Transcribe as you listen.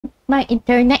My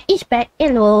internet is back.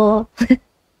 Hello.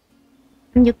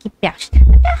 I'm YukiPiaos.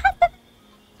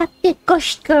 Happy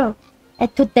ghost girl.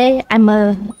 And today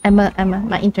my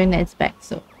internet is back.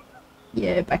 So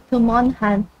yeah, back to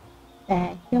Monhan.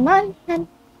 Back to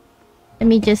Monhan. Let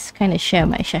me just kind of share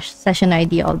my session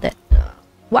ID, all that.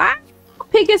 Wow,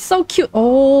 pig is so cute.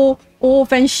 Oh,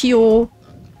 fancy. Oh.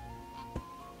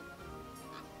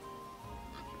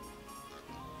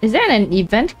 Is there an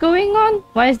event going on?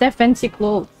 Why is there fancy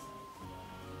clothes?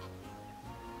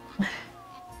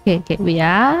 Okay, we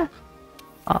are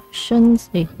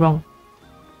options. Wrong.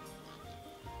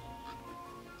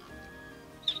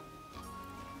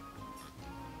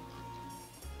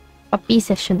 Copy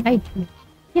session ID.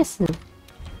 Yes, sir.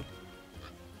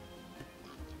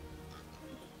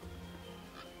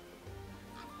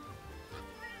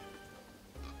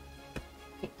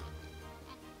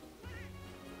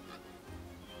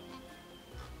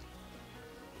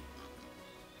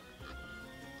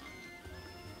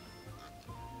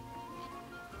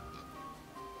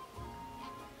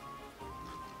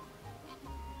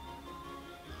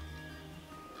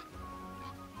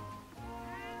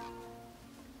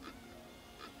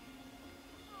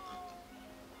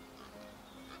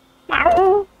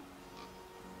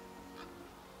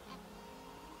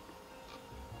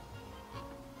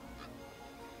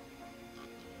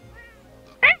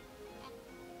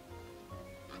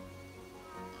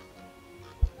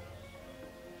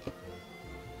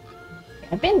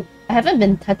 I haven't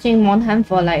been touching Monhan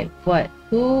for like what,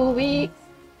 2 weeks?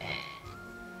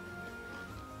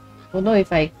 Don't know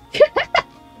if I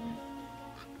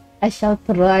I shall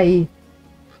try.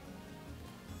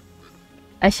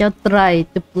 I shall try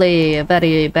to play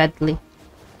very badly.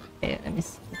 Okay, let me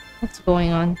see. What's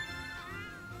going on?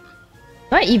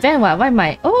 What event? What? Why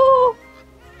my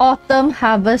autumn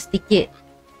harvest ticket?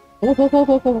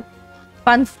 Oh.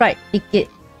 Fun fright ticket.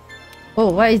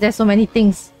 Oh, why is there so many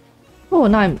things? Oh,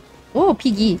 now I'm... Oh,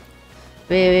 piggy.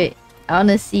 Wait. I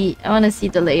wanna see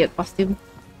the layered costume.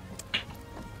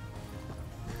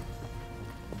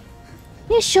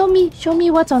 Yeah, show me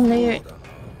what's on layered.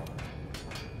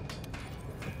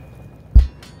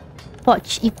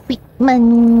 Watch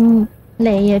equipment,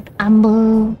 layered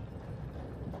armor.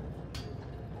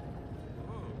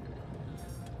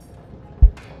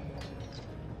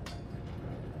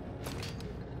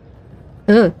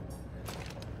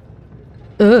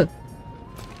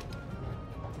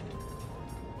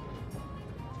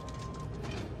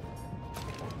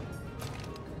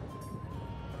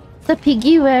 The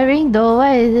piggy wearing though?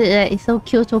 Why is it like so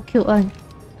cute one?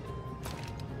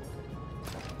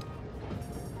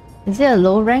 Is it a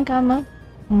low rank armor?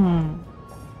 Don't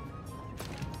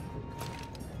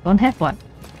have one.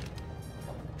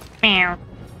 Meow.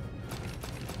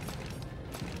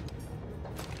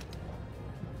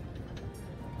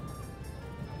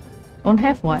 Don't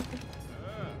have one.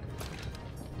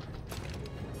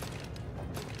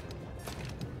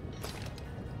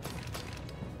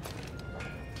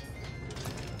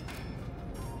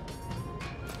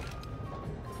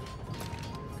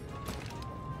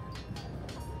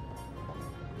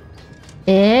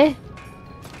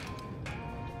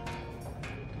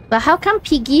 But how come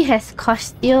Piggy has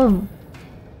costume?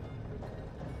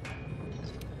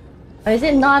 Or is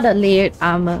it not a layered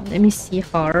armor? Let me see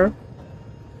her.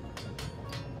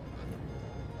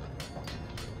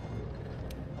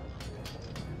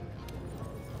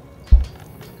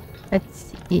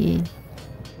 Let's see.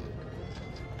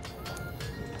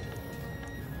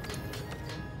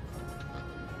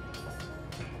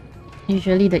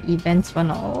 Usually the events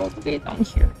run all the way down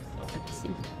here. So let's see.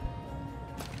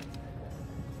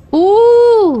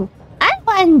 Ooh! I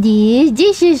want this!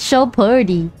 This is so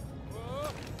pretty.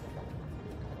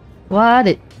 What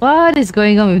is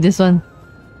going on with this one?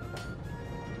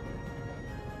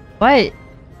 Why?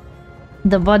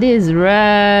 The body is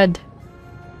red.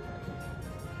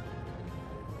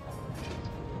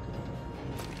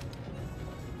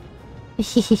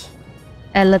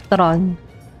 Electron.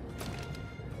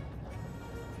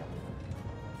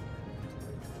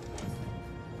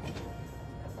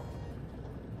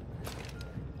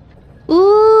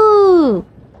 Ooh!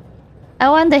 I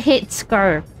want the head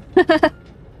scarf.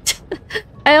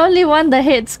 I only want the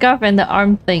head scarf and the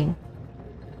arm thing.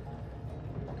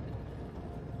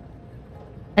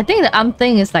 I think the arm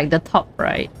thing is like the top,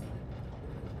 right?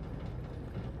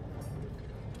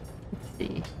 Let's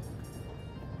see.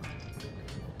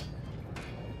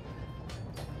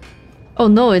 Oh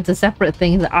no, it's a separate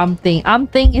thing, the arm thing. Arm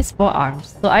thing is for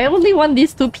arms. So I only want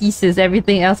these 2 pieces.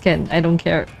 Everything else I don't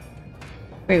care.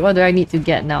 Wait, what do I need to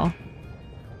get now?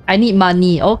 I need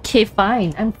money. Okay,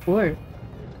 fine. I'm poor.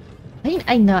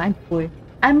 I know I'm poor.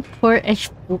 I'm poor as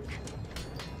book.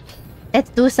 Let's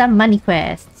do some money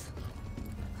quests.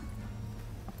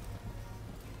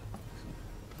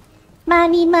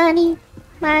 Money, money,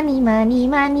 money, money,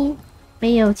 money.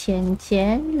 没有钱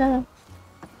钱了。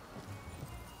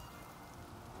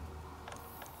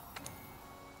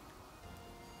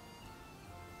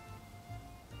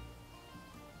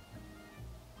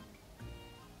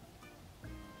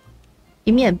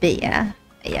Give me a bit, yeah.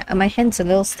 Yeah, my hand's a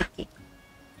little sticky.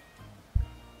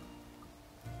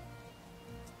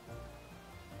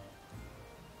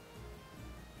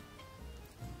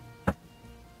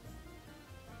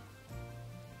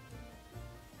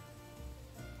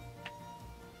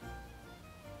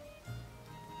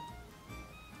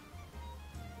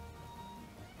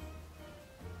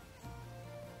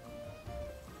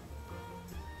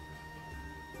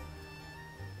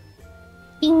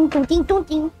 Ding dong ding dong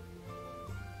ding.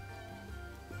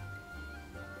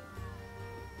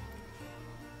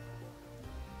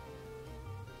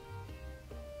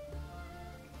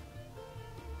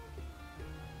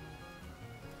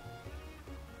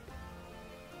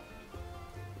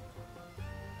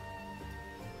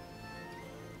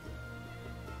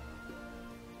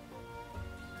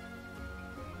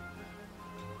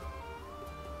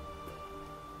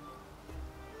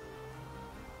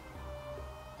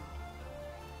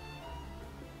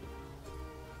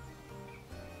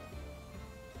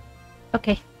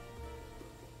 Okay.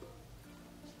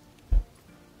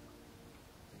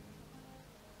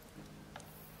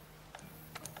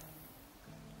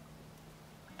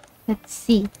 Let's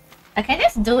see. I can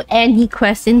just do any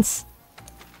questions.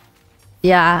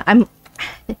 Yeah, I'm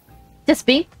just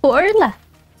being poor lah.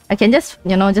 I can just,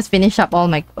 you know, just finish up all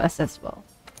my quests as well.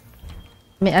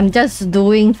 I mean, I'm just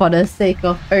doing for the sake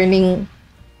of earning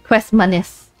quest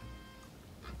monies.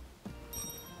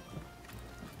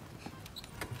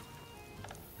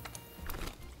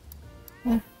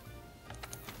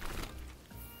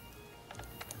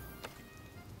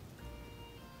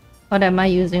 What am I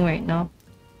using right now?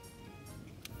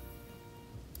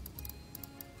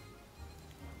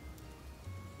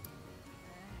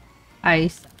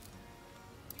 Ice.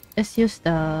 Let's use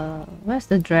the... Where's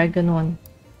the dragon one?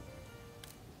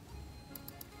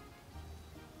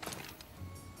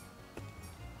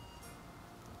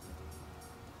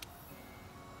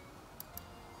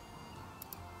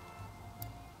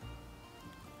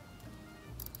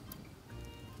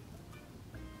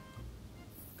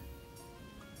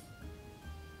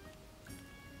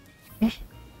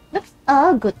 Looks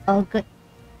all good, all good.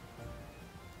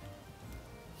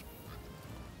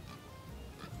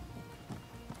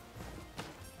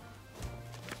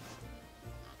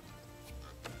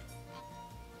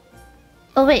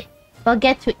 Oh wait,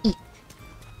 forget to eat.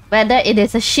 Whether it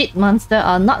is a shit monster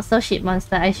or not so shit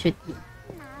monster, I should eat.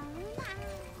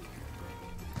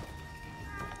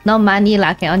 No money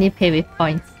lah, can only pay with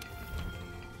points.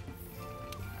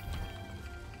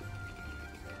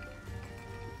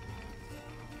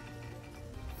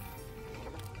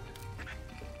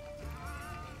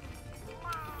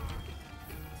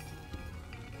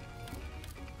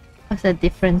 What's the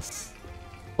difference?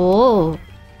 Oh.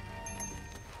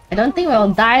 I don't think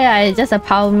we'll die, it's just a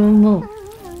power move.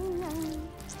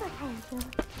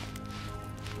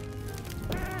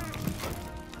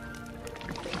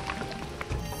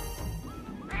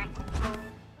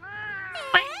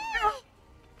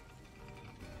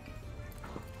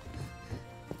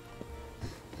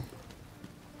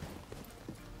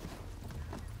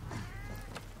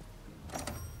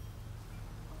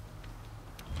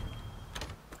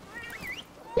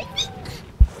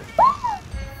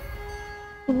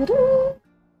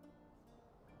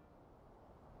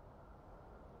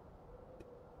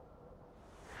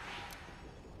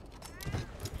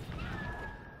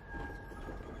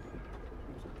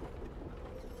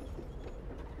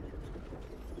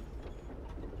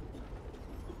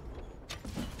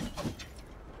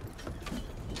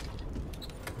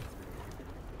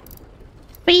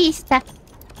 Freeze.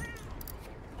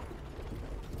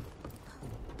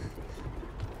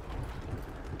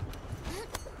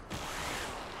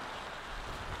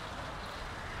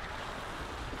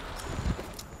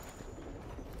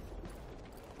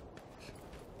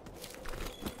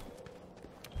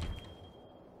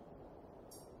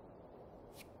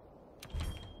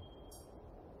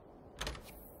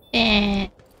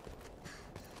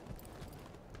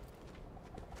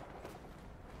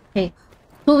 Okay.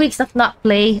 2 weeks of not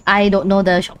play, I don't know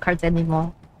the shortcuts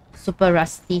anymore. Super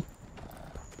rusty.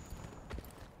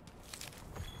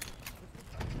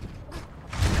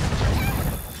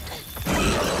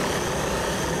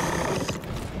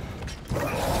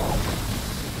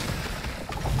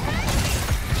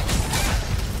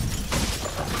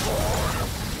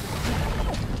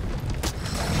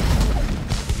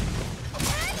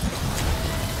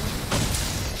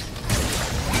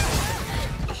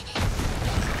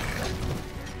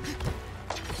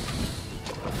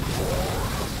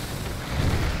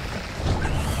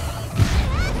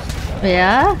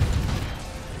 Yeah?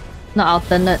 No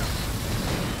alternate.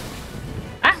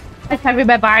 Ah! I can't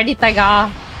remember already,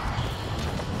 Tiger.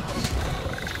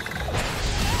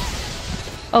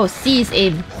 Oh, C is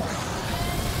aim.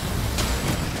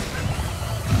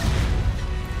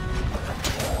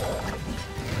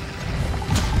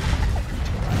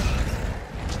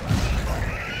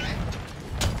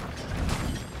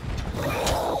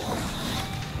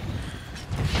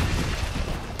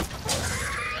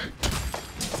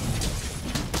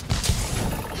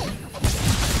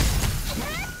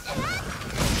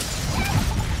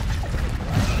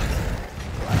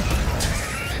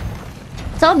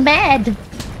 So mad.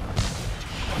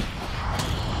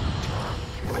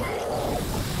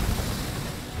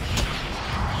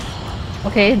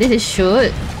 Okay, this is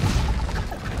shoot.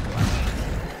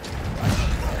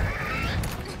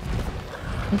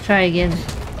 Let's try again.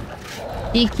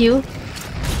 DQ.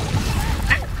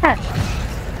 Ah.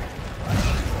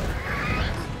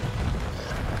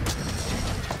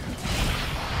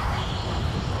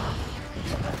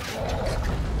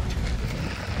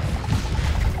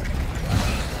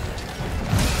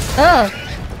 Oh.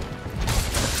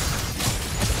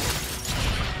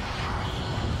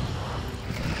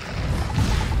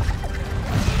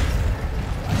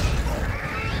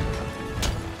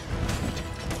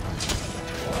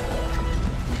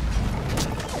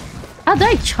 How do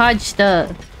I charge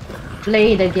the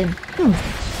blade again? Ooh.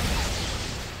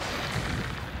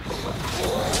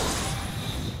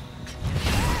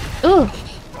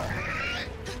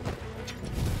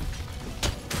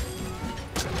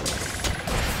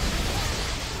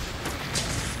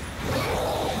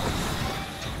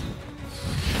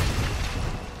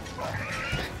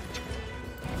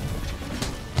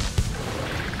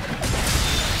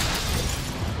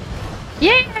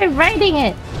 Yeah, I'm riding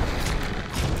it.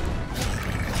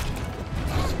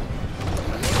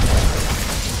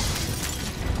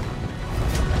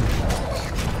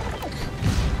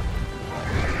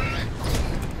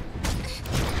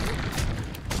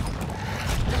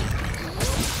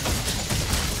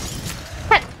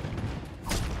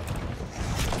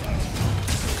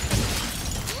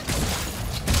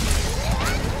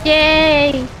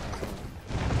 Yay!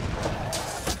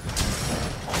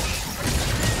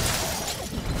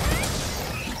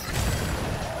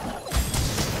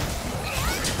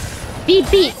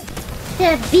 BB!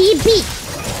 The BB!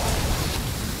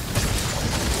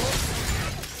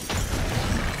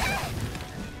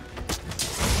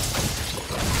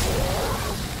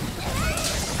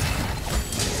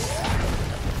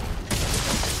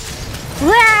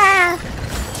 Wah!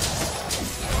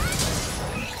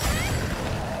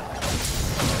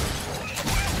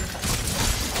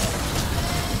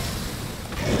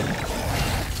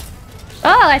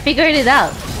 Oh, I figured it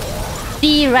out.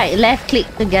 C, right, left click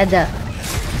together.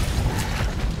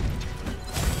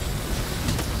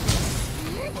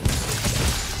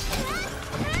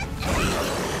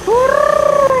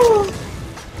 Woo!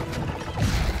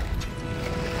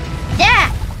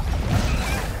 Yeah!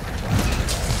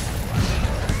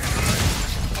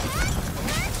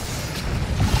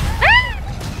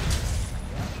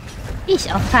 Each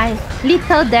of 5.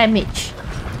 Little damage.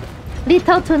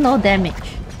 Little to no damage.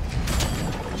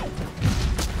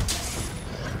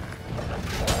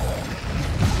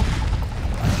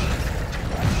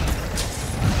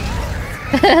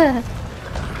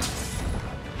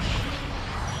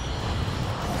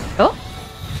 Oh,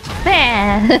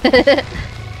 there.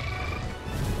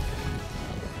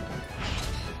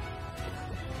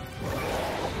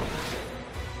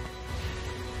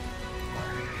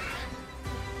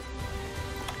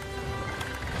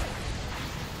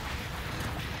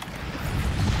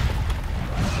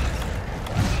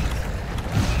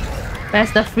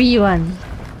 That's the free one.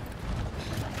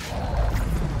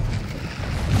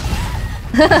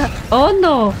 Oh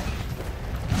no.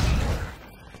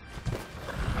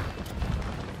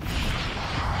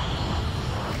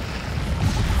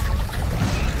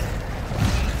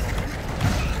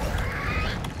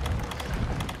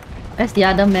 That's the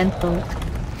other mental.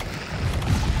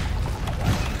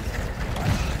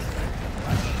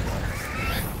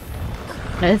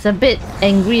 It's a bit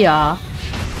angry, ah.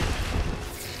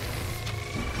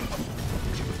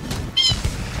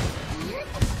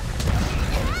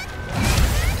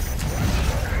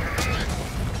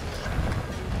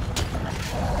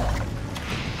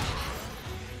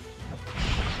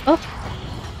 Oh.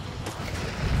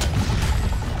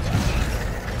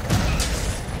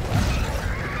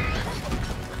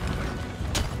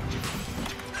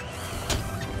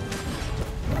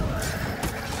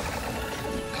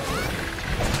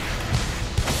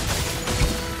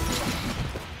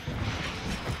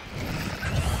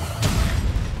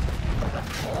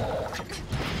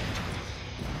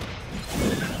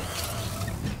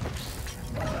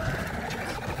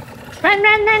 Run,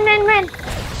 run, run, run, run!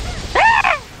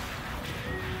 Ah!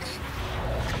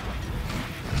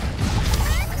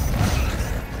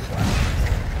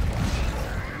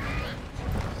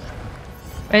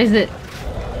 Where is it?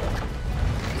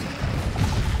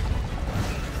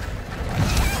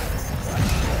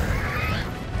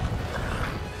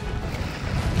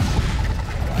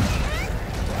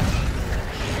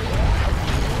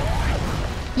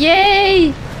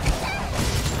 Yay!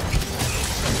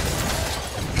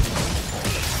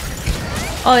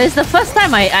 Oh, it's the first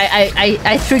time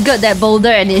I triggered that boulder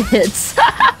and it hits.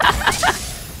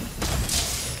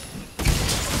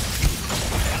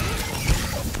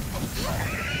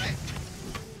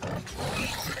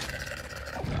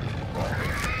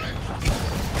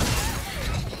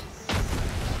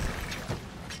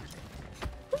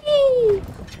 Whee!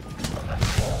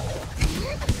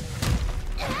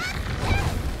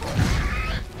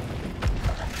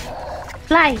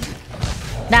 Fly!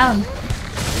 Down!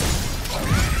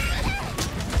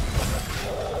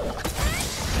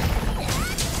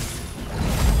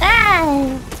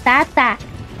 Ah! Tata!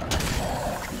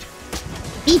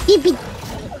 Beep beep beep!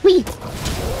 Wee!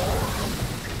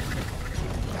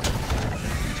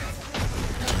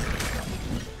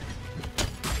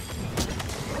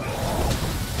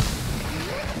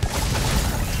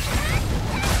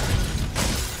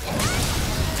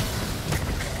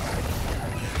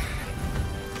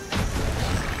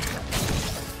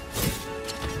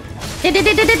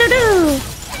 Do-do-do-do-do-do!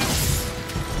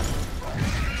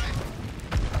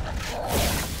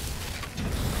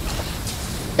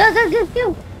 Go, go, go,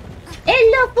 go!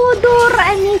 Hello, Pudur!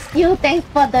 I miss you. Thanks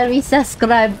for the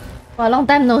resubscribe. For a long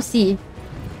time no see.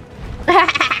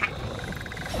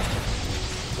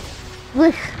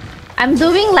 I'm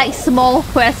doing like small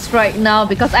quests right now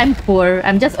because I'm poor.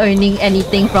 I'm just earning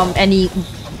anything from any...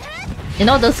 You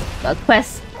know those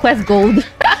quest gold.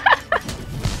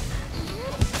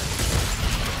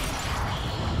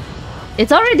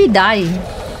 It's already dying.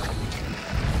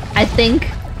 I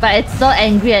think. But it's so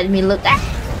angry at me. Look. Ah!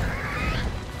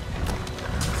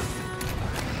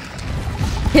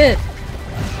 Here.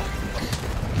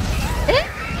 Eh?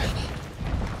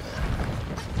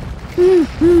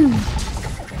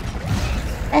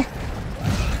 Eh.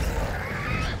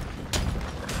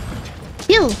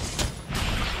 Phew.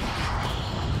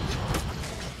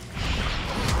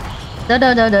 Do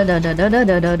do do do do do do do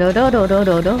do do do do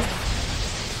do do.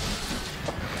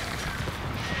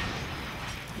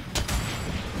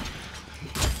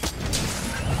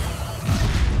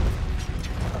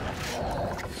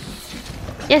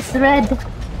 Yes, red.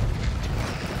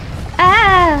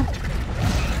 Ah!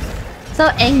 So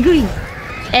angry.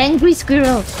 Angry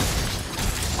squirrel.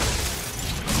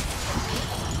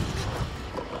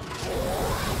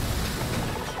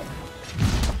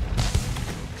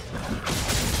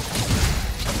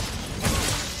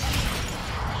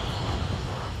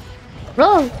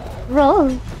 Roll.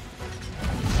 Roll.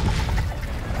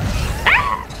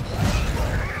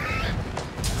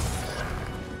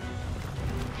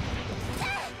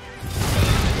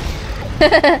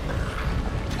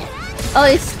 Oh,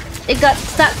 it got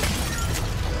stuck.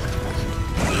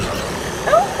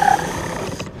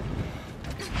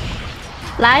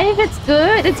 Life, it's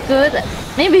good. It's good.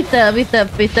 Maybe with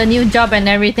the new job and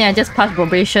everything, I just passed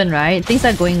probation, right? Things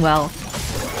are going well.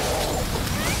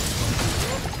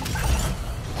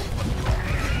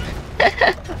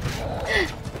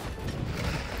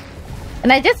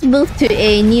 And I just moved to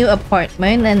a new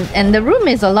apartment, and the room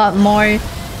is a lot more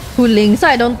cooling, so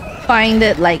I don't find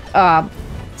it like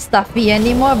stuffy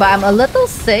anymore. But I'm a little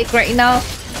sick right now.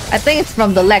 I think it's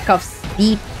from the lack of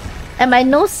sleep, and my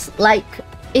nose, like,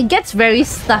 it gets very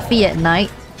stuffy at night.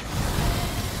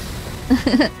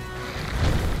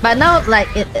 But now,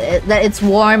 like, that it's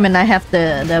warm and I have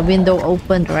the window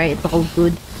opened, right? It's all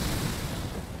good.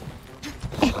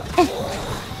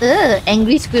 Ugh,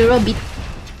 angry squirrel beat.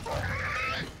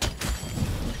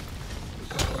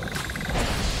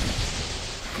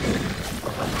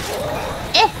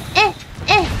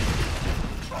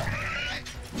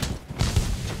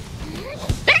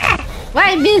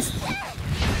 Why I missed?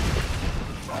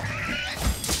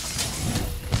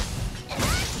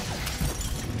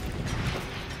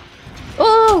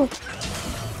 Oh,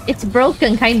 it's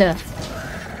broken, kinda.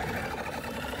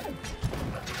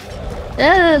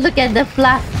 Look at the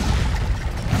fluff,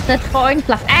 the thorn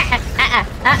fluff.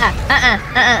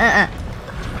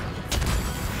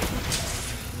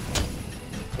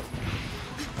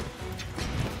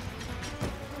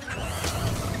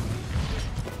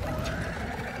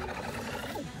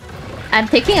 I'm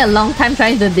taking a long time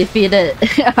trying to defeat it.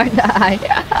 Or die.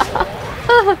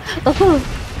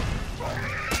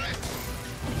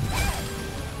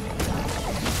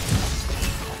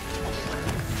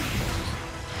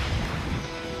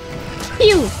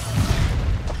 you!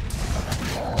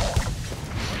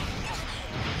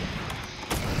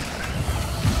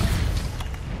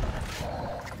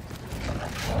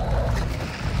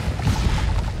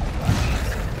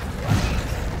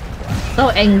 So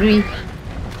angry.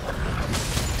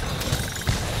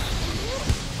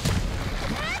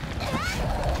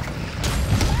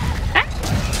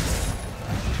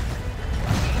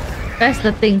 That's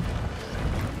the thing.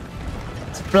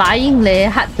 It's flying leh,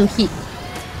 hard to hit.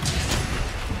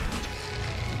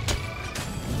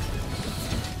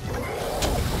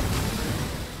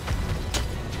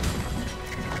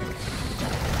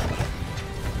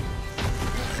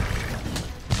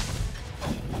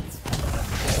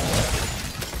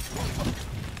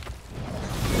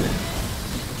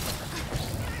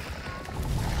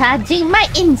 Charging my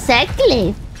insect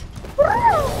cliff.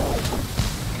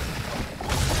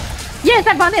 Yes,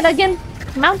 I found it again.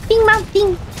 Mounting,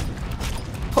 mounting.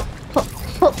 Ho, ho,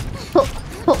 ho, ho,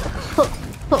 ho, ho,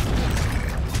 ho.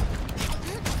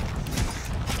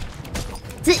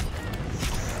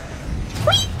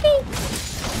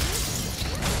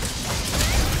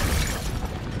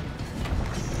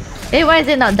 Hey, why is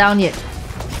it not down yet?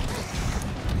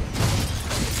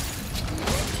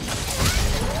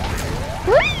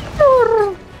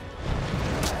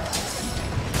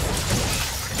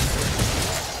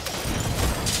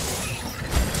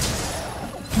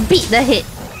 Beat the hit.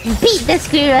 Beat the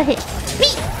squirrel hit.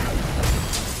 Beat.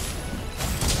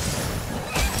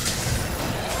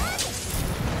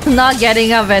 Not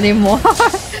getting up anymore.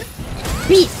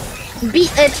 Beat.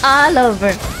 Beat it all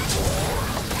over.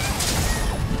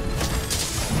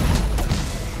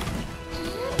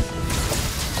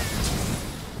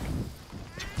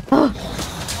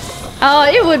 Oh,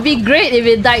 it would be great if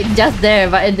it died just there,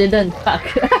 but it didn't. Fuck.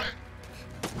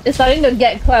 It's starting to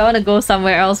get cold. I want to go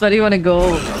somewhere else. Where do you want to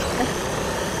go?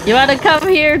 You want to come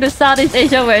here to Southeast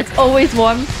Asia where it's always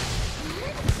warm?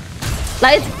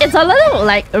 Like, it's a little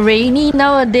like rainy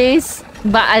nowadays,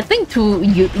 but I think to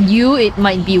you it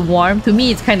might be warm. To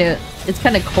me, it's kind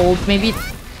of cold. Maybe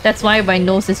that's why my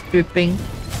nose is dripping.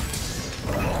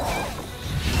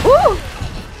 Ooh!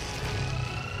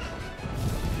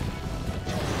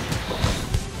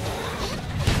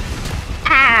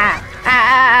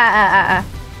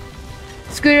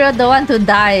 Squirrel don't want to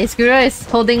die. Squirrel is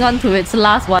holding on to its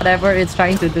last whatever it's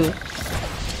trying to do.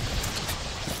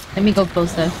 Let me go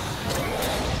closer.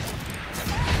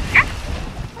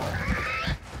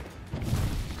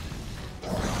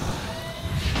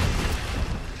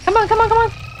 Come on, come on, come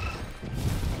on.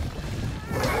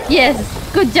 Yes,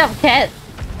 good job, cat.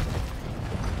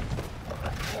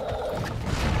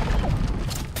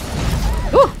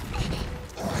 Ooh.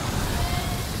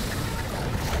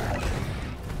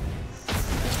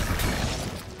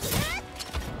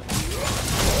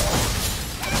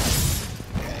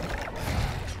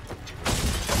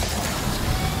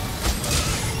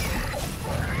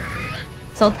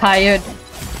 So tired.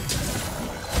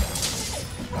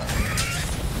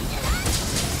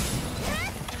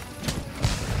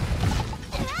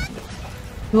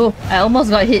 Oh, I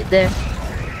almost got hit there.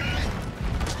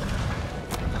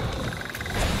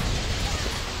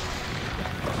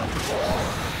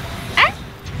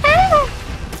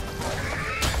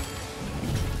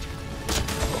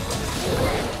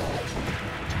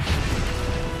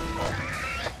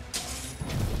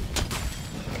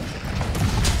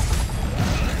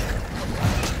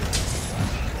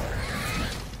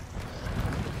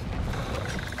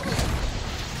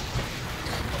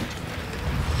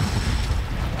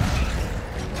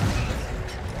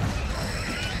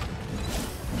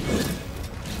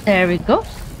 There we go.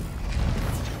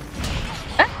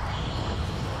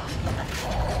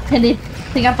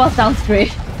 Singapore sounds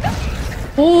great.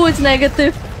 Oh, it's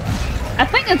negative. I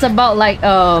think it's about like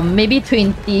maybe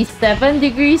 27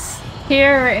 degrees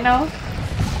here right now.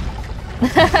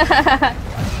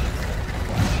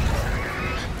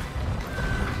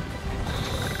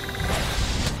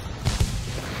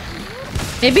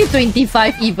 Maybe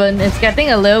 25 even. It's getting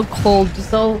a little cold,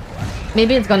 so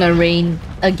maybe it's gonna rain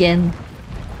again.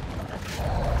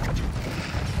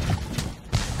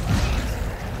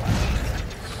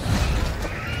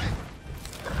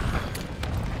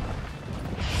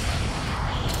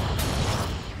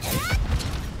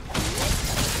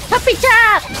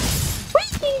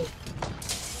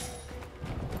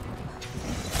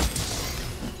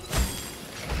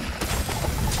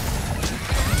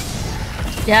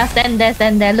 Yeah, stand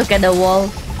there, look at the wall.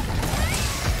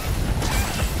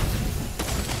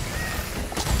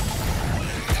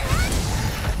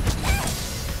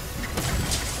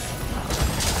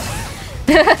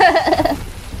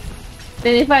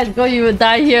 Then if I go, you would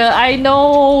die here. I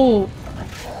know.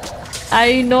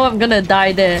 I know I'm gonna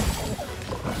die there.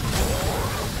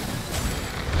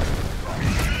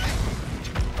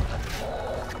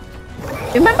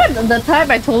 Remember the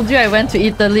time I told you I went to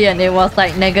Italy and it was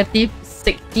like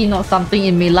 -16 or something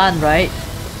in Milan, right?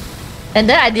 And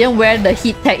then I didn't wear the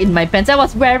heat tech in my pants. I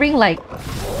was wearing like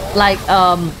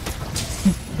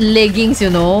leggings, you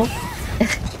know.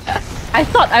 I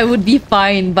thought I would be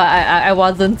fine, but I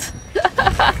wasn't.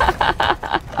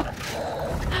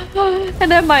 And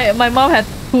then my mom had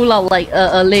to pull out like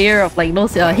a layer of like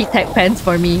those heat tech pants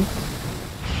for me.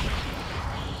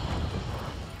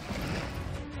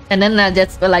 And then I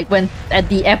just like went at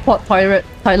the airport toilet,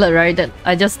 right? That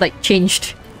I just like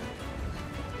changed.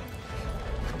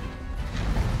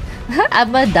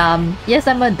 I'm a dumb. Yes,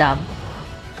 I'm a dumb.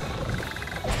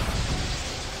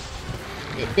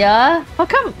 Yeah? How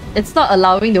come it's not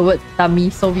allowing the word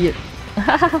dummy? So weird.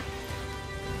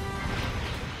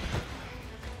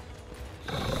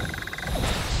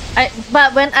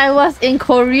 But when I was in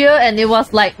Korea and it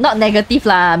was like not negative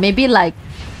lah, maybe like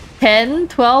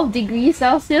 10-12 degrees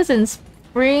Celsius in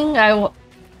spring. I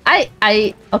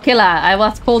okay lah, I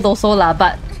was cold also lah,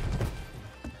 but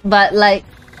like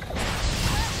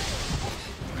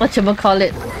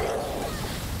whatchamacallit,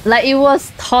 like it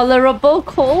was tolerable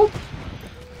cold.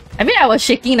 I mean I was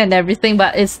shaking and everything,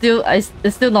 but it's still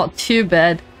not too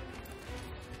bad.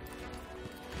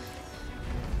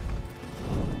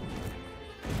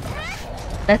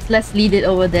 Let's lead it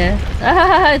over there.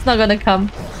 It's not gonna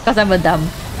come because I'm a dumb.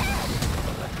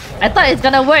 I thought it's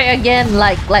gonna work again,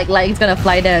 like it's gonna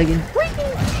fly there again.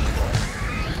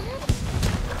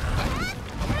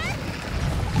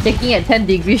 Shaking at 10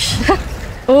 degrees.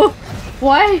 Oh,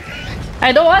 why?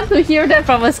 I don't want to hear that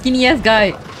from a skinny ass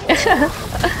guy.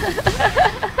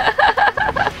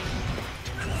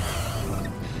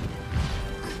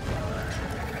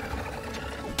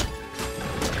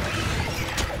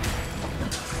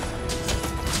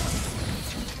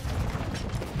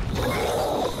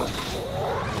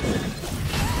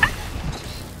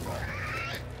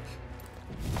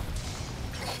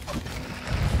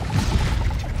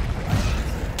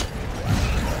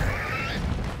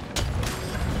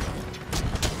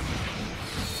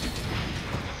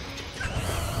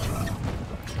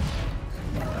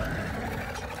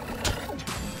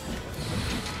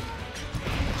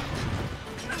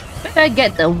 I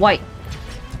get the white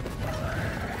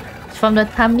from the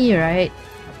tummy, right?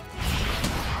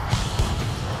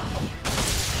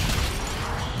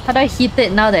 How do I heat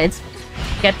it now that it's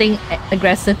getting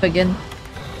aggressive again?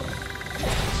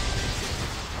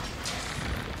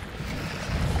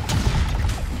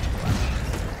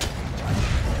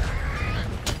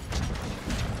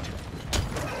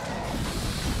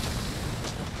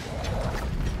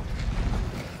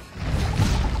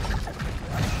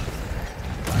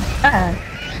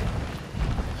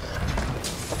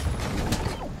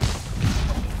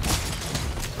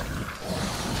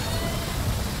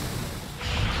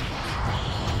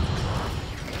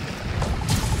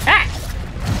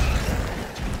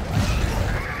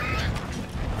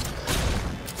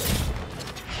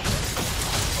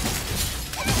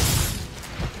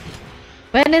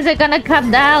 When is it gonna come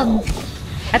down?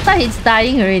 I thought it's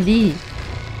dying already.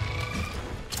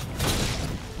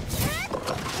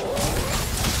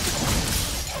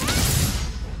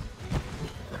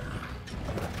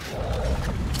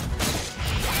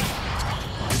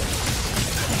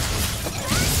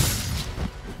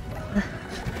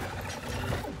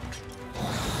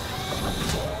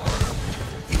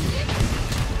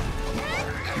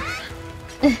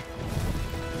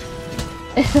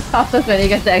 After when you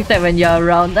get to accept when you're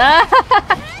around. I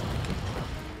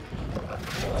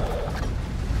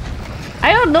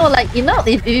don't know, like, you know,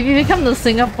 if you come to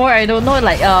Singapore, I don't know,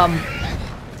 like,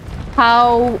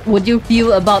 how would you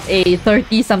feel about a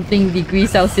 30-something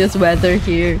degrees Celsius weather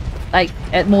here? Like,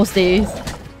 at most days.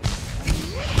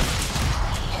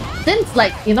 Since,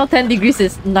 like, you know, 10 degrees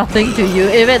is nothing to you.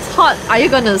 If it's hot, are you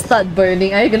gonna start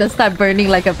burning? Are you gonna start burning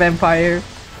like a vampire?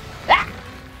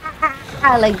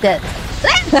 I like that.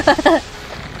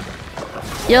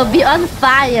 You'll be on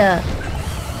fire.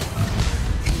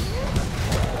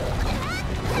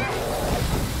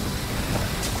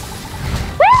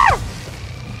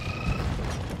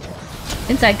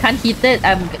 Since I can't heat it,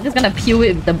 I'm just gonna peel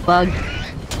it with the bug.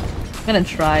 I'm gonna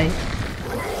try.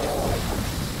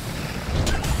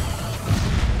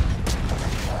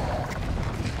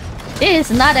 It is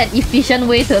not an efficient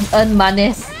way to earn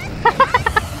monies.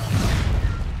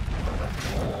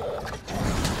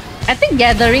 I think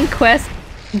gathering quest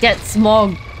gets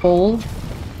more gold.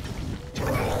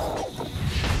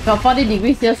 Got 40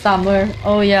 degrees here summer.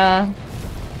 Oh yeah.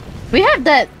 We have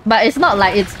that, but it's not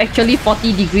like it's actually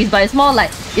 40 degrees, but it's more like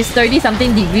it's 30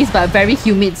 something degrees, but very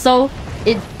humid. So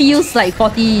it feels like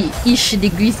 40-ish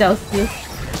degrees Celsius.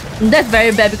 And that's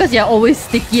very bad because you're always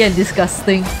sticky and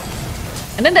disgusting.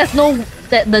 And then there's no...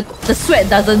 The sweat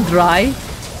doesn't dry,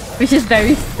 which is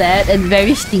very sad and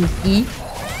very stinky.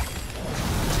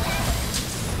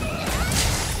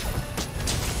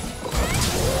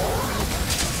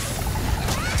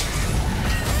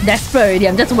 Desperate already,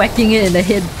 I'm just whacking it in the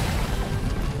head.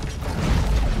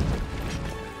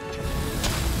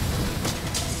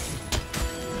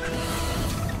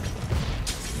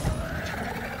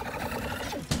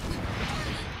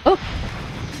 Oh!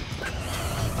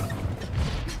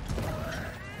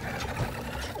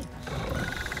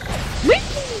 Whee!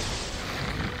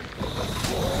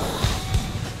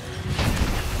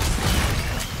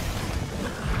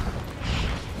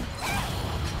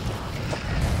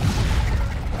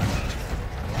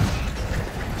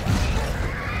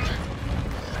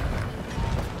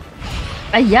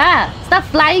 Yeah! Stop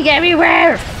flying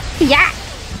everywhere! Yeah!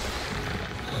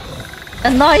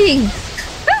 Annoying!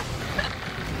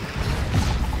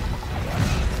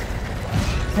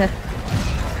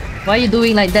 Why are you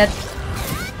doing like that?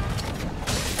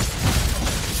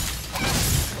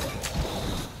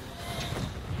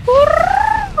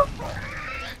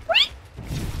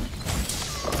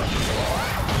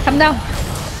 Come down!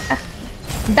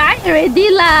 Die already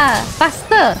lah!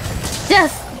 Faster!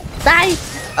 Just die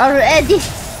already!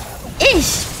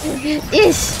 Ish!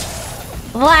 Ish!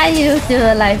 Why you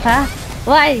still alive, huh?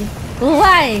 Why?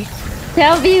 Why?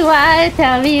 Tell me why!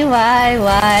 Tell me why!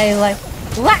 Why?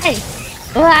 Why?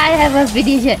 Why haven't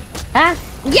finished yet? Huh?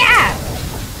 Yeah!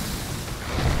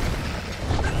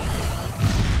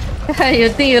 You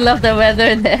think you love the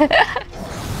weather there?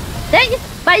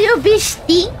 But you'll be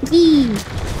stinky!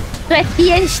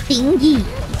 Sweaty and stinky!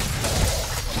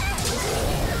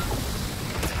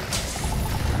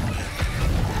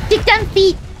 Chicken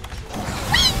feet!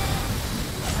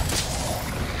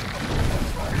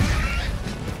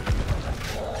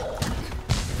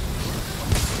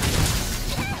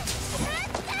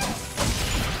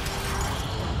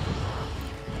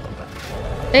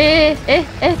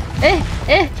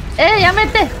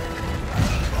 Yamete!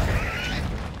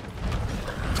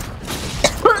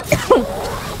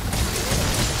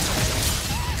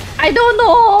 I don't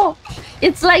know!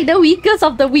 It's like the weakest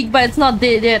of the weak, but it's not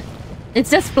dead yet. It's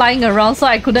just flying around, so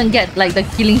I couldn't get like the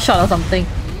killing shot or something.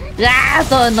 Ah,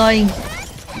 so annoying.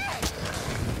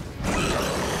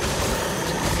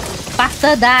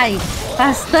 Faster die!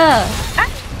 Faster! Ah.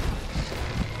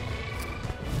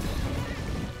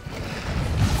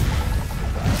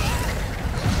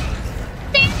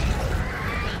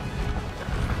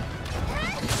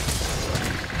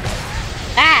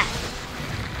 Ah!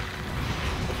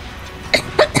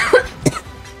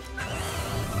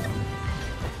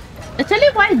 Actually,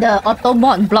 why the auto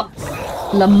mod blocks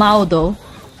Lamau though?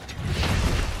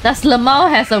 Does Lamau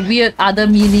has a weird other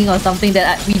meaning or something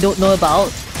that we don't know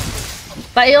about?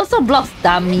 But it also blocks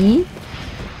Dummy.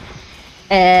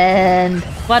 And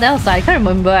what else? I can't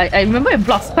remember. I remember it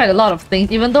blocks quite a lot of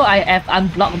things. Even though I have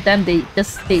unblocked them, they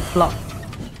just stayed blocked.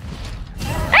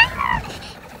 Ah!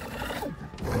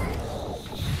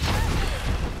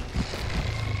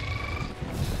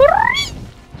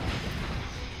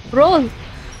 Roll!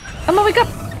 Come on, wake up!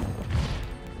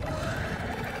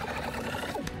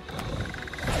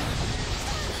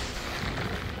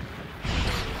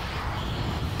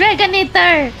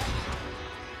 Dragonator!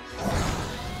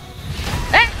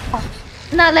 Ah!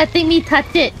 Not letting me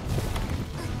touch it.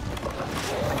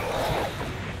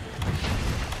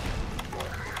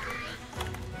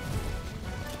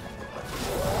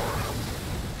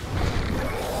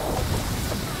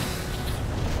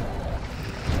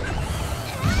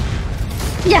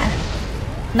 Yeah!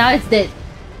 Now it's dead.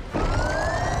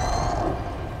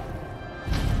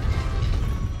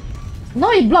 No,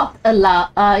 it blocked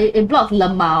it blocked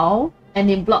Lamau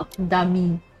and it blocked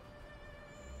Dummy.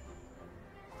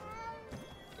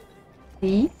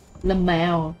 See?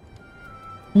 Lamau.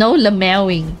 No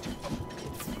Lamauing.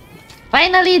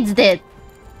 Finally it's dead.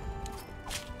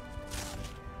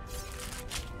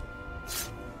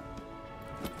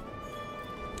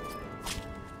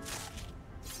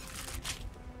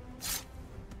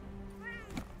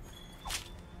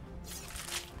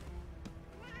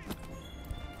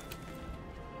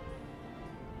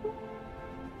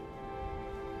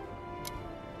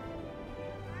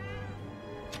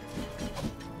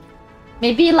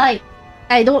 Maybe like,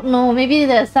 I don't know, maybe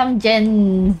there's some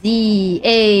Gen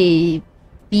Z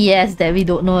BS that we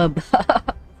don't know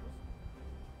about.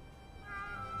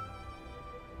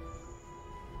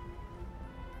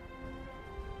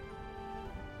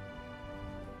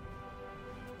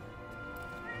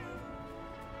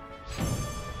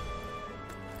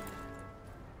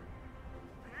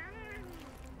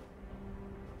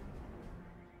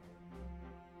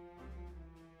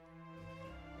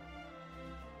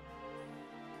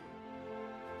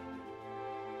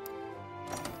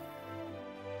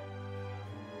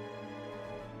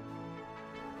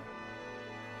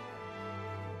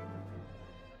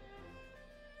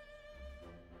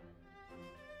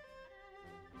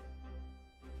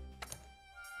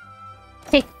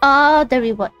 Take all the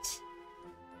rewards.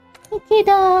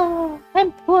 Nikita,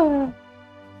 I'm poor.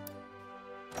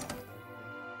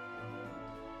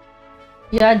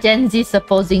 You are Gen Z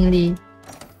supposedly.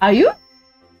 Are you?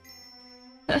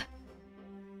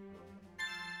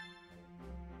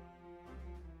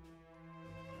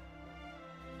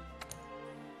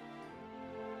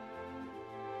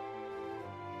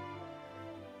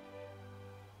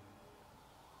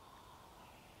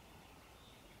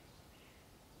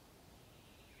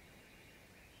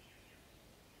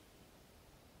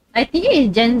 I think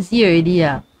it's Gen Z already,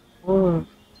 yeah. Oh.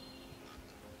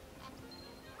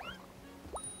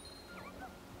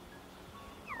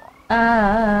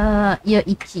 Yeah,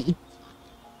 itchy.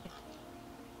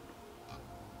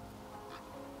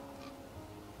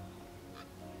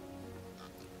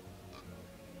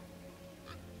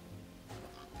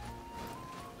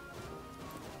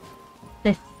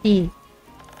 Let's see.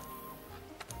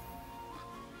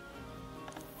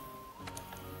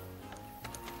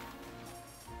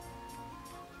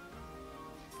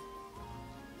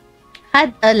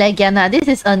 Had a Legiana. This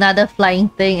is another flying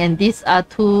thing, and these are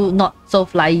two not so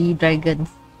flyy dragons.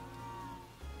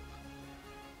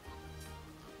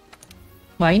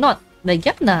 Why not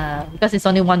Legiana? Because it's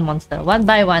only one monster. One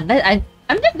by one. I'm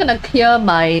just gonna clear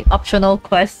my optional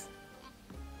quest.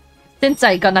 Since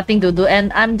I got nothing to do,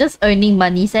 and I'm just earning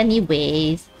monies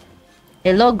anyways.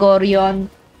 Hello, Gorion.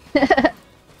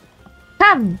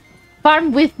 Come!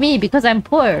 Farm with me because I'm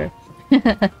poor.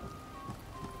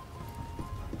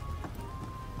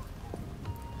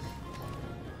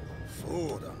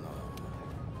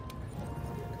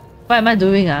 What am I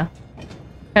doing, ah?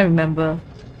 Can't remember.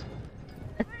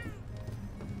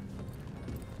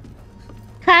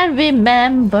 Can't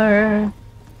remember.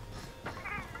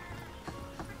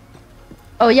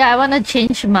 Oh yeah, I wanna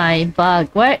change my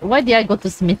bug. Why did I go to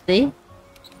Smithy?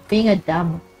 Being a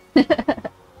dumb.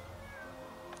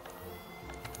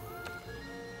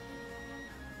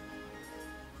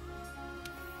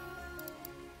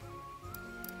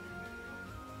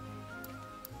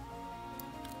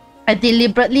 I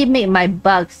deliberately make my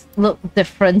bugs look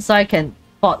different so I can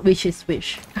spot which is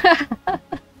which.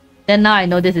 Then now I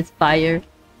know this is fire.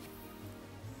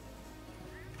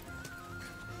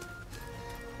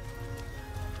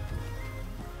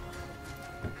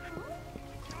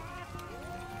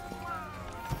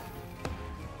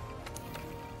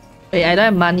 Wait, I don't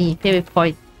have money. Pay with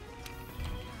point.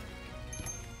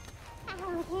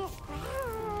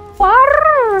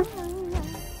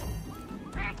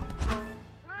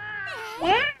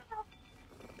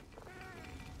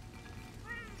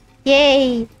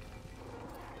 Yay!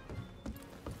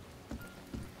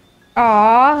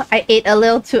 Aw, I ate a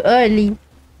little too early.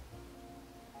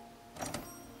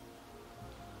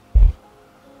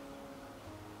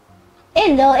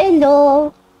 Hello,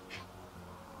 hello.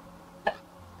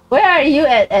 Where are you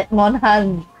at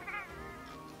Monhan?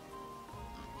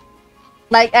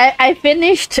 Like I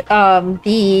finished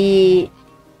the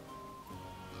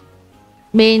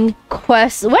main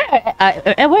quest. Where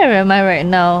am I right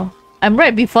now? I'm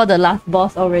right before the last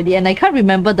boss already, and I can't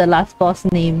remember the last boss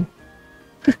name.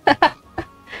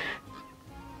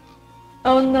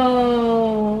 Oh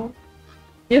no!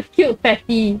 You've killed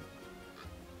Fatty.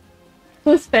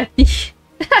 Who's Fatty?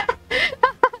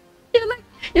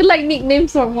 You like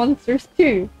nicknames for monsters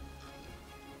too.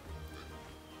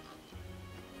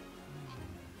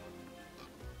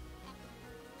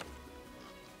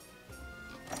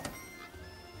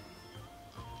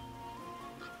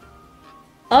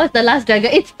 Oh, it's the last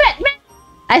dragon. It's fat, man!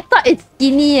 I thought it's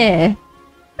skinny, eh.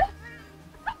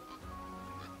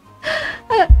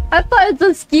 I thought it's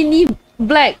a skinny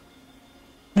black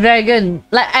dragon.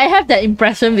 Like, I have that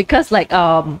impression because, like,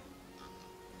 now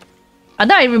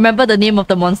I remember the name of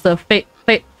the monster.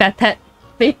 Fatalis?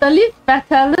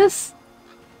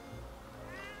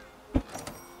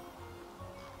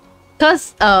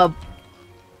 Because,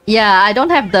 yeah, I don't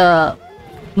have the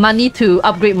money to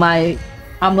upgrade my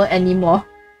armor anymore.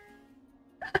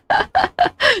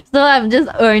 So I'm just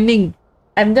earning.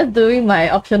 I'm just doing my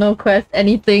optional quest,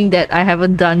 anything that I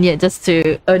haven't done yet, just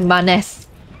to earn manes.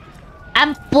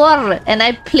 I'm poor and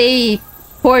I play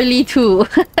poorly too.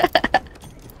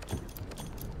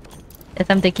 Yes,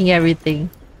 I'm taking everything.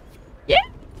 Yeah.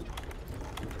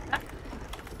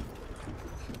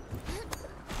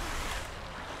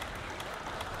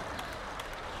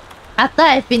 After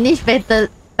I finish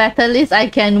Fatalist, I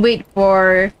can wait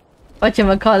for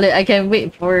whatchamacallit. I can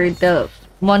wait for the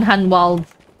Monhan Wild,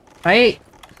 right?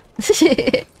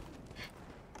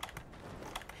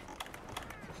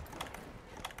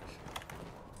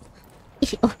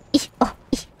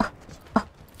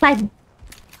 Fine.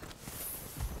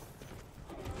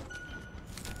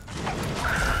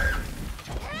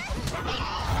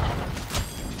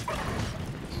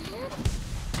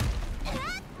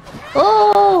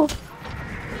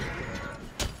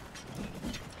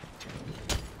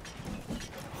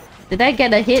 Did I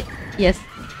get a hit? Yes.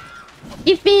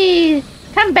 Yippee!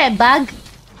 Come back, bug!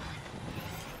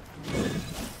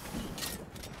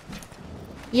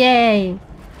 Yay!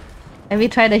 Let me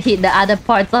try to hit the other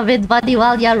parts of its body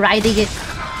while you're riding it.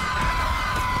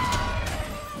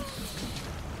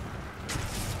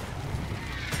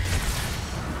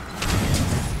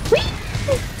 Whee!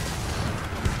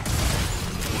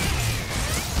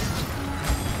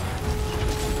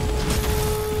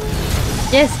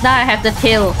 Yes, now I have the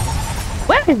tail.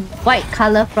 Where is white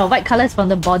color from? White color is from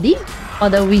the body or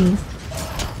the wings?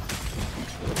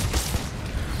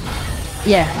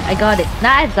 Yeah, I got it.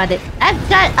 Now I've got it. I've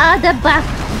got all the buff.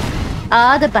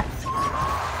 All the buff.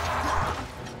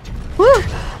 Woo!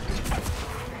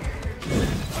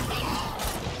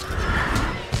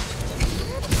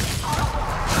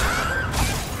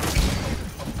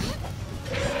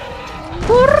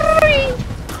 Hooray!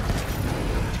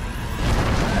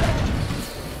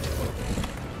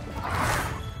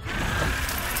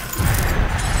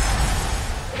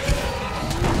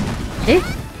 Eh?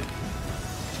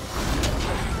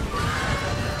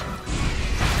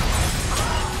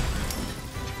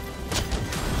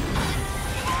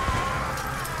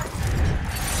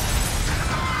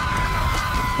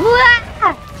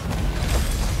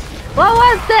 What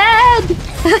was that?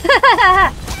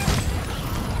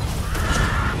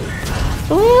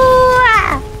 Ooh,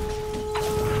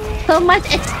 so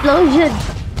much explosion.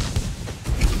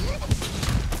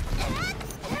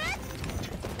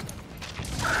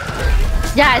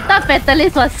 Yeah, I thought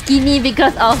Fetalis was skinny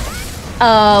because of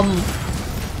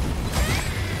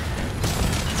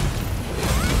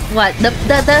what?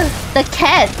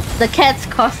 The cat's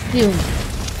costume.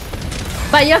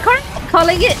 But you're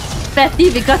calling it fatty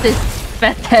because it's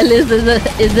Fetalis,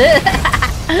 is it?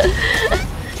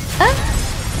 Huh?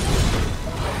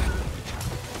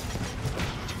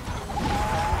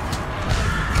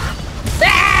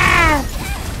 Ah!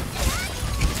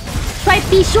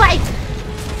 Swipey swipe!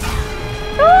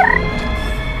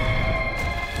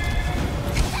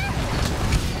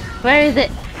 Where is it?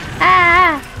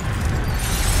 Ah!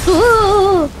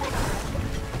 Ooh!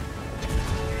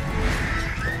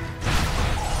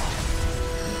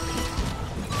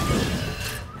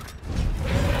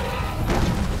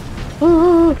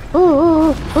 Ooh!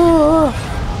 Ooh! Ooh!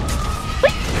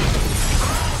 Whee!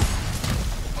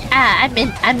 Ah!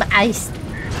 I'm iced.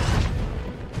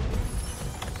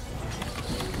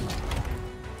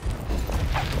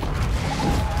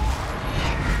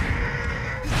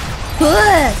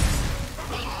 Good.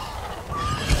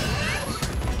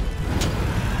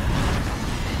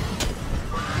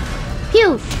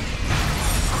 Pew.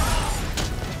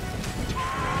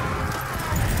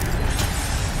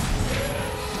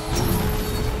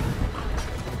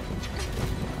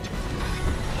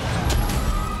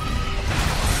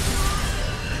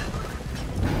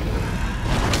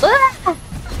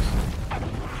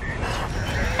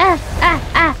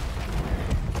 Ah!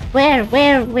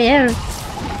 Where?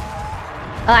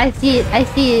 Oh, I see it.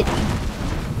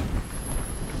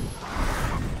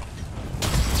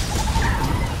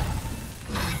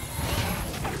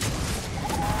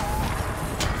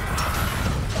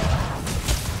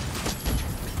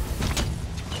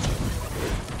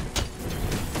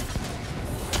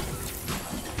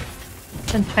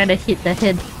 I'm trying to hit the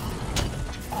head.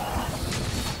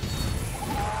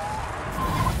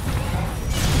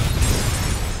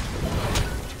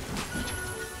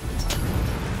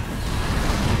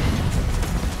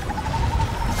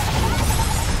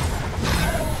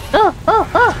 Oh!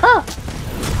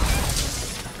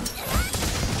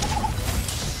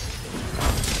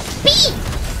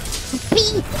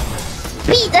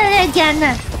 Pete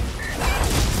again.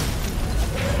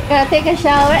 Gotta take a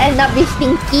shower and not be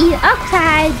stinky.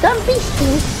 Okay, don't be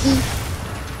stinky.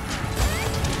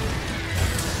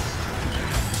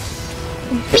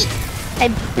 I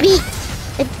beat.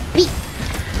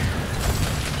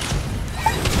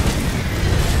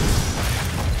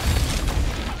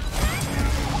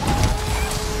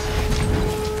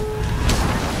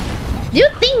 Do you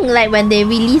think like when they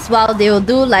release WoW, they'll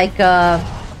do like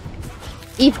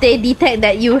if they detect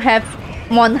that you have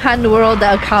Monhan World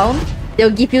account, they'll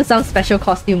give you some special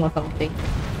costume or something?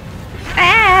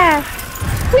 Ah!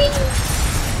 Whee!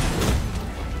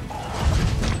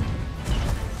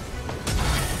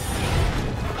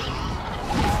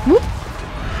 Whoop!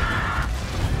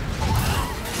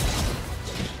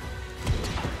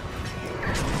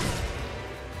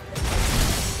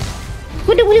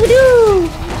 Woo-doo!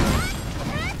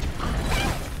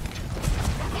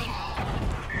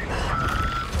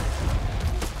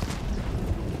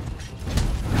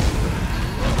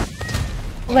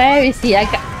 Where is he?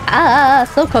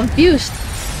 So confused.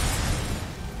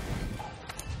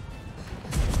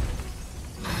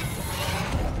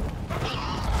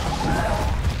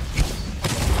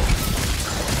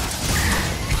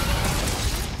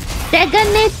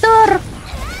 Dragonator!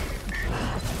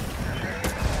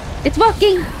 It's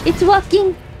working! It's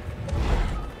working!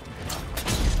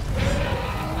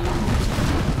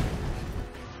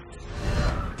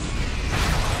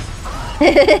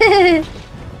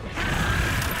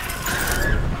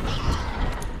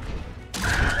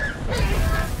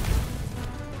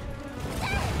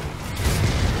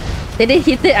 Did they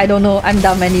hit it? I don't know. I'm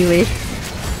dumb anyway.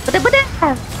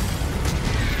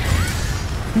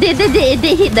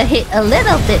 They hit the head a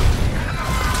little bit.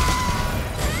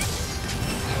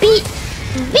 Beat!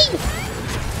 Beat!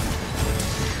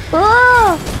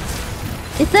 Oh!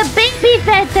 It's a baby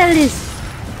fatalist!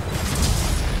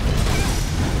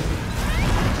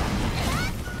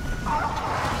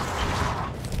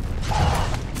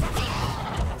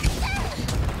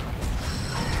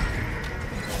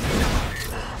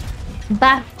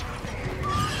 Bah!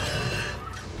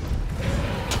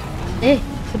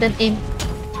 Couldn't aim.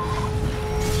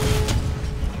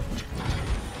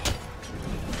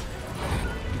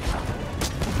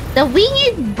 The wing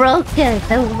is broken.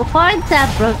 The horns are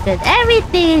broken.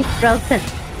 Everything is broken.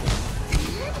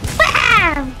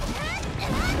 Bam!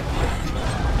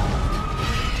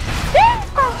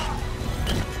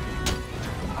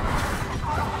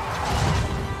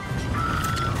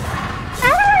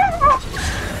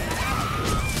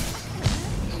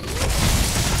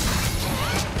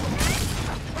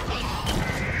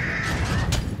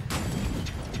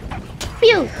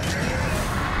 Phew!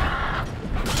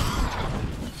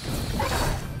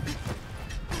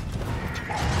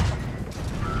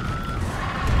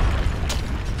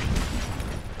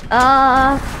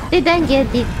 Didn't get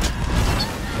it.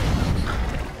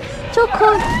 So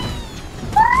cool.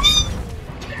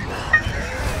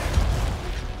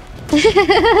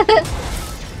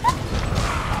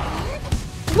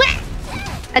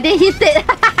 I didn't hit it.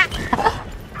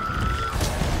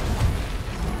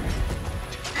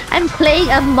 I'm playing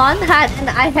a Monhat and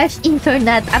I have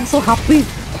internet. I'm so happy.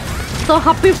 So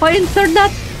happy for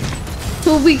internet.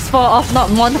 2 weeks of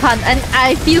not Monhat and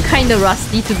I feel kinda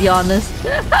rusty, to be honest.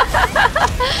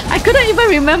 I couldn't even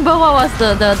remember what was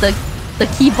the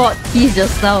keyboard keys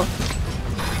just now.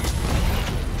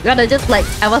 Gotta just like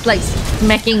I was like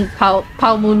smacking Pao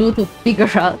Mulu to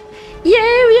figure out.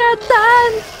 Yay, we are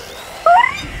done!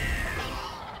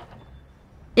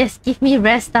 Yes, give me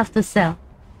rare stuff to sell.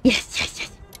 Yes, yes,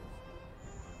 yes.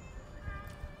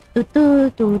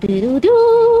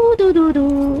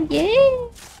 Yay!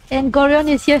 And Gorion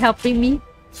is here helping me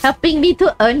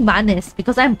to earn manes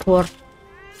because I'm poor.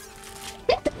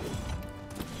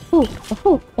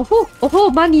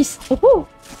 Monies.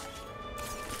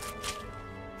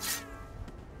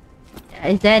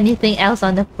 Is there anything else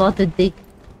on the floor to dig?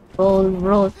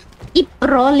 Roll. Keep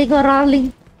rolling.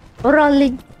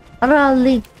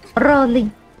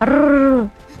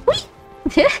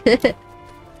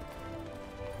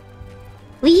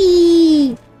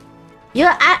 Wee! You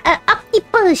are an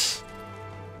octopus!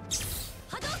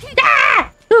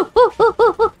 Ah!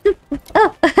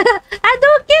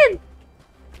 Hadouken!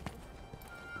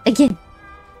 Again.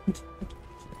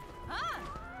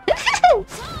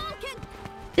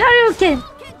 Hadouken!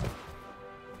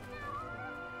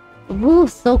 Ooh,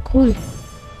 so cool.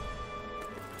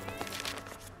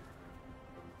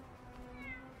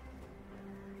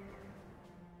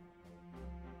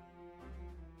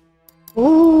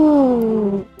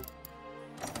 Ooh.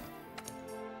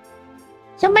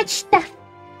 So much stuff.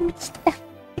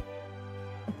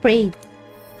 Afraid.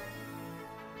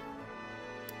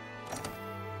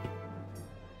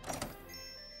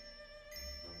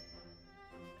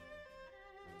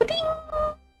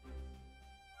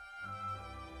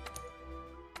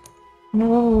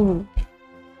 No.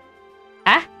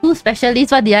 Ah, 2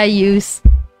 specialists. What did I use?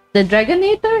 The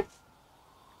Dragonator?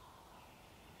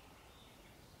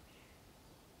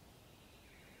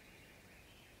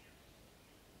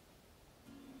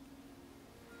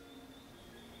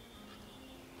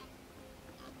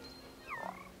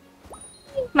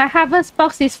 My harvest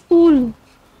box is full.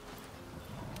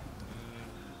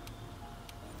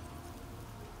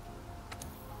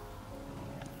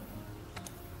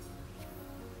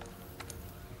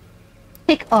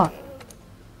 Pick off.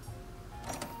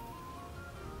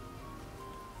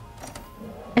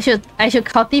 I should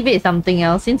cultivate something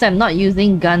else since I'm not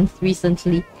using guns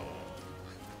recently.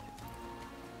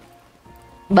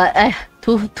 But I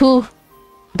too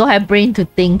don't have brain to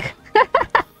think.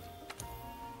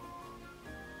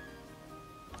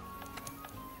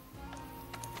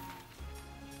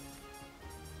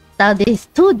 Now there's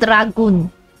 2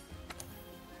 dragoon.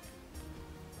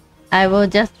 I will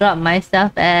just drop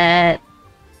myself at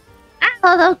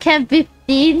camp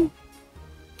 15.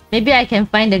 Maybe I can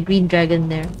find the green dragon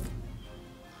there.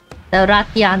 The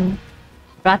Ratian.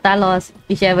 Ratalos,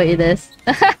 whichever it is.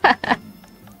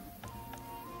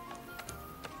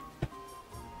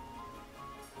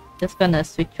 Just gonna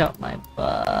switch out my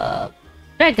bug.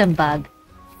 Dragon bug.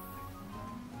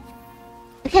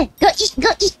 Okay, go eat, go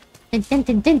eat. Dun, dun,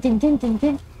 dun, dun, dun, dun, dun,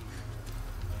 dun.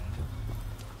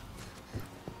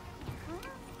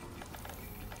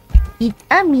 Eat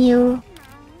a meal.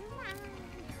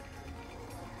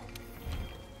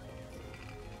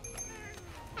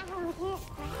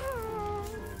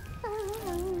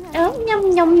 Oh,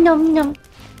 yum, yum, yum, yum.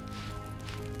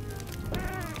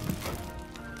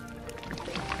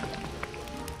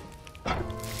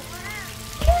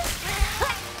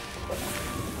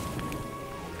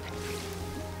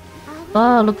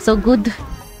 Oh, looks so good.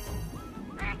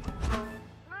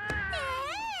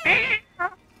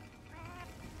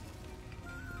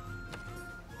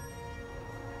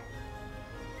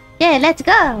 Yeah, let's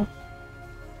go.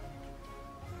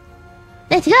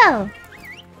 Let's go.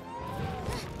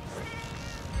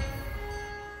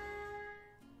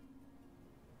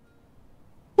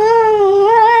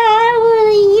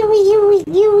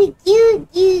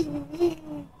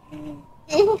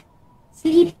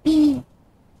 Sleepy.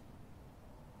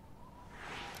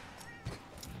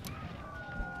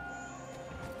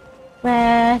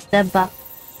 Where's the box?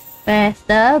 Where's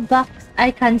the box? I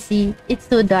can't see. It's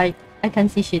too dark. I can't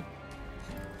see shit.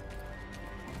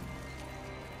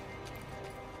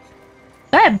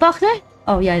 Do I have box there?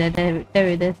 Oh yeah, there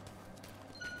it is.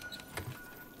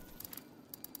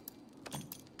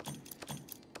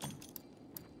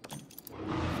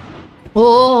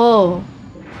 Oh,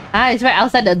 ah, it's right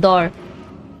outside the door.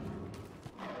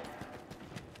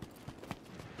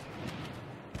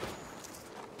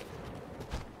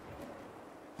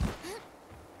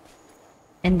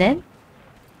 And then?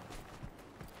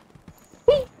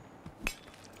 Whee!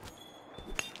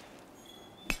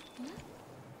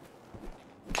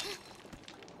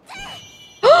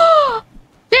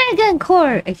 Dragon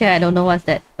core! Actually, I don't know what's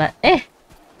that, but eh!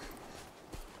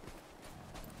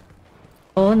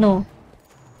 Oh no.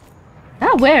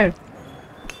 Ah, where?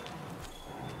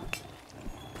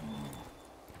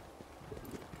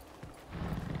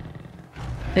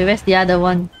 Wait, where's the other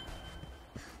one?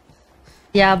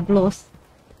 Diablos.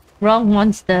 Wrong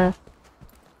monster.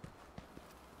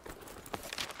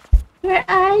 Where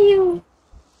are you?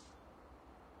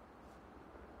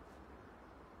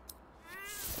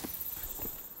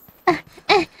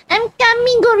 I'm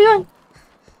coming, Gorion.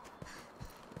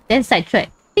 Then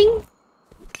sidetrack. Ding.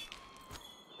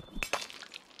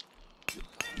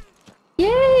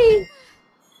 Yay!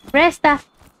 Rare stuff.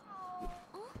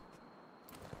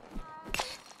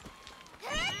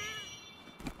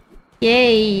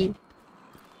 Yay!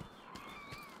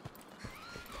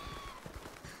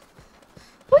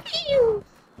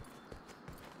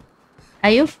 Are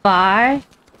you far?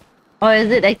 Or is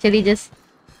it actually just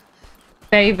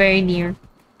very, very near?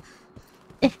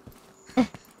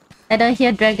 I don't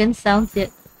hear dragon sounds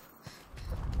yet.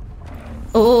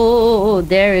 Oh,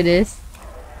 there it is.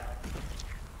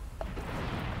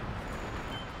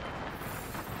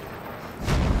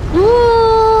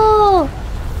 Ooh!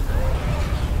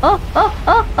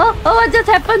 Oh, what just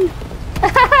happened?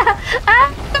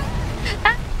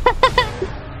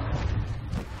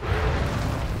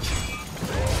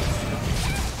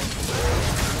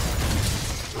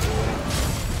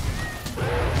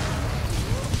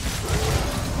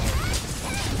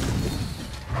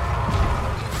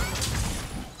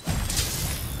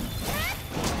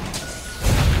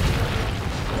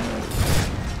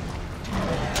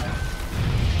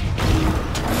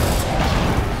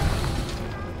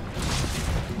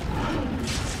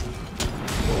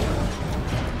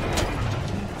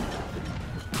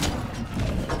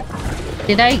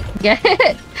 Did I get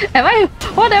it?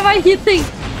 What am I hitting?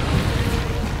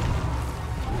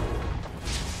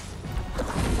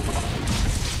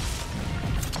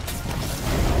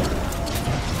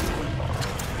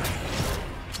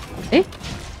 Eh?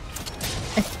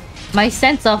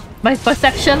 My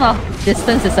perception of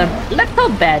distance is a little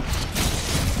bad.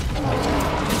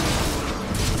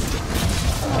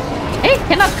 Eh,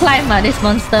 cannot climb this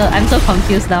monster. I'm so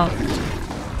confused now.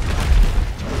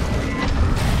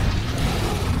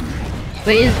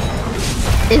 Wait,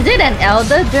 is it an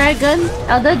elder dragon?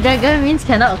 Elder dragon means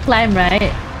cannot climb,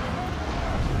 right?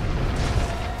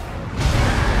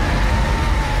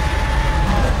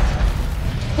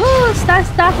 Ooh,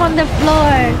 stuff on the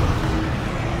floor.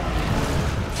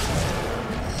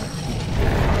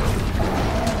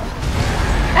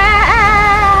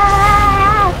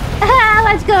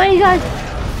 What's going on?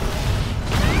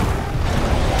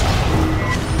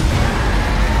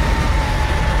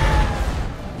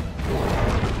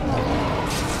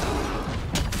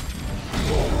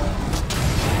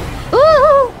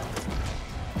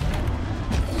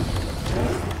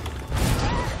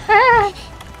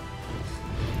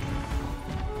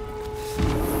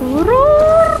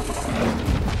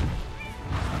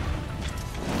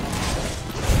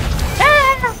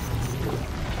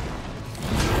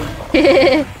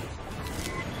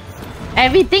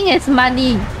 Everything is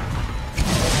money.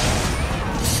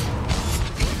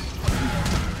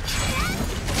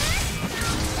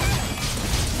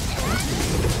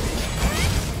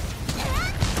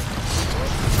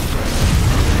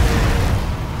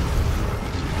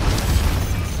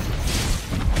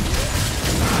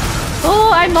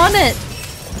 Oh, I'm on it.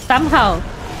 Somehow.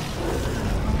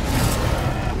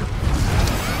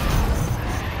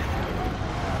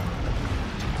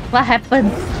 What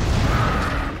happened?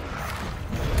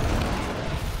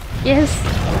 Yes.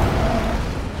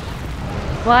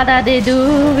 What are they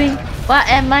doing? What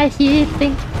am I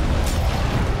hitting?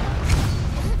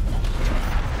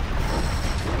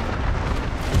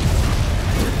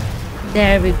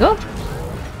 There we go.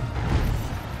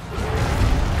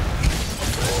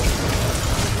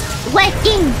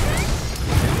 Whacking!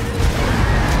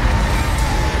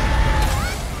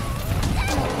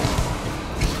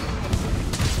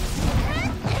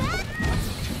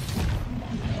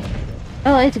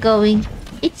 Oh, it's going.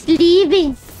 It's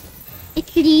leaving.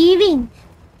 It's leaving.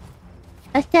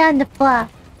 I stay on the floor.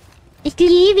 It's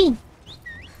leaving.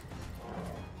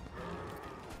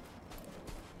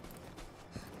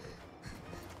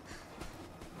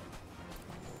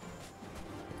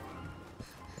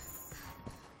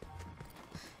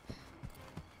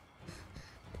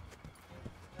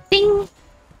 Ding.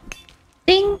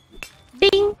 Ding.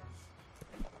 Ding.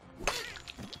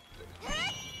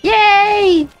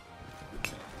 Yay!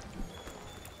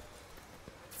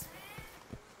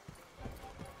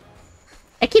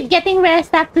 I keep getting rare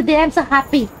stuff today. I'm so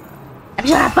happy. I'm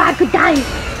so happy I could die.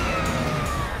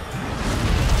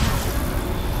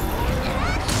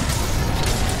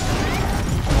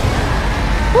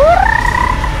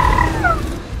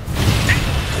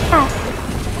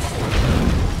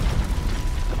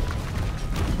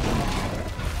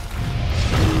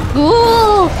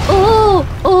 Ooh, ooh,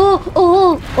 ooh,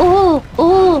 ooh, ooh,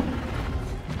 ooh.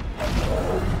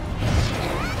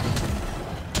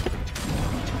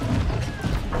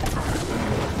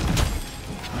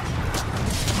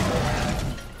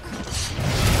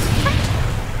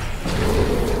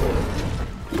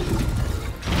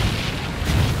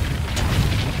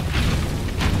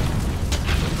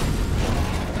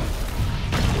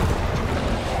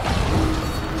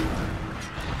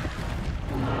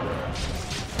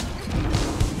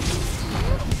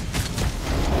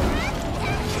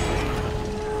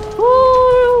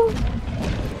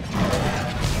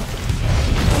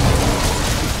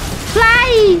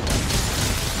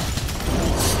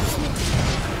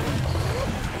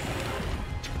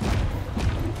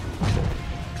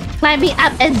 Climbing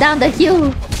up and down the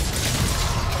hill.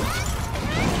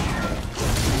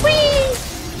 Whee!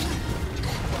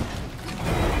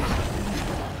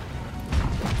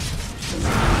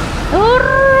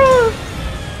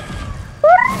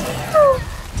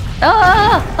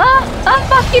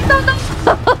 Pakito, no!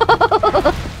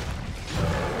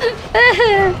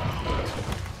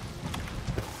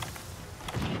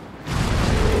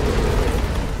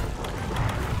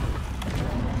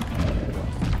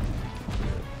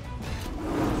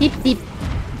 Deep, deep.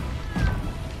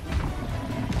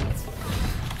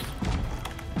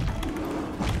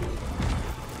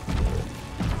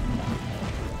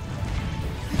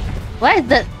 Why is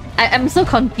that? I'm so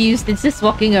confused. It's just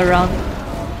walking around.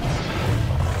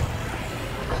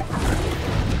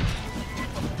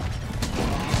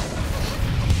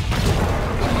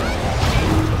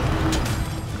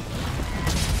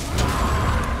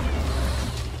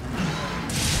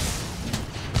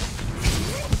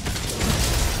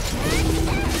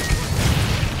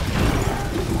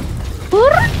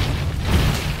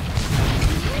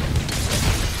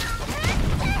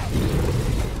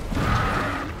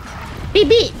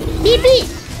 Bibi! Bibi!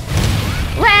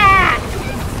 Wah!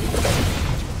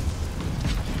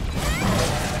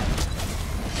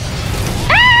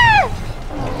 Ah!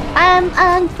 I'm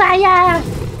on fire!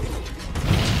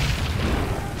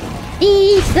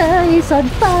 Easter is on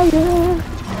fire!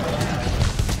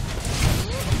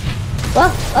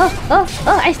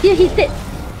 Oh, I still hit it!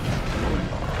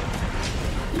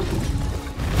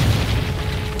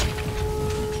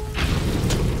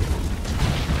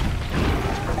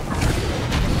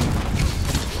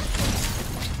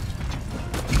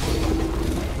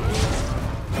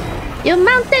 You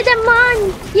mounted them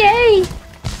on! Yay!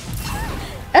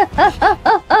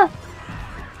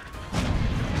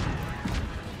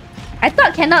 I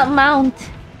thought cannot mount.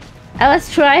 I was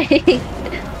trying.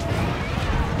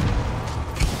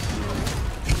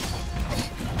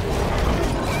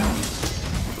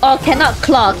 Oh, cannot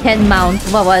claw, can mount.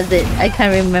 What was it? I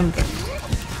can't remember.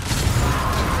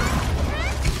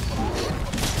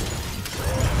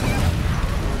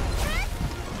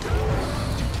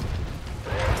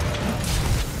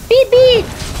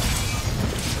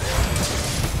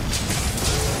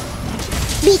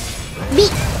 Beat!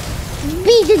 Beat!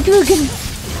 Beat the dragon!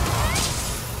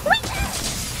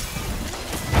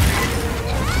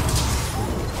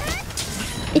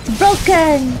 It's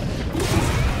broken!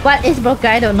 What is broken?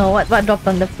 I don't know. What dropped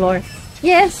on the floor?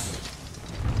 Yes!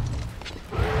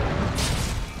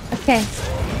 Okay.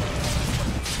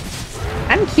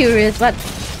 I'm curious what...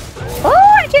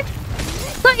 Oh, I can...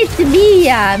 So it's me,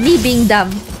 yeah. Me being dumb.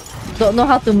 Don't know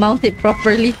how to mount it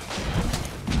properly.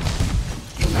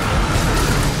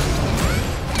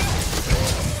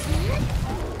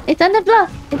 It's on the floor!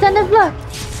 It's on the floor!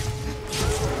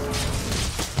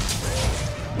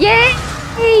 Yay!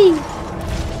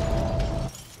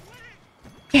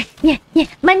 Yeah.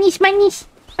 Manish.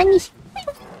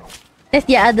 That's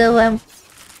the other one.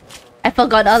 I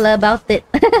forgot all about it.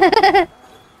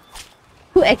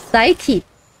 Who excited?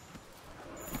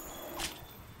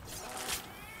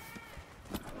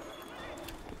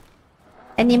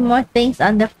 Any more things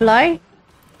on the floor?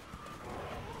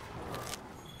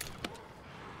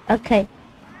 Okay.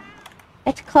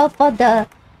 Let's call for the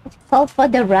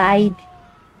ride.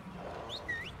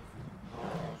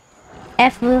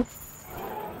 F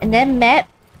and then map.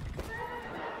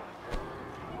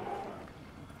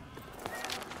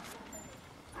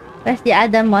 Where's the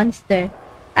other monster?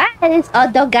 Ah, it's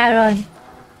Odogaron.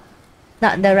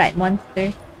 Not the right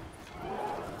monster.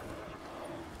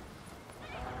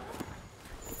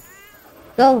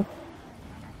 Go.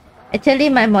 Actually,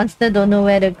 my monster don't know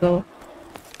where to go.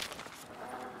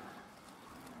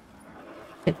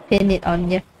 To pin it on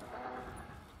you.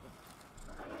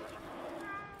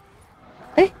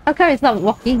 Hey, how come it's not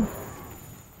walking?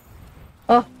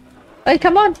 Oh. Hey,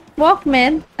 come on. Walk,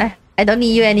 man. I don't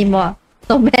need you anymore.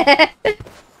 So mad.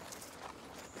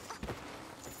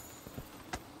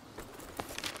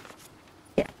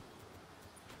 Yeah.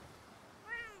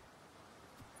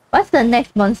 What's the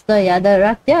next monster? Yeah, the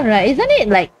Rathian, right? Isn't it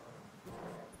like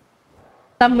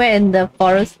somewhere in the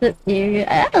forested area?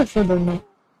 I also don't know.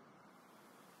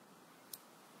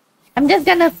 I'm just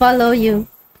gonna follow you.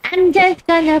 I'm just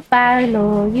gonna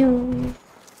follow you.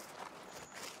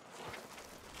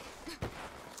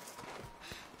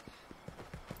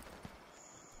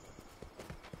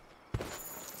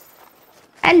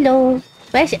 Hello.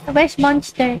 Where's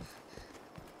monster?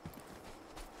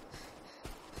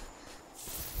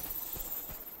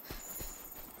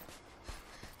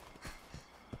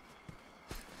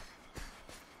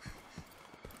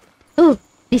 Ooh,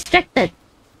 distracted.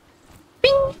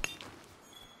 Bing.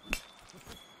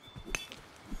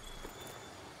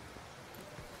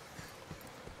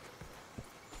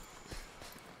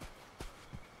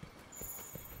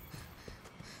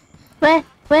 Where?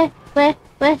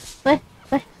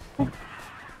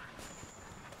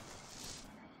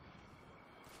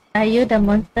 Are you the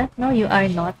monster? No, you are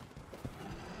not.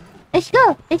 Let's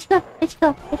go.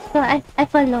 I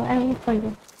follow. I will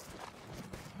follow.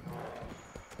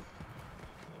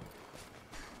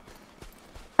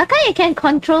 How come you can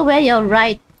control where your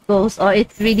ride goes, or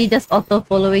it's really just auto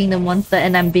following the monster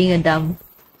and I'm being a dumb?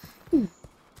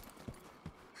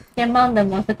 Can mount the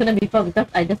monster couldn't before because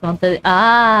I just mounted it.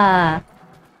 Ah.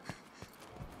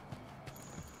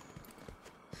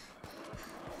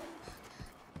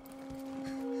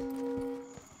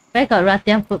 Where got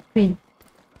Rathian footprint?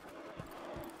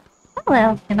 Oh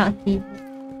well, cannot see.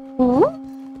 Ooh?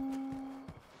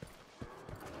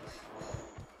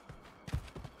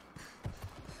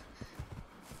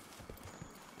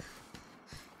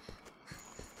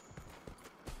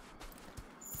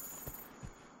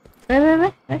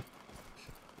 Where?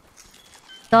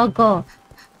 Doggo.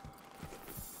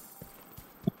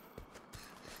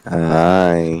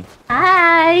 Hi.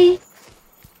 Hi.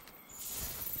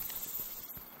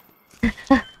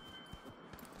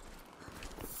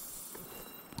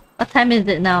 What time is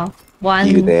it now? 1.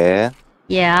 You there?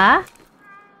 Yeah.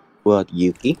 What,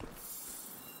 Yuki?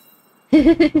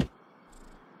 You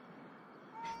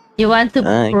want to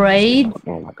Hi. pray?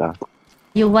 Oh my god.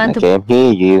 You want I can't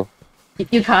hear you.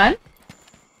 You can't?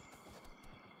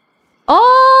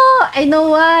 Oh, I know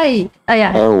why. Oh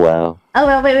yeah. Oh well. Oh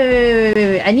well,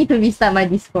 wait. I need to restart my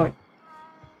Discord.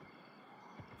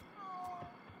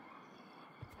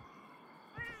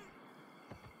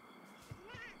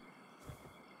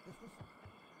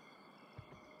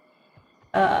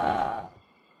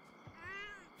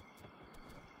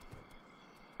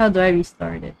 How do I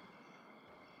restart it?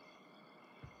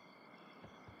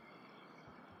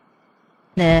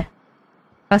 Nah.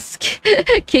 Cause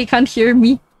Kay can't hear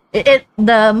me.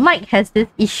 The mic has this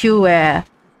issue where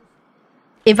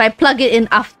if I plug it in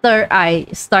after I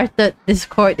started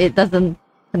Discord, it doesn't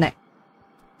connect.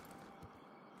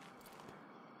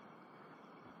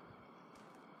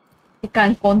 You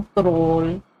can't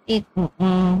control it.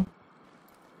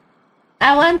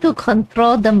 I want to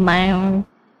control the mind,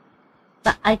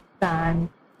 but I can't.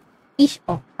 Ish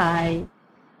okay.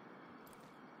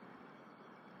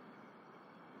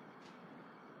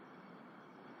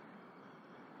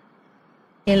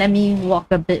 Okay, let me walk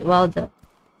a bit while the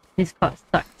Discord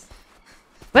starts.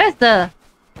 Where's the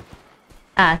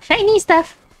shiny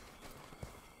stuff?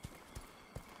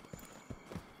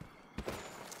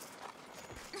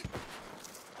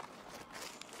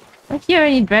 I don't hear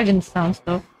any dragon sounds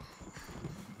though.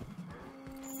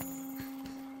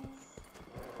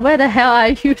 Where the hell are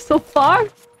you so far?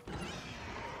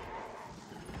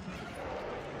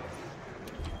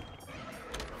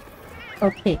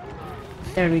 Okay,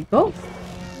 there we go.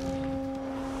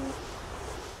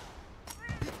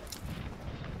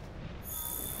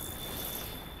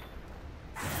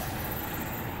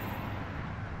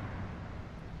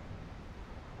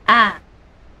 Ah!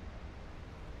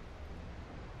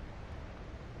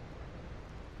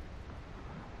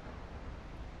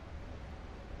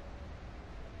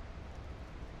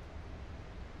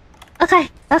 Okay,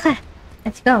 okay,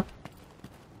 let's go.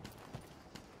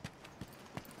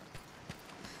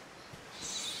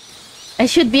 I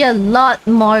should be a lot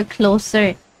more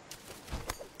closer.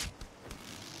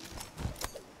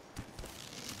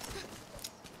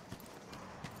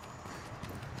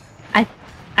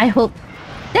 I hope.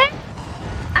 There!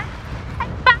 I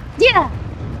found you!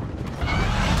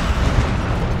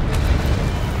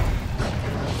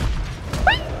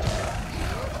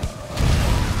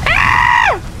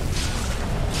 Ah!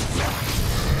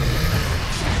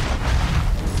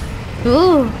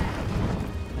 Ooh.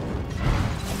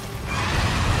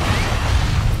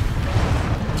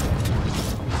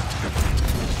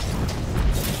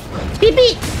 Beep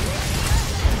beep!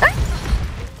 Ah!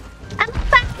 I'm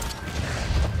back!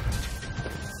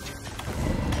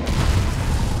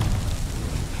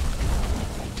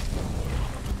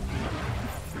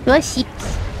 Your sheep.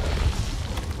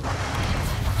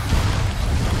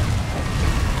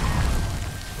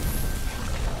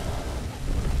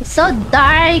 It's so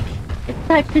dark. It's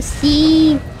hard to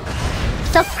see.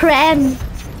 So cramped.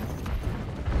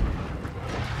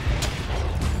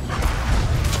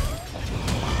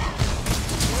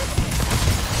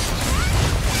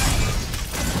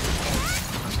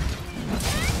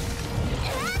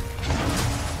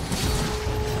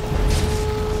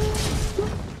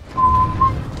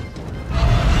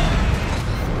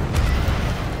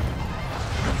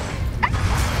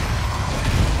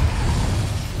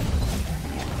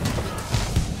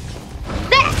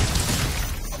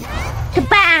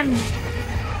 Kabam!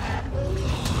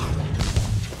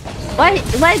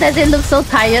 Why does it look so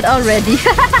tired already?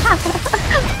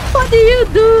 What do you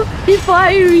do before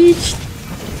I reached?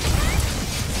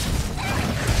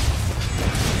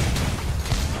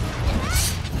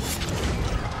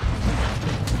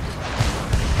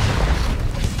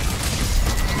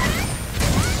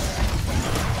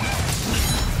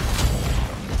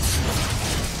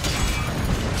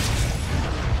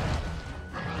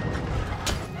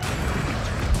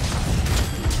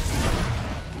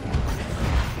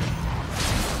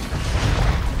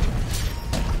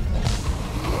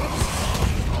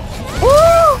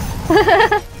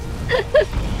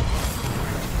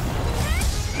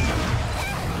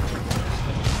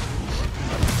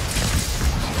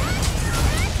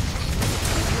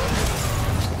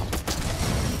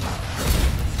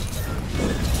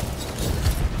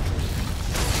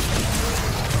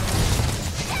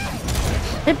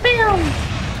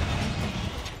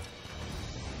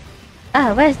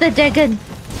 Ah, where's the dragon?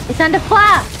 It's on the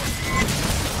far.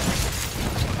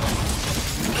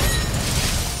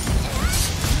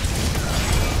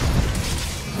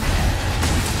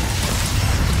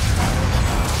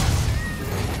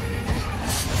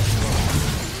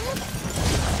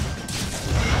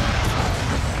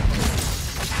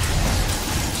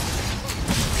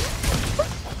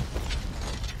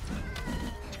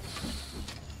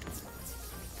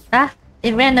 Ah,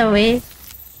 it ran away.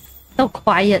 So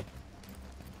quiet.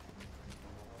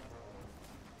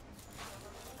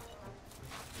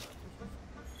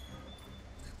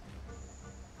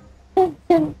 Dun,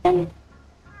 dun, dun.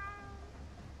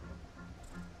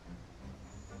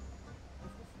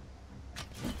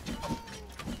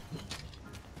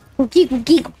 Cookie,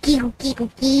 cookie, cookie, cookie,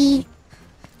 cookie.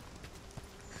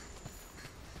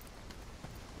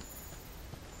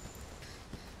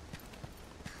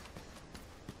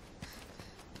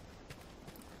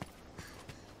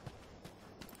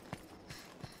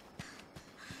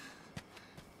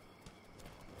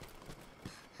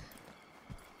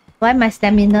 Why my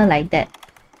stamina like that?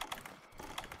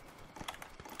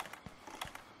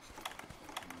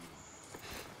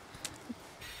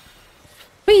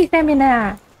 Free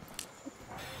stamina.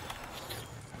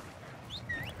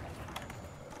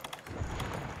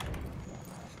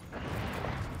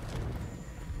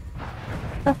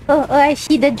 Oh, I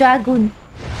see the dragon.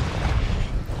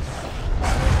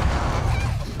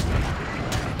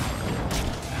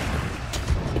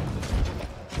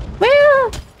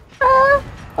 Where?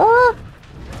 Oh.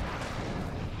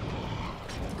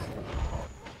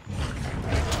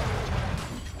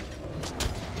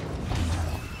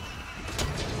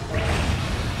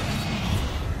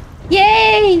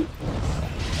 Yay!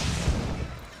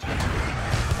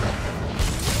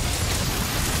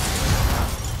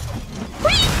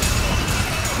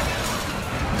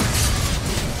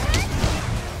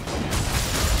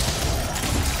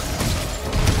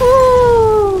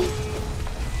 Ooh.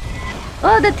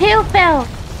 Oh, the tail fell.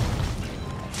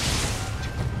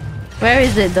 Where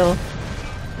is it though?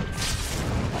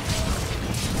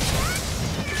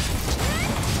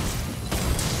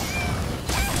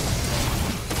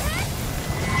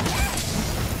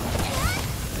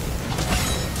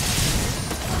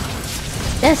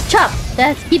 Let's chop.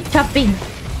 Let's keep chopping.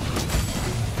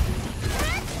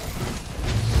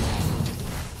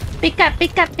 Pick up,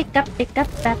 pick up, pick up, pick up,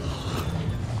 pick up.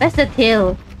 Where's the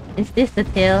tail? Is this the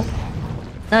tail?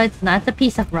 No, it's not. It's a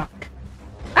piece of rock.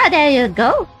 Ah, there you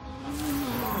go.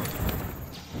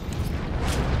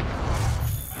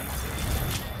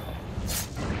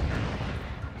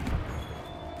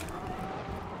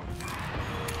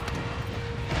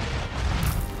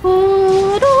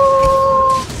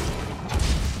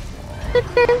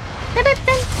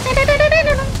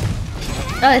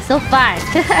 Oh, it's so fast.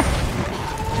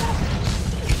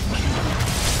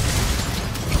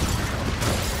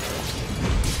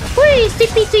 Whee!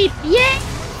 Sweepy sweep! Yay!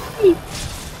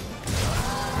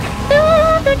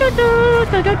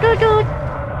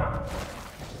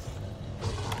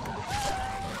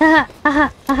 Haha, haha,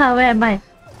 haha, where am I?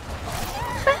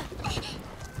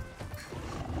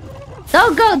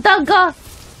 Doggo, doggo!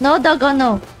 No, doggo,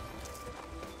 no.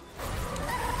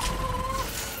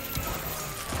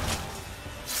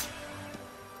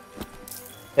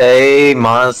 Hey,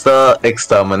 Monster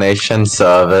Extermination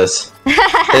Service.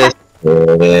 It's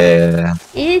here.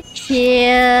 It's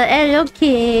here. And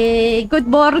okay. Good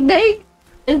morning.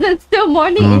 Is it still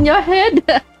morning in your head?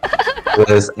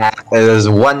 It is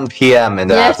 1 p.m. in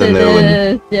the afternoon. It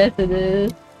is. Yes, it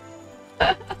is.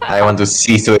 I want to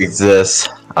cease to exist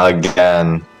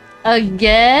again.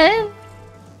 Again?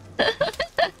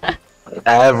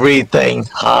 Everything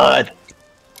hurt.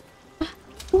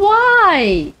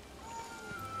 Why?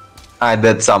 I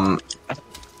did some.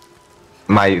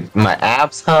 My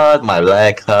abs hurt, my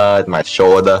leg hurt, my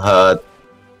shoulder hurt.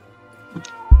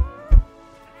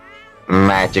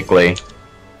 Magically.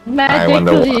 I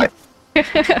wonder why.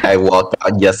 I walked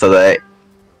out yesterday.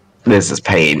 This is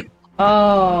pain.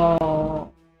 Oh.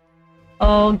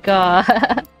 Oh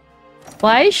god.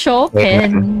 Why show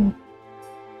pain?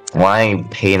 Why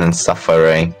pain and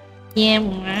suffering? Yeah,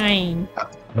 mine.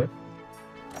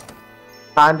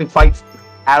 Time to fight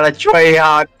Alex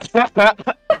Treyarch.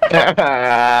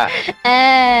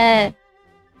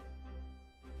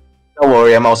 Don't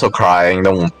worry, I'm also crying.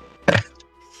 Don't.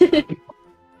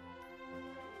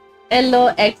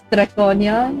 Hello, extra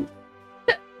conion.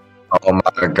 Oh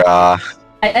my god.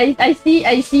 I see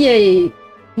a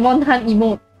Monhan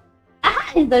emote.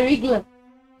 Ah, it's the Wriggler.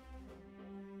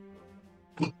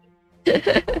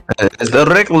 It's the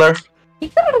Wriggler.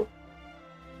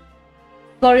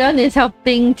 Florian is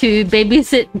helping to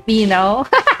babysit me now.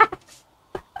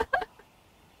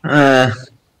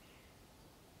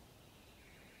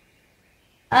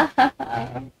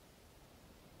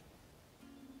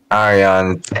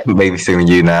 Ariane, babysitting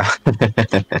you now.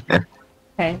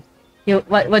 Okay.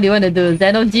 What do you want to do?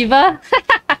 Xenojiva?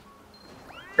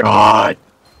 God.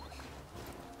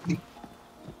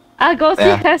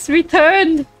 Agosi has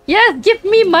returned. Yes, give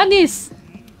me monies.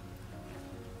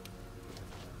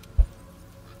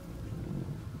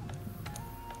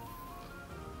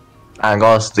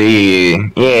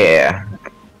 Agosti, yeah.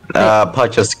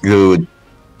 Purchase good.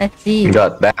 Let's see.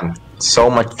 God damn, so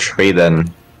much trading.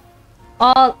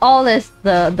 All is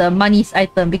the money's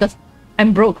item because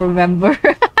I'm broke, remember?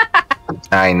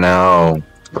 I know.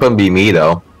 Couldn't be me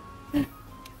though.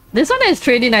 This one is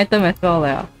trading item as well,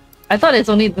 yeah. I thought it's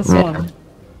only this one.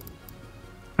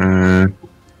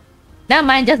 Never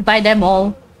mind, just buy them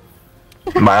all.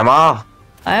 Buy them all.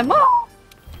 Buy them all.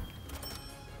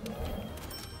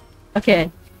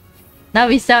 Okay. Now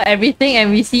we sell everything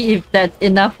and we see if that's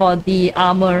enough for the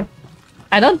armor.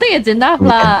 I don't think it's enough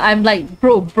lah. I'm like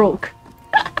broke.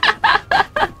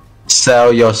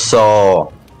 Sell your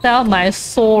soul. Sell my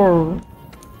soul.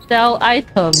 sell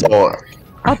items. So,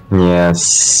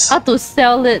 yes. How to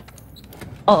sell it?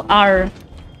 Oh, R.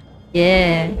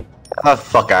 Yeah. Oh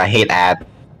fuck! I hate ad.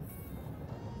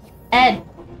 Add.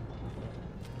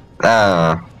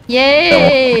 Uh,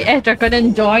 Yay! Extra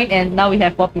couldn't join, and now we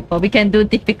have 4 people. We can do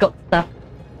difficult stuff.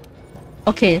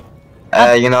 Okay.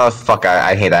 you know, fuck!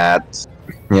 I hate ads.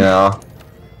 You know.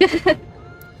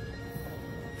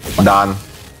 Done.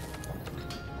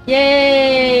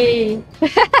 Yay!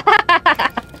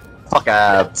 Fuck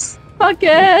ads. Fuck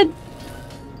it!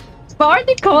 Why aren't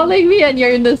you calling me and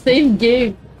you're in the same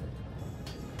game?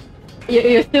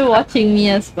 You're still watching me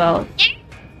as well.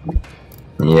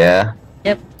 Yeah.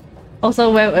 Yep.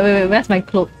 Also, where's my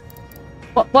clothes?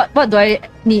 What do I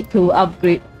need to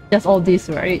upgrade? Just all this,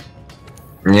 right?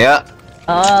 Yeah.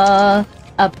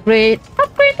 Upgrade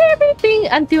everything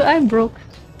until I'm broke.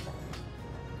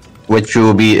 Which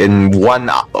will be in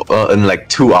in like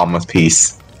 2 armor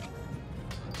piece.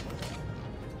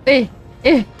 Eh.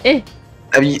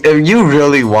 If you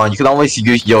really want, you can always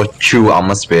use your true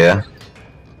armor spear.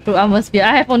 True armor spear.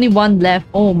 I have only 1 left.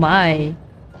 Oh my.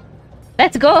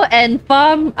 Let's go and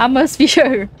farm armor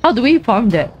spear. How do we farm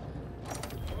that?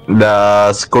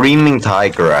 The Screaming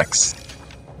Tiger X.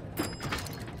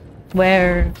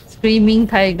 Where? Screaming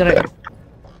tiger.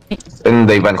 In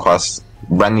the event quest,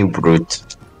 brand new brute.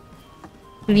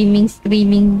 Screaming.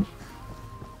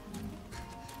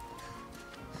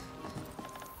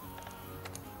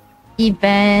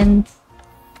 Event.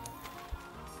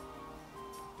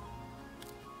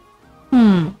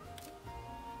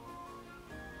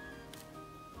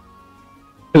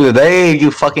 Today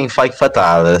you fucking fight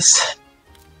Fatalis.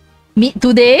 Me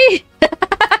today?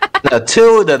 No,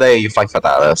 today you fight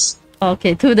Fatalis.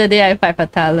 Okay, today I fight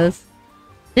Fatalis.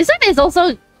 This one is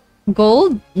also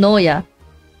gold? No, yeah.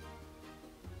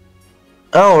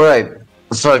 Oh right,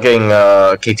 fucking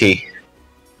KT.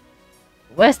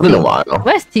 Where's Been a while.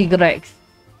 Where's Tigrex?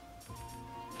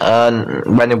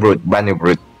 Brand new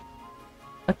brute.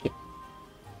 Okay.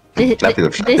 This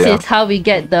Yeah. is how we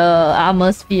get the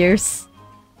armor spears.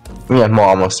 Yeah, more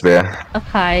armor spear.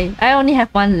 Okay, I only have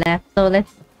 1 left, so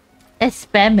let's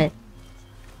spam it.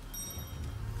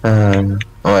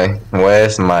 Wait,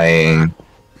 where's my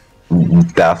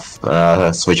death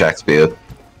switch axe build?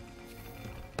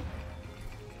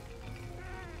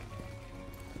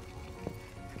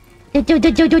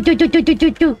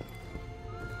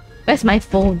 Where's my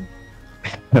phone?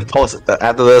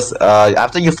 After this,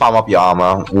 after you farm up your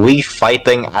armor, we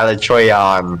fighting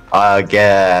Elytrion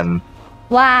again.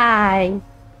 Why?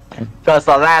 Because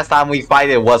the last time we fight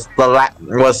it was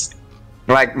was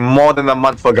like more than a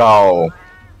month ago.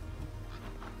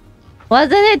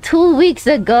 Wasn't it 2 weeks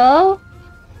ago?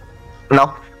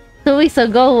 No, 2 weeks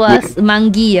ago was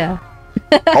Mangia.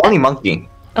 only monkey.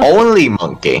 Only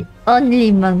monkey.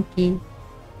 Only monkey.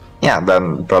 Yeah,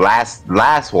 then the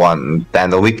last one, then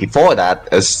the week before that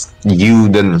is you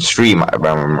didn't stream, if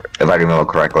I remember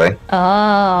correctly.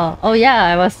 Oh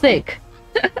yeah, I was sick.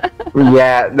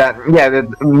 That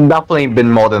definitely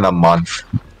been more than a month.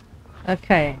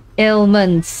 Okay.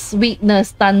 Ailments,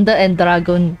 weakness, thunder, and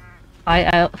dragon.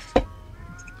 I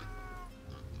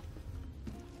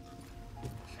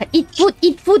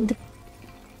eat food.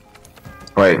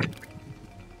 Wait.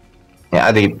 Yeah,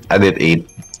 I did eat.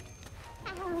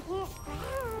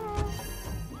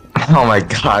 Oh my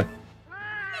god.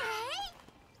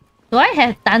 Do I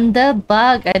have thunder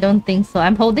bug? I don't think so.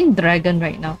 I'm holding dragon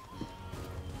right now.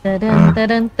 Dun, dun,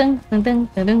 dun, dun, dun, dun,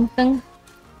 dun, dun.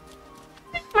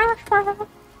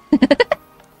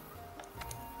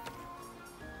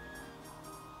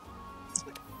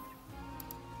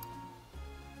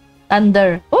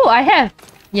 Thunder. Oh, I have.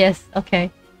 Yes.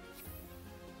 Okay.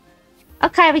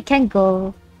 Okay, we can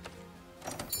go.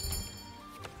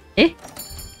 Eh?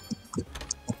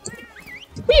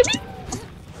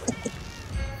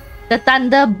 The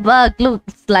thunder bug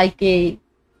looks like a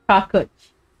cockroach.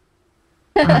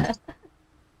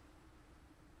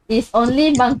 Is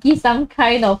only monkey some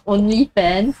kind of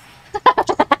OnlyFans?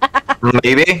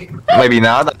 Maybe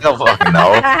not. I don't fucking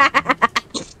know.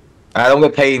 I don't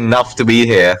get paid enough to be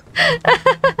here.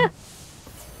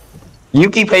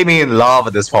 Yuki paid me in love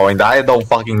at this point. I don't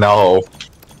fucking know.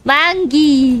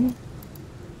 Mangi.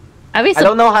 Are we? I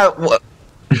don't know how.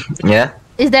 Yeah.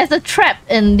 Is there's a trap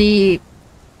in the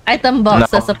item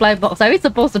box, No. the supply box? Are we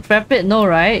supposed to trap it? No,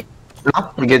 right?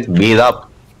 No, you get beat up.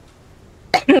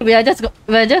 we're just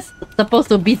supposed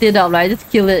to beat it up, right? Just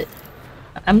kill it.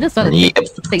 I'm just gonna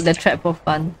take the trap for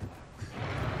fun.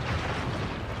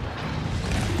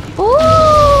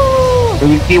 Ooh!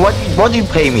 Yuki, what do you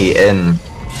pay me in?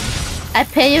 I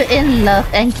pay you in love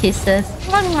and kisses.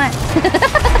 Mwah, mwah.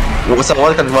 So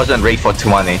what is conversion rate for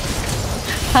 20?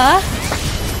 Huh?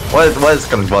 What is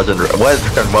conversion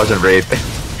rate?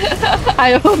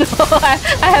 I don't know. I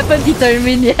haven't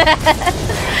determined yet.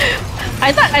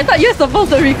 I thought you're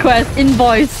supposed to request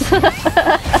invoice.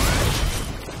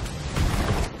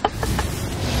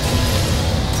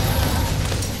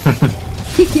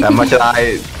 That much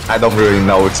I don't really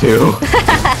know too.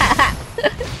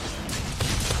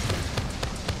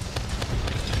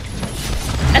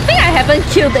 I think I haven't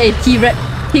killed a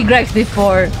T-Rex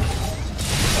before.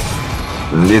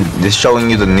 This showing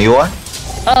you the new one?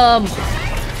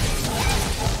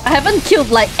 I haven't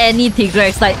killed like any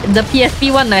T-Rex. Like the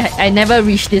PSP one, I never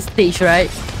reached this stage,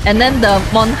 right? And then the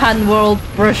Monhan World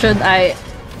version,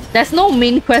 there's no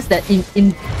main quest that in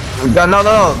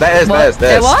No, there is.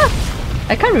 There was?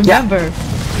 I can't remember. Yeah.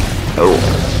 Oh.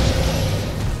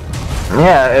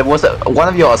 Yeah, it was one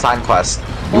of your assigned quests.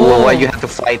 Where you had to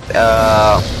fight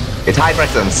a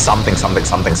T-Rex and something.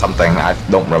 I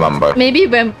don't remember. Maybe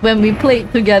when we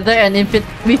played together and if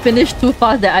we finished too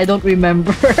fast that I don't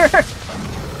remember.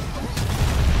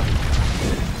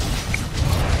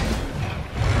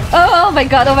 Oh my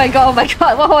god,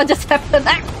 what just happened?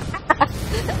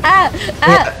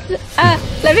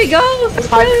 Let me go!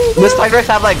 This T-Rex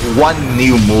have like one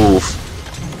new move.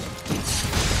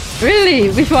 Really?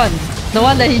 Which one? The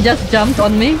one that he just jumped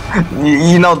on me?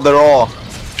 You know, the raw.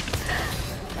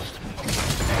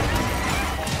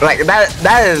 Like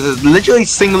that is literally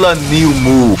singular new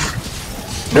move.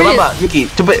 Really? Remember, Yuki,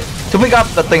 to pick up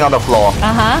the thing on the floor.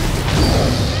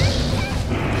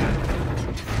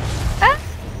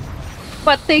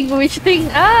 What thing? Which thing?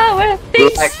 Where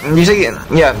things? Like you see,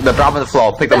 yeah, the drop on the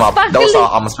floor. Pick them up. Those are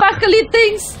almost sparkly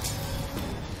things.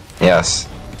 Yes.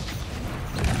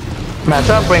 Man,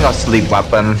 try to bring a sleep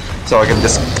weapon so I can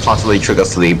just constantly trigger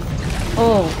sleep.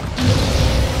 Oh.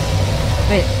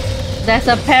 Wait. There's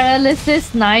a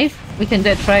paralysis knife. We can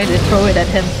just try to throw it at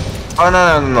him. Oh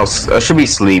no. It should be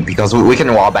sleep because we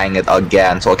can wall bang it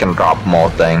again so I can drop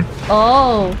more thing.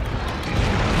 Oh.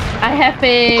 I have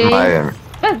a...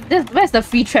 Where's the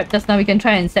free trap just now? We can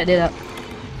try and set it up.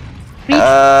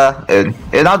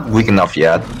 It's not weak enough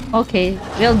yet. Okay,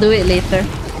 we'll do it later.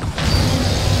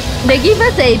 They give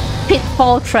us a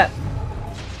pitfall trap.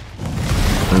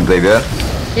 They did?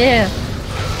 Yeah.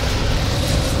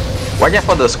 Why just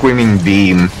for the screaming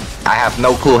beam? I have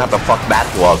no clue how the fuck that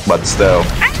works, but still.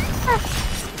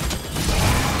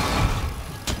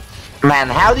 Man,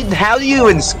 how do you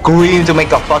even scream to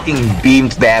make a fucking beam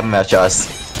to damage us?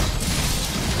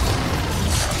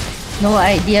 No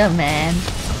idea, man.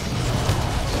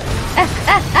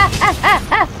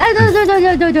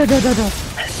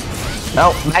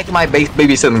 No, back to my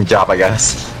babysitting job, I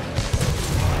guess.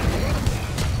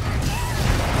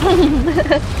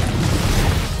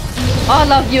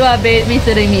 All of you are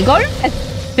babysitting me. Go and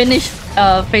finish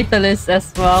Fatalist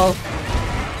as well.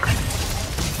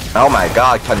 Oh my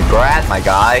god, congrats, my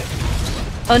guy.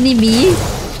 Only me?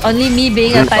 Only me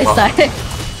being a Thai side.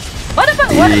 What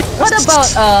about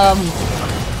YukiPiaos?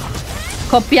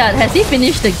 Has he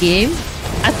finished the game?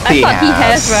 I thought he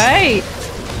has, right?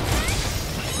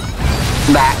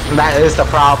 That is the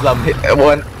problem.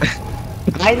 When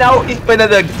I know he's been in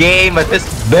the game, but this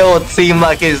build seems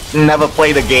like he's never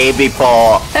played the game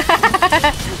before.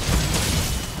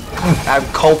 I'm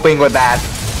coping with that.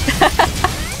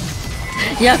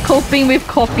 Yeah, coping with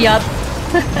YukiPiaos.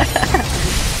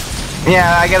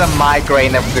 Yeah, I get a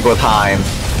migraine every single time.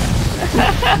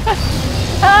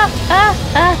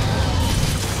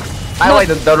 By the way,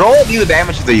 the roll deal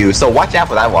damage to you, so watch out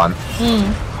for that one.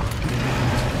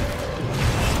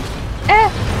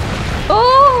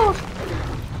 Oh!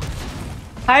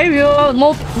 Hi Rio,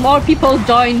 more people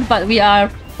joined, but we are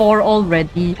 4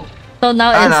 already. So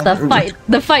now it's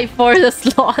the fight for the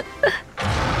slot.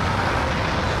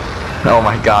 Oh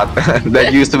my god,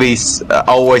 there used to be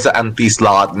always an empty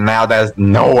slot. Now there's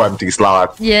no empty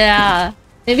slot. Yeah,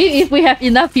 maybe if we have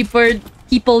enough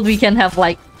people, we can have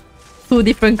like 2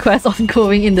 different quests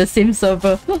ongoing in the same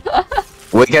server.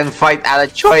 We can fight at a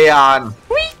Troyan.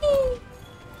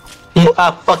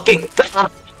 Yeah, fucking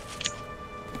tough.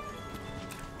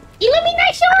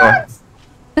 Illuminations!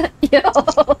 Yo.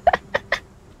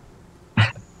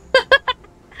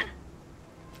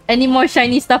 Any more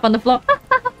shiny stuff on the floor?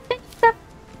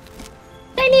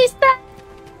 Shiny stuff!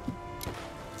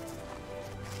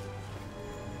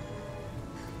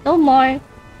 No more.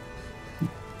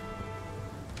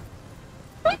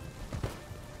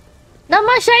 No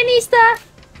more shiny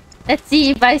stuff! Let's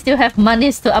see if I still have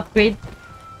monies to upgrade.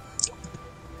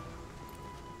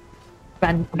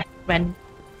 Run.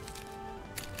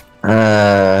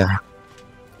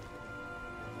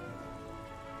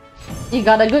 You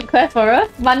got a good quest for us?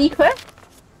 Money quest?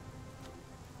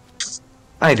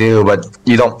 I do, but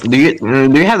you don't. Do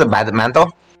you have the bandit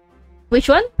mantle? Which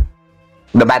one?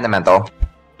 The bandit mantle.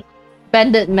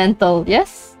 Bandit mental,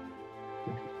 yes?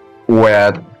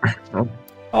 Where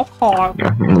Okay.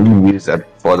 you use it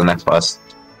for the next quest.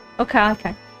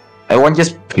 Okay. I won't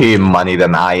just pay money,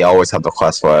 then I always have the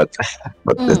quest for it.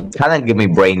 But it kind of give me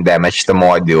brain damage the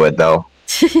more I do it, though.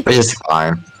 Which is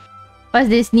fine. What's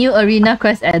this new arena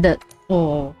quest added?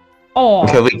 Oh.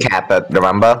 Can we cap it,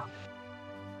 remember?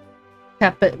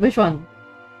 Cap it. Which one?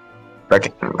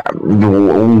 Like,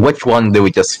 which one did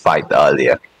we just fight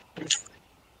earlier?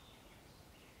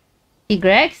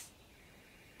 T-Grex?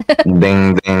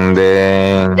 Ding, ding,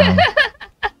 ding.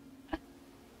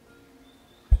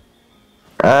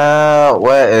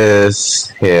 Where is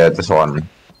here? This one.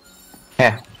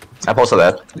 Yeah, I posted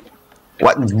that.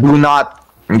 What? Do not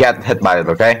get hit by it,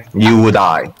 okay? You will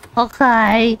die.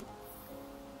 Okay.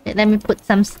 Wait, let me put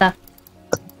some stuff.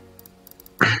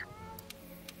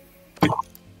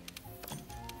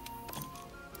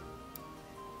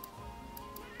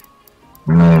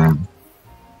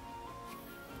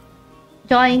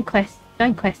 Join quest.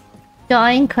 Join quest.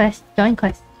 Join quest. Join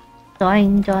quest.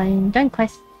 Join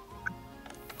quest.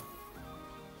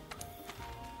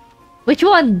 Which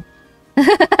one?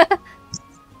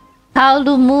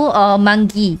 Palumu or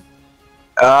Mangi?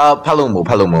 Palumu.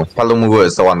 Palumu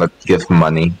is the one that gives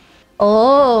money.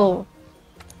 Oh.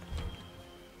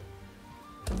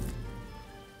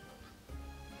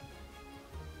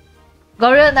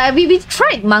 Gorion, we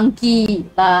tried monkey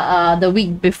the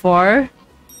week before.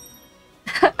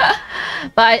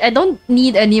 But I don't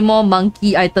need any more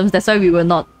monkey items. That's why we were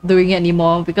not doing it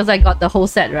anymore. Because I got the whole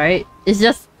set, right? It's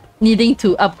just needing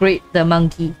to upgrade the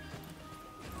monkey.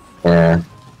 Yeah.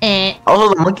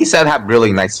 Also, the monkey set have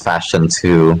really nice fashion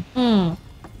too. I'm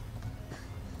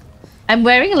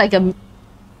wearing like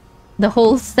the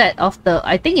whole set of the,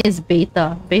 I think it's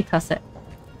beta set.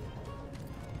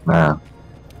 Yeah.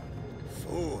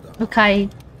 Okay.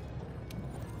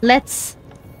 Let's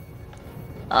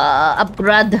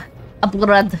upgrade.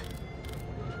 Upgrade.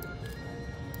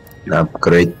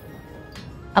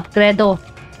 Upgrado.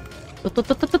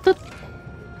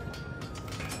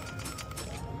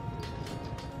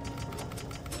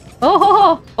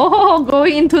 Oh,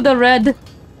 going into the red.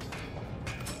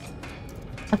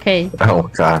 Okay. Oh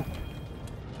god.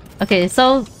 Okay,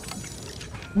 so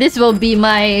this will be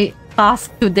my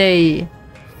task today.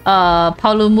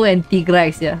 Palumu and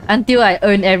Tigrex, yeah. Until I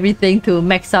earn everything to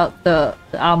max out the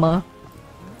armor.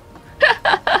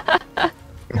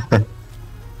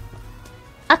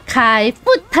 Okay,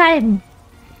 food time.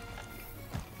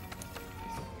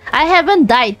 I haven't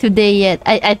died today yet.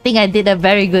 I think I did a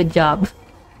very good job.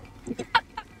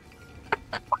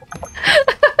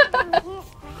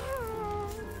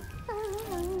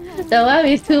 The one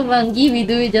with two monkey, we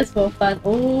do it just for fun.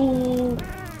 Oh.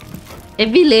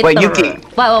 Maybe later. Wait, Yuki.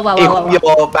 What?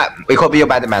 It could be your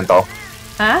bandit mantle.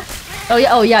 Huh?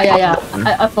 Oh yeah.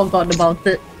 I forgot about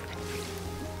it.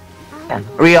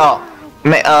 Rio,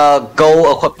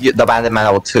 go equip the bandit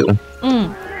mantle too.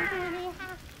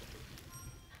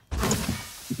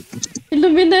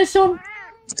 Illumination.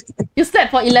 You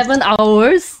slept for 11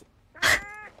 hours?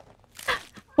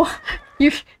 What?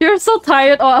 You're so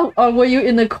tired, or were you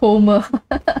in a coma?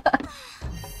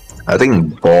 I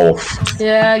think both.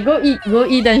 Yeah, go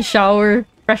eat and shower,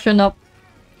 freshen up.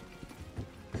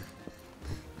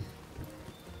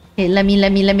 Okay, let me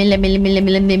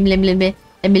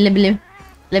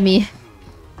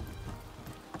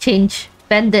change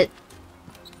bandit.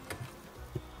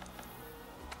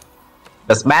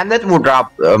 This bandit will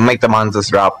drop, make the monsters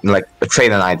drop like a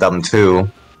trade an item too,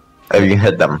 if you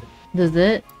hit them. Does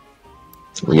it?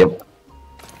 Yep.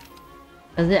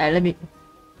 Does it? Let me.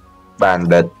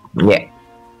 Bandit. Yeah,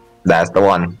 that's the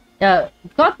one. Yeah,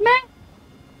 Godman?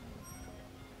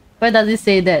 Where does it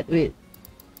say that? Wait.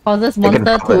 Causes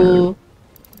monster to...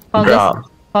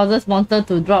 Causes monster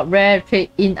to drop rare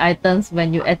trade-in items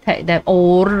when you attack them.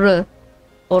 Or...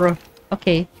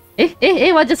 Okay.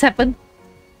 What just happened?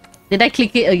 Did I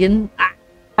click it again? Ah.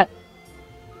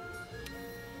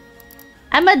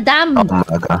 I'm a dumb... Oh my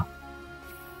god.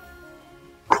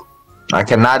 I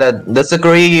can neither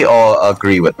disagree or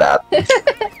agree with that.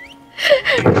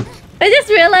 I just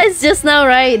realized just now,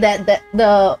 right, that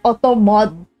the auto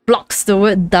mod blocks the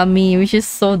word dummy, which is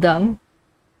so dumb.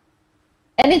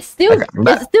 And it's still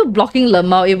blocking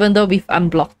Lamau even though we've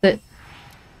unblocked it.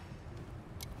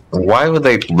 Why would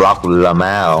they block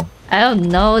Lamau? I don't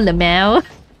know, Lamau.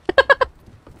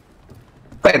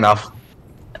 Fair enough.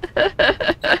 Wait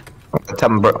a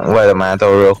minute,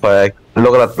 real quick.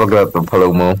 Look at the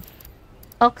Palumu.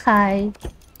 Okay.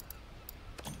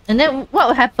 And then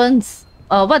what happens?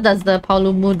 What does the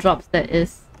Paolumu drops that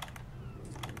is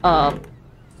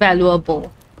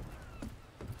valuable?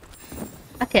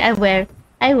 Okay, I wear.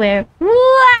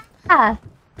 Wah!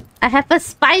 I have a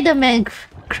Spider-Man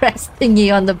crest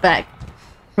thingy on the back.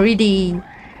 Pretty.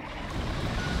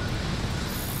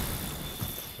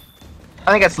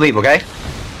 I think I sleep, okay?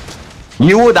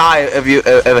 You would die if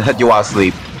it hit you while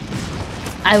asleep.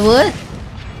 I would?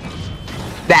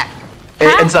 That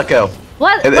Huh? instant kill.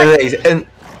 What?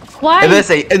 Why? It is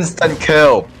a instant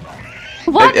kill.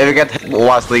 What? If you get hit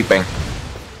while sleeping.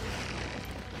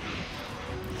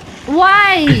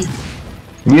 Why?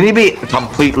 You need to be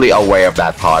completely aware of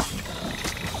that part.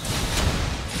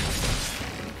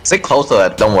 Stay close to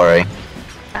it, don't worry.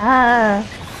 Ah.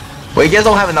 We just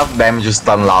don't have enough damage to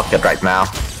stun lock it right now.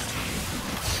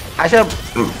 I should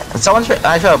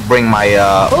bring my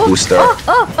booster.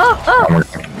 Oh.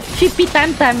 Chippy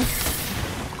time.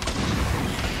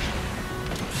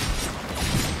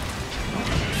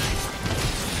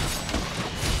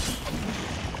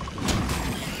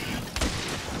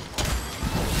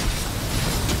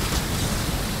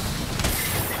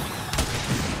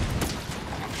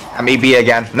 I'm EB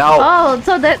again. No. Oh,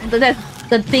 so that's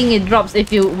the thing it drops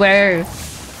if you wear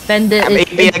bandit. I'm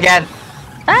EB again.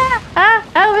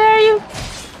 Where are you?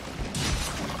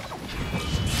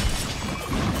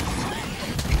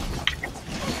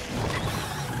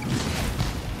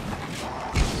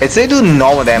 It still do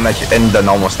normal damage in the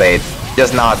normal state,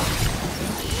 just not.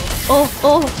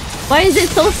 Oh, why is it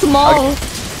so small? Okay.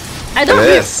 I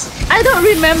don't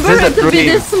remember it to be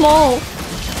this small.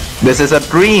 This is a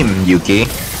dream, Yuki.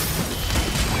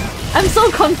 I'm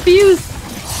so confused.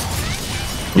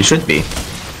 You should be.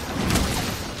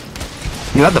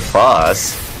 You're not the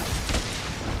first.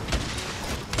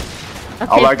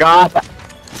 Okay. Oh my god!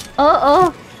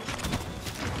 Oh.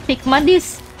 Pick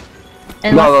muddies.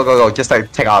 And Go. Just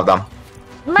like take all of them.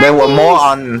 There were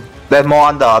Muddies. there's more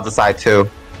on the other side too.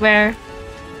 Where?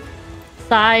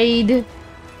 Side.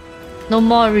 No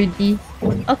more already.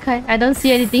 Okay, I don't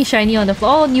see anything shiny on the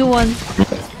floor. Oh, new one.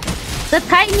 The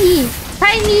tiny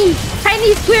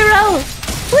squirrel.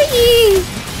 Whee!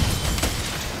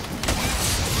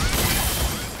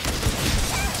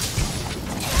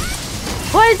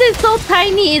 Why is it so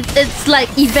tiny? It's like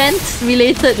event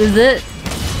related, is it?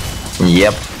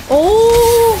 Yep.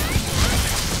 Oh.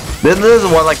 This is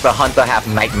what like the hunter have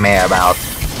nightmare about.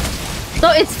 So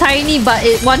it's tiny, but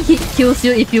one hit kills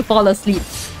you if you fall asleep.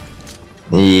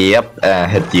 Yep.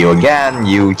 Hit you again,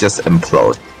 you just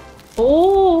implode.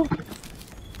 Oh.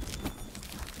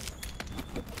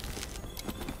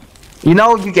 You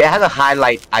know, you can have a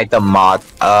highlight item mod,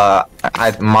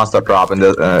 monster drop in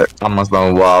the amongst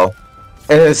the world.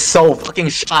 It is so fucking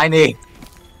shiny.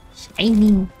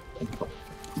 Shiny.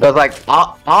 There's like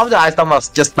all of the items are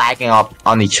just stacking up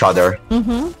on each other.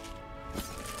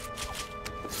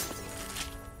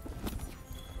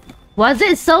 Was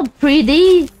it so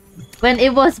pretty when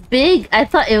it was big? I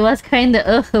thought it was kind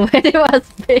of when it was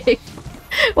big.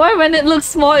 Why when it looks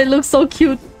small, it looks so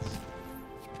cute?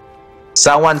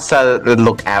 Someone said it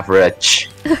look average.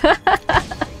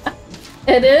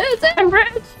 It is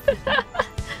average.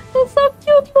 It's so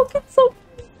cute. Look, it's so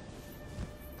cute.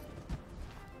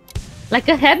 Like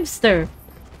a hamster.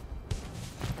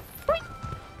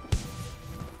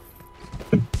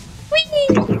 Whee!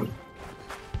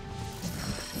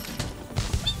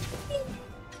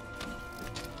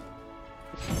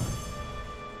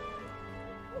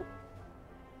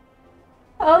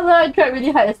 Although I tried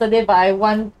really hard yesterday, but I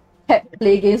want pet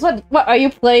play games. What are you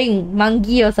playing?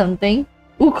 Mangi or something?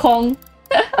 Wukong.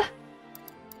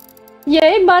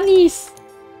 Yay, monies!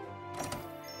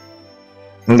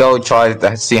 Go try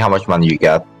to see how much money you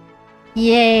get.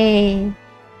 Yay!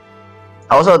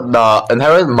 Also, the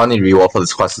inherent money reward for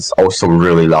this quest is also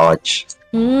really large.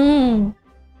 Do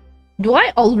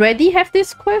I already have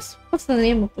this quest? What's the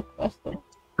name of the quest though?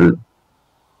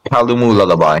 Paolumu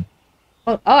Lullaby.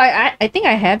 I think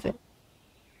I have it.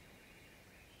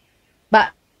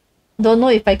 But don't know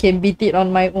if I can beat it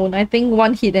on my own. I think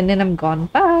one hit and then I'm gone.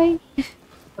 Bye!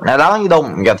 As long as you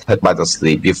don't get hit by the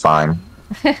sleep, you're fine.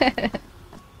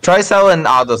 Try selling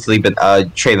out the sleep and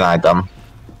trade an item.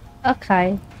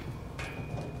 Okay.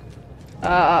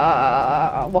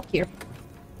 Walk here.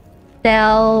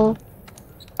 Sell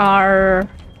our...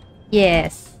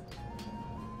 Yes.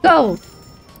 Go!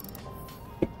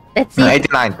 Let's see.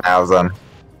 89,000.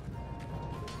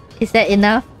 Is that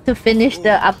enough to finish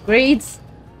the upgrades?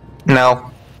 No.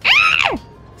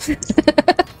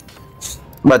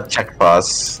 But check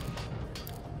first.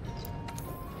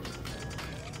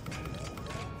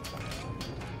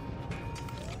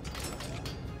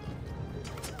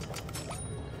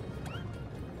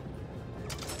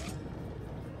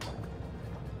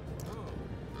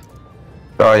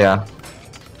 Oh yeah.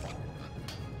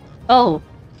 Oh,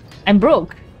 I'm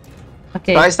broke.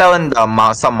 Okay. Try selling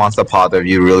the some monster pot if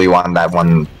you really want that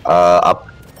one up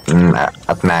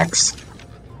at max.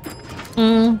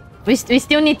 We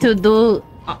still need to do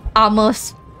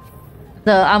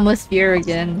the armor sphere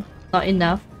again. Not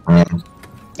enough. Mm.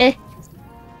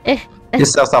 You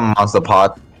sell some monster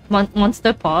pot.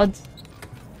 Monster pods.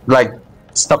 Like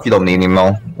stuff you don't need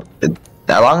anymore.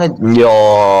 As long as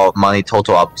your money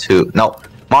total up to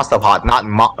monster pot, not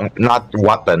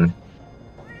weapon.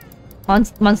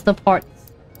 Monster parts.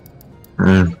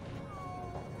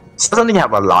 Something you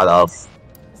have a lot of.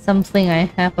 Something I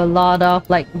have a lot of,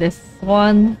 like this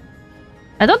one.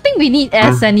 I don't think we need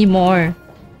S anymore.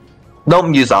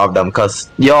 Don't use all of them, cause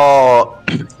your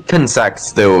consec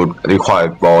still require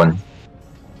bone.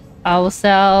 I will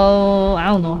sell. I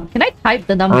don't know. Can I type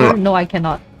the number? No, I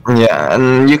cannot. Yeah,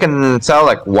 and you can sell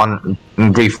like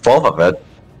 1/3 of it.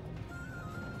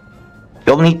 You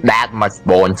don't need that much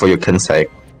bone for your consec.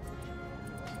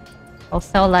 I'll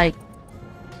sell like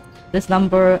this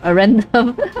number, a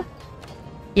random.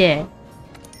 Yeah.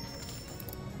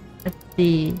 Let's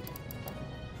see.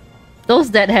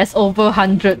 Those that has over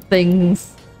 100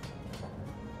 things.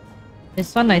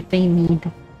 This one I think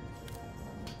need.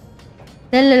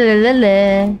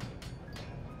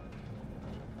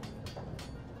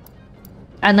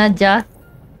 Anaja.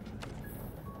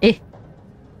 Eh.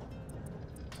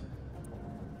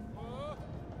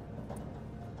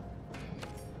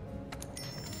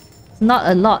 It's not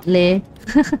a lot, leh.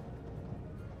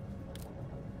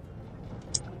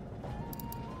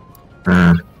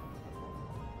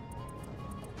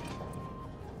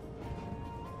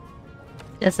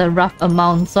 There's a rough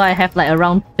amount, so I have like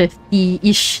around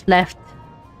 50-ish left.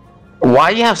 Why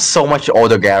you have so much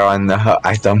Odogaron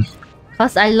item?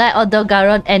 Cause I like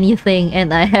Odogaron anything,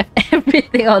 and I have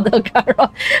everything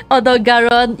Odogaron.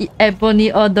 Odogaron,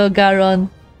 Ebony Odogaron.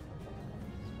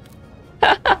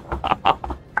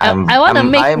 I want to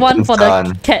make one for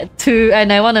the cat too,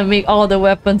 and I want to make all the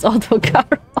weapons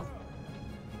Odogaron.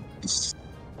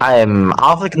 I am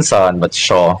awfully concerned, but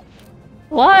sure.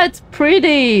 What?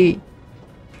 Pretty!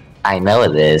 I know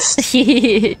it is.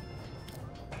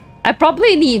 I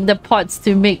probably need the pots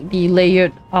to make the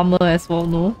layered armor as well,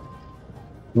 no?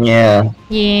 Yeah.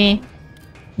 Yeah.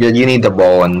 You need the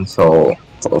bone, so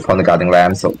from the guarding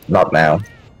lamp, so not now.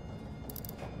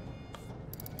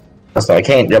 So I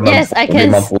can't. Yes, I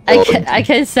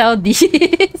can sell these.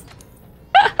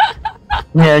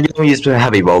 Yeah, you don't use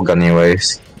heavy bowgun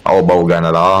anyways. Or bowgun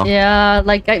at all. Yeah,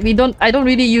 like I don't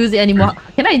really use it anymore.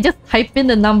 Can I just type in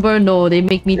the number? No, they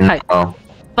make me type. No.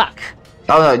 Fuck.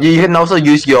 Oh no, you can also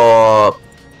use your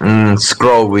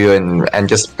scroll wheel and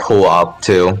just pull up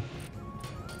too.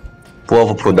 Pull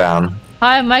over, pull down.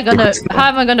 How am I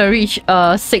gonna reach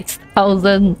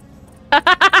 6,000?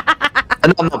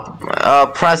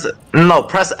 Press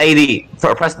AD.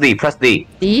 Press D.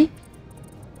 D?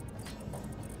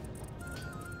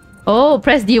 Oh,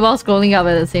 press D while scrolling up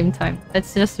at the same time.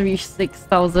 Let's just reach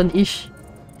 6,000-ish.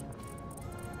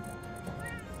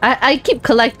 I keep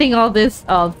collecting all these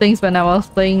things when I was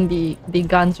playing the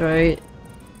guns, right?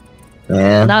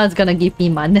 Yeah. Now it's gonna give me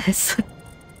madness.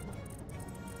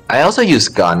 I also use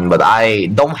gun, but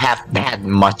I don't have that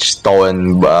much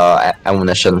stolen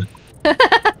ammunition.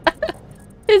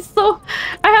 It's so...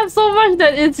 I have so much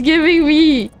that it's giving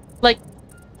me... Like...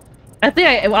 I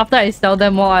think after I sell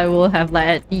them all, I will have like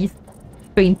at least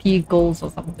 20 golds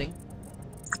or something.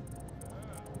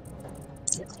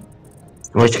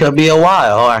 Which could be a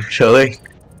while, actually.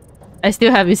 I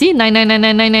still have, you see?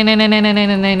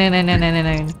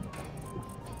 999999999999999.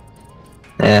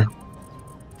 Yeah.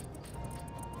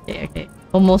 Okay.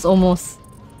 Almost.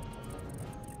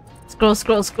 Scroll.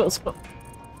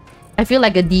 I feel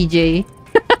like a DJ.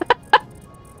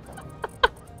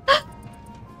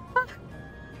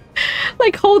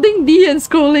 Like holding D and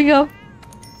scrolling up.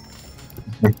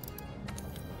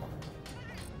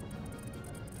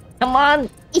 Come on!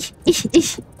 Ish.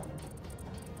 This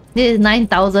is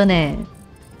 9,000 eh.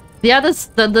 The others,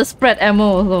 the spread ammo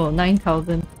also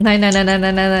 9,000.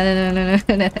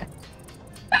 999999999.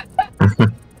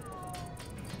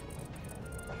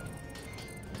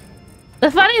 The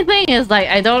funny thing is, like,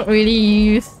 I don't really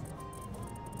use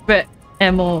spread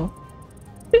ammo.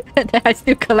 And then I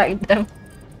still collect them.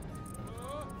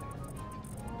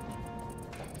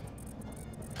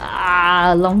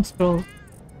 Ah, long scroll.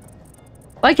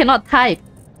 Why cannot type?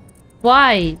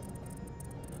 Why?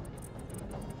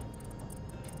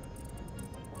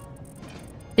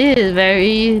 This is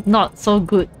very not so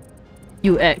good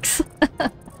UX.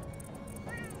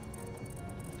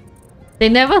 They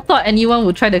never thought anyone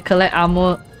would try to collect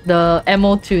armor the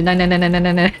ammo to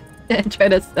 99999 and try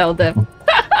to sell them.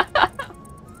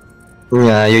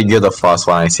 Yeah, you're the first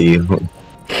one I see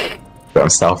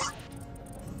stuff.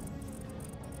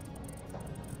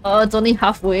 Oh, it's only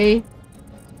halfway.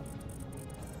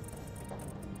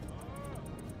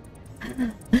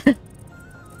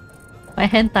 My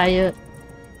hand tired.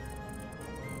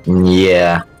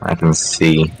 Yeah, I can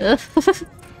see.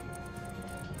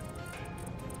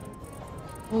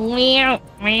 Meow,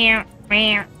 meow,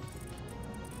 meow.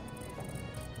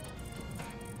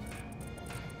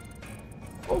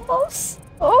 Almost.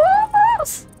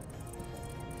 Almost.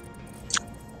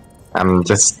 I'm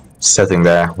just sitting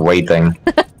there waiting.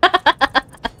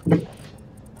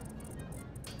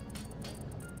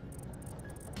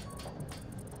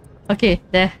 Okay,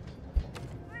 there.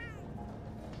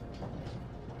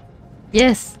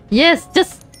 Yes, yes,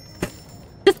 just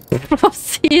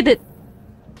proceed it.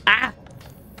 Ah.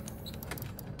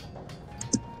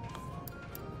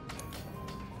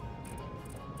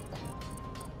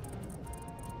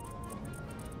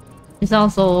 It's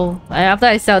also after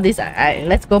I sell this,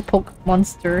 let's go poke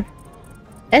monster.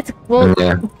 Let's go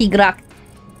Tigrak.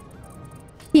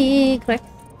 Tigrak.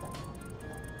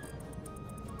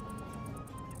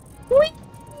 Whee!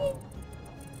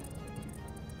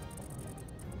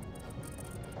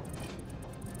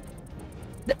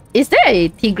 Is there a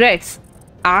Tigrex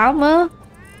armor?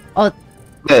 Oh,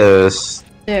 Yes.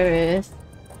 there is.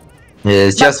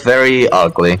 It's just very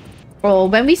ugly. Oh,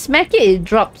 when we smack it, it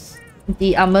drops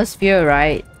the armor sphere,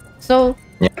 right? So,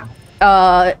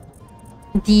 yeah.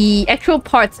 The actual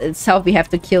parts itself, we have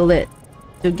to kill it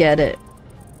to get it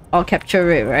or capture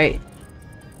it, right?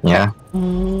 Yeah.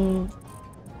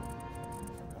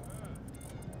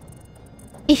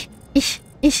 Ish, ish,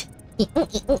 ish.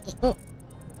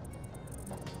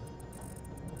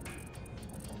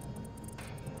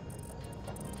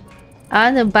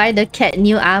 I want to buy the cat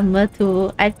new armor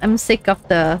too. I'm sick of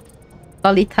the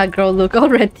Lolita girl look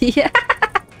already.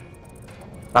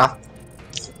 Huh?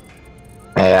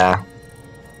 Yeah.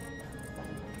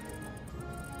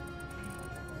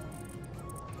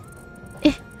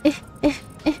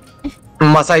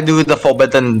 Must I do the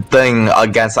forbidden thing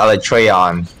against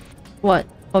Alatreon? What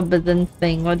forbidden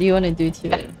thing? What do you want to do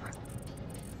to it?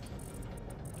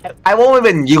 I won't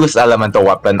even use elemental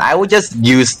weapon. I would just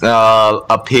use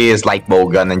a pierce like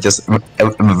bowgun and just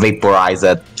vaporize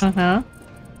it.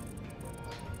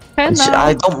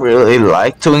 I don't really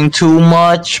like doing too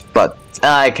much, but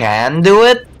I can do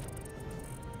it.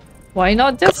 Why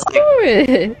not just do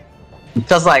it?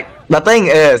 Because like the thing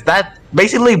is that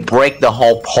basically break the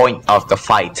whole point of the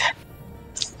fight.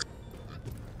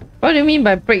 What do you mean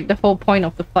by break the whole point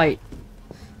of the fight?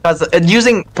 Because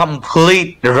using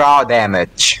complete raw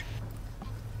damage.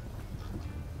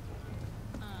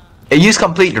 It used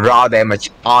complete raw damage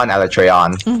on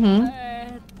Alatreon.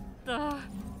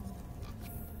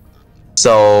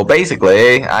 So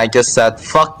basically, I just said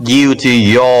fuck you to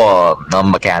your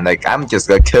mechanic. I'm just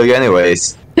gonna kill you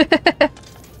anyways.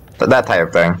 That type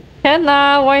of thing.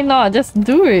 Why not? Just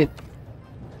do it.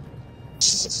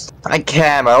 I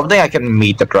can, but I don't think I can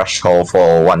meet the threshold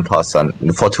for one person,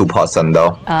 for 2 person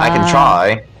though. I can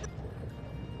try.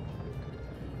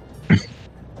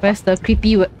 Where's the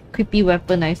creepy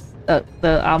weapon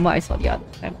the armor I saw the other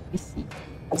time? Let me see.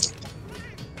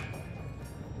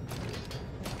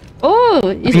 Oh,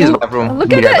 it's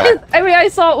look at that! I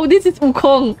saw. Oh, this is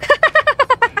Wukong.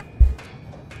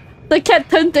 The cat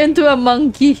turned into a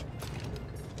monkey.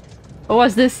 What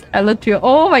was this? Alatria.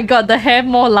 Oh my god, the hair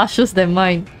more luscious than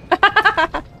mine.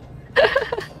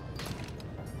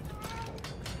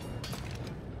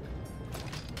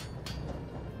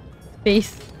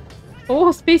 Space.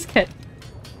 Oh, space cat.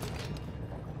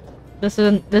 This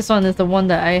one is the one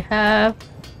that I have.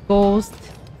 Ghost.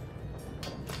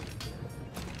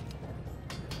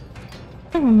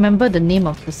 I don't remember the name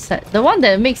of the set. The one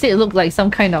that makes it look like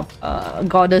some kind of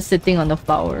goddess sitting on the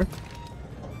flower.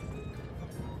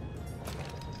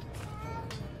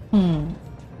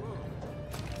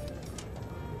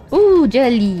 Ooh,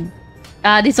 jelly.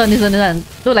 This one.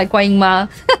 Look like Guan Ma.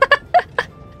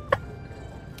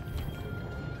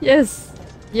 Yes.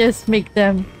 Yes, make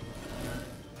them.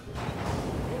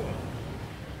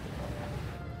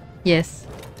 Yes.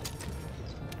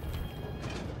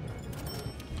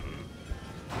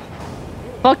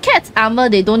 For cat's armor,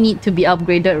 they don't need to be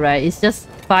upgraded, right? It's just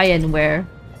buy and wear.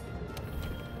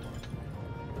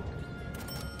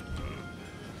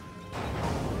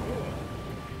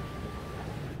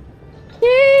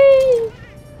 Yay!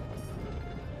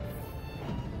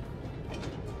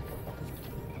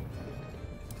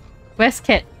 Where's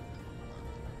cat?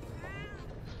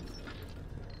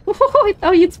 Oh, it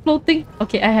Oh, it's floating.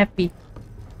 Okay, I'm happy.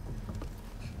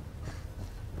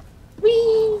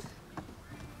 Whee!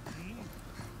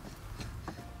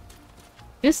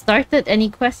 You started any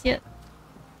quest yet?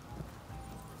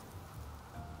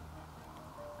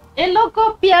 Hello,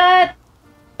 Kopiat!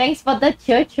 Thanks for the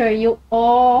cheer, you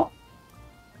all.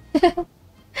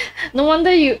 No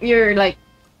wonder you're like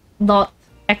not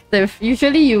active.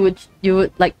 Usually you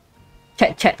would like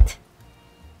chat.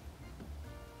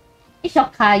 Is your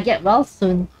car get well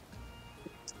soon?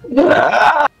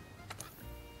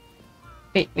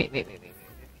 Wait.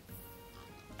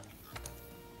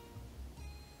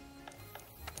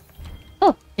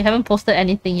 Oh, you haven't posted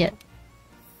anything yet.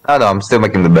 Oh no, I'm still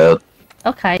making the build.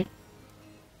 Okay.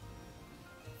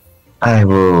 I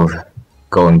will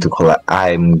going to collapse.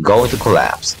 I'm going to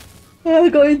collapse.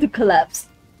 I'm going to collapse.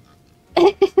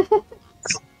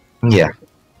 Yeah,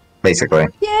 basically.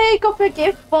 Yay, go for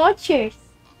gift vouchers.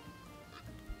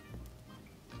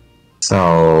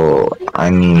 So I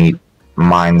need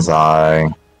mind's eye.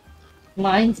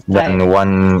 Mine's Then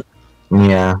one,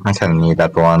 yeah, I kind of need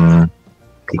that one.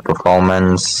 Peak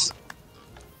performance.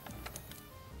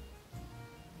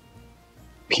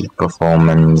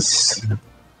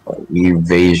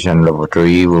 Evasion level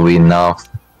 3 will be enough.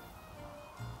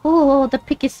 Oh, the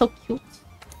pig is so cute.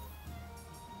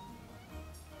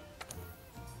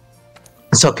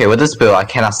 It's okay, with this build I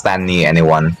cannot stand near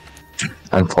anyone.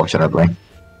 Unfortunately.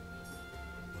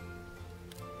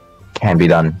 Can be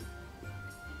done.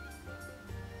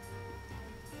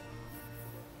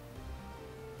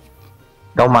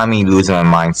 Don't mind me losing my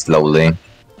mind slowly.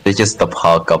 It's just the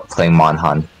perk of playing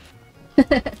Monhan.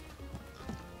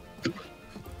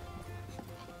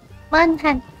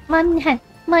 Monhan.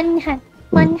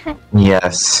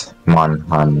 Yes,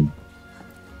 Monhan.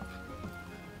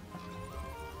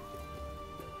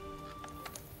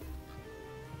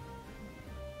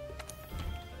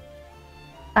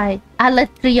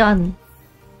 Alatrion.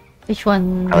 Which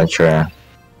one? Sure.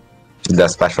 The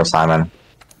special assignment.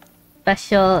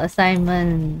 Special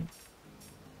assignment.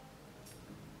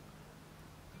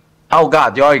 Oh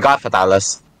god, you already got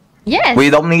Fatalis. Yes. We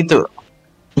don't need to.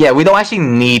 Yeah, we don't actually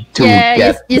need to yeah,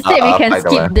 get. you said we can by the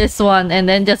skip way. this one and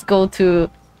then just go to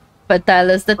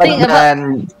Fatalis. The But thing about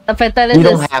then the Fatalis you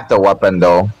is don't have the weapon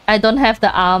though. I don't have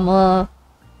the armor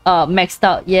maxed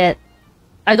out yet.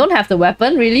 I don't have the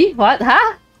weapon, really? What?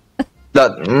 Huh?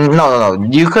 No.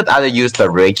 You could either use the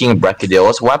Raging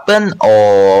Brachydios weapon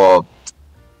or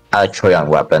a Troyan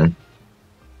weapon.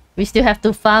 We still have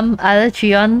to farm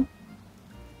Alatrion.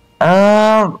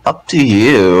 Up to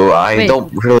you. I Wait.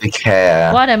 don't really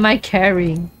care. What am I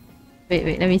carrying?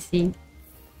 Wait, let me see.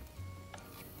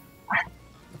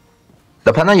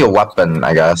 Depend on your weapon,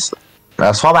 I guess.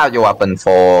 Swap out your weapon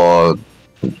for.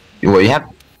 Well, you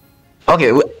have.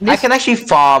 Okay, I can actually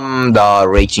farm the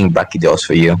Raging Brachydios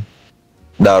for you.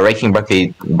 The Raging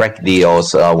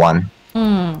Brachydios one.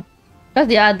 Because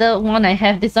the other one I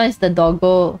have, this one is the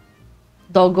Doggo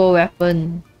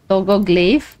weapon. Doggo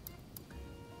glaive.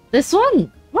 This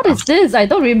one? What is this? I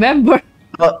don't remember.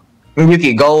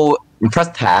 Yuki, go press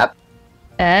tab.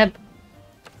 Tab.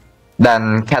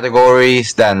 Then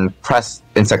categories, then press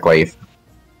insect wave.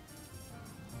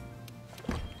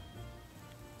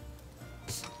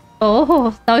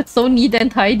 Oh, now it's so neat and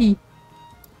tidy.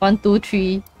 1, 2,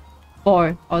 3,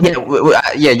 4. Oh,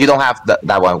 Yeah, you don't have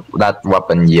that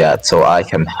weapon yet, so I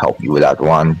can help you with that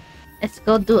one. let's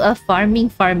go do a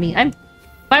farming. I'm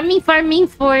farming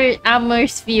for armor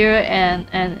sphere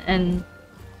and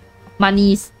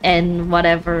monies and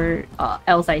whatever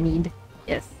else I need.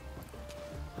 Yes.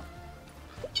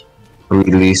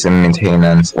 Release and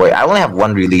maintenance. Wait, I only have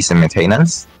one release and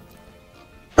maintenance.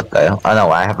 What the hell? Oh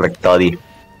no, I have like 30.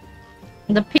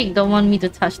 The pig don't want me to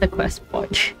touch the quest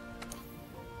board.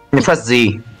 You press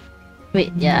Z.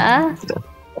 Wait, yeah.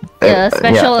 Yeah,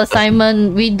 special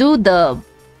assignment. We do the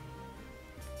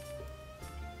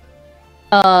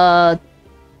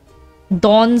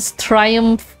Dawn's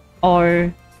Triumph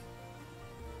or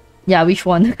yeah, which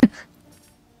one?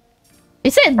 You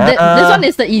said this one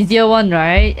is the easier one,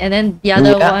 right? And then the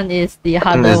other one is the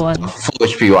harder one. Full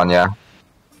HP one, yeah.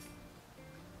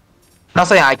 Not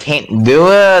saying I can't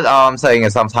do it. I'm saying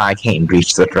sometimes I can't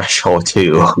reach the threshold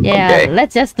too. Yeah, Okay.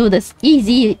 let's just do this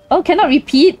easy. Oh, cannot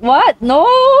repeat? What? No.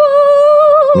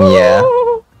 Yeah.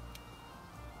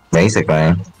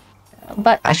 Basically.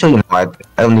 But Actually, no, I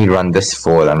only run this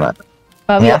for them.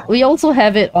 but Yeah. we also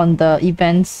have it on the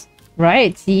events,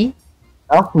 right? See?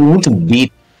 Oh, we need to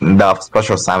beat the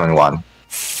special assignment one.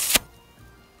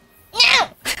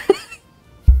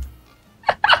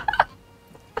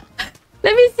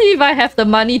 Let me see see if I have the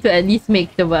money to at least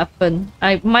make the weapon.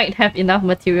 I might have enough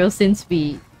material since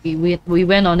we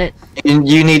went on it.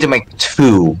 You need to make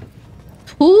 2.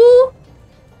 2?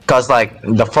 Cause like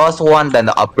the first one, then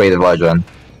the upgraded version.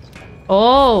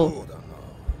 Oh.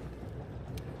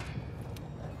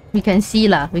 We can see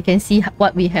lah. We can see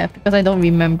what we have because I don't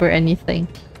remember anything.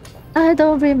 I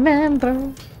don't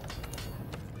remember.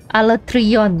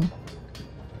 Alatrion.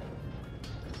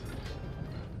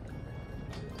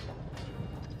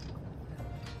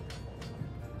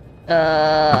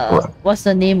 What's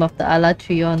the name of the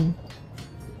Alatrion?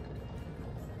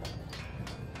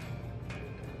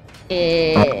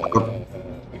 It's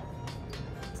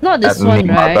not this one,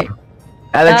 right?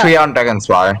 Alatrion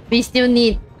Dragonfly. We still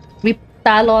need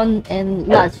Talon and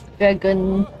Large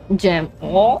Dragon Gem.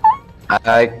 Oh.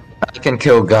 I can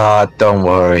kill God, don't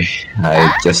worry.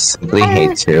 I just simply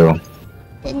hate to.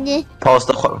 Post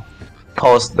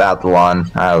that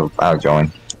one. I'll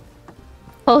join.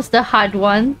 Post the hard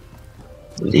one.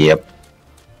 Yep.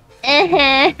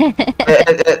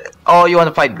 Oh, you want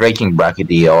to fight Breaking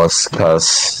Brachydios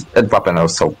because that weapon is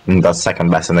also the second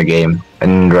best in the game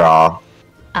in raw.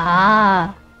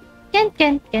 Ah.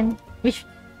 Can. Which?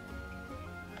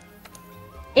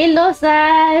 Hello,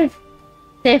 Saif.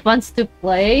 Saif wants to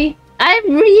play.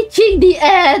 I'm reaching the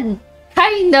end.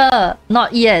 Kinda.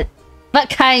 Not yet, but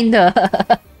kinda.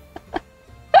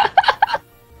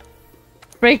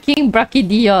 Breaking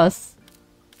Brachydios.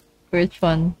 Which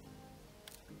one?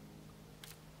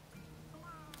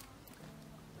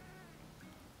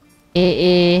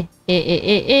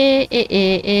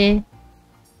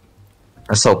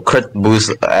 So crit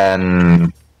boost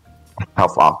and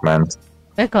health augment.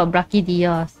 We got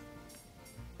Brachydios.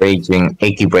 Raging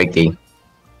 80 breaking.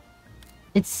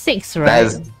 It's 6,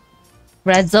 right?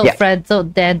 Redzone, yeah.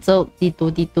 Fredzone, Deadzone,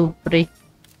 D2, break.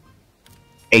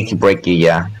 80 breaking,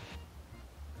 yeah.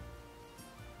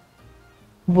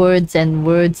 Words and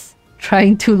words.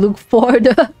 Trying to look for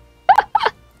the...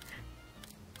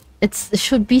 it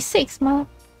should be 6, ma.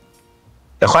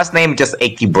 The quest name is just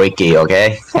Eki Breaky,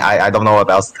 okay? I don't know what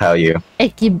else to tell you.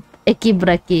 Eki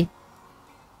Braki.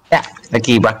 Yeah,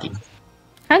 Eki Breaky.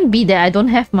 Can't be that I don't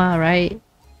have ma, right?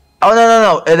 Oh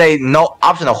no, it's a no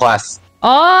optional quest.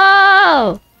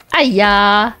 Oh!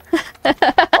 Ayah!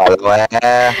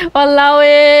 Walao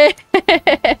eh!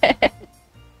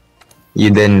 You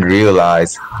didn't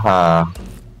realize, huh?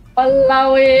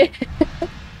 Walao eh!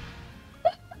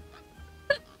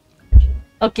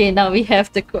 Okay, now we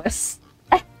have the quest.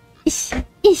 Ish.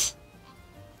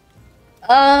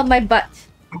 My butt.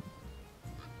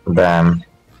 Damn.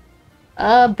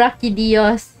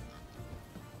 Brachydios.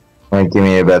 Wait, give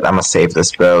me a bit. I'ma save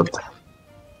this build.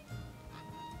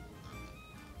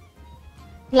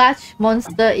 Large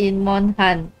monster in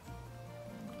Monhan.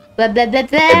 Blah blah blah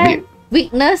blah.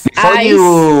 Weakness, eyes.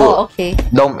 Oh, okay.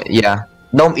 Don't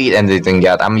eat anything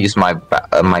yet. I'm gonna use my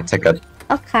my ticket.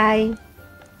 Okay.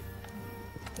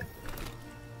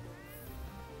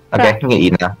 Okay, you can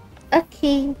eat now.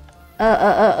 Okay.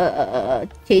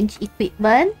 Change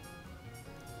equipment.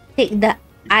 Take the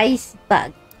ice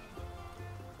bug.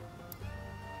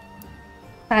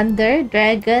 Thunder,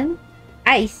 dragon,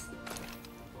 ice.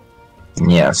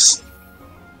 Yes.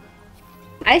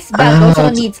 Ice bug also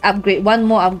needs upgrade. One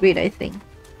more upgrade, I think.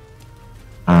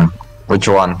 Which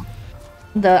one?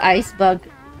 The ice bug.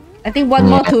 I think one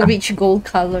more to reach gold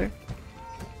color.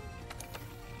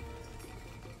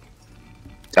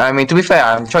 I mean, to be fair,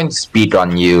 I'm trying to speed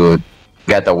on you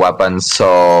get the weapon.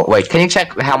 So wait, can you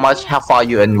check how far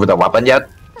you in with the weapon yet?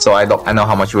 So I know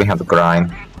how much we have to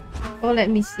grind. Oh, let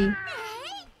me see.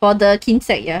 For the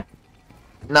Kinsect, yeah.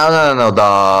 No.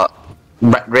 The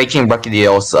Raging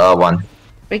Brachydios one.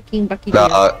 Breaking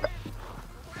Brachydios.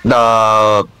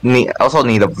 Also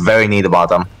need the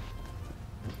bottom.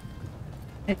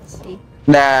 Let's see.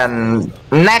 Then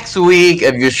next week,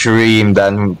 if you stream,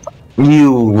 then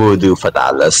you will do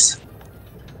Fatalis.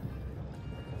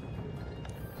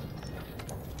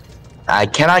 I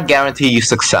cannot guarantee you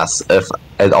success if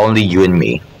it's only you and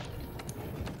me.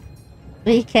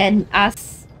 We can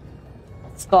ask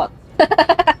Scott.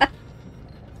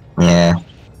 Yeah.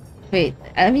 Wait,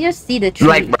 let me just see the tree.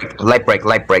 Light break.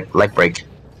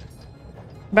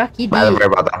 Brachydios.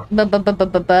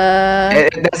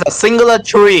 There's a singular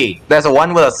tree. There's a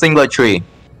one with a singular tree.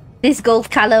 This gold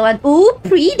color one. Ooh,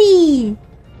 pretty.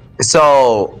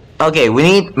 So, okay, we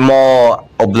need more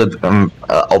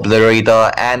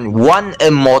obliterator and one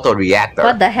immortal reactor.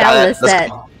 What the hell is that?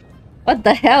 What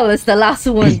the hell is the last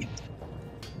one?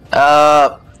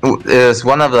 It's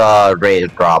one of the raid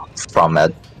drops from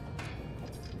it.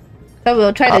 So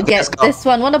we'll try to get this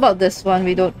one. What about this one?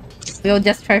 We'll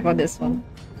just try for this one.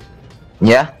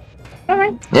 Yeah.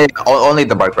 Alright. Yeah. Only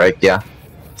the bark break. Yeah.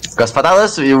 Because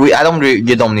Fatalis,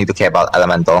 you don't need to care about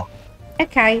elemental.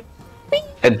 Okay.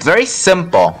 It's very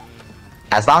simple.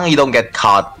 As long as you don't get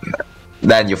caught,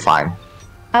 then you're fine.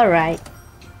 Alright.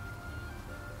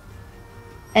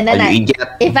 And then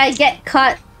if I get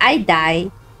caught, I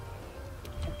die.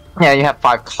 Yeah, you have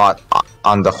 5 caught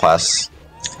on the quest.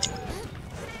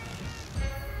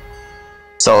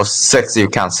 So 6 you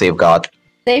can't safeguard.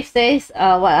 Save says,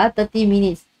 30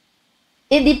 minutes.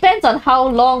 It depends on how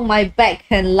long my back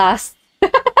can last.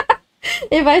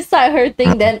 If I start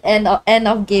hurting, then end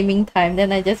of gaming time,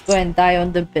 then I just go and die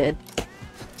on the bed.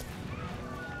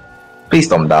 Please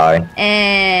don't die.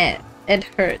 And it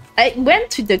hurts. I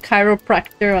went to the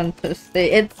chiropractor on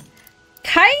Thursday. It's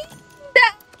kinda,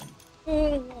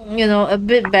 you know, a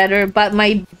bit better, but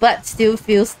my butt still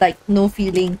feels like no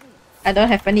feeling. I don't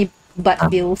have any butt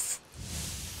feels.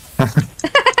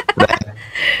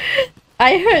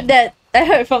 I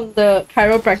heard from the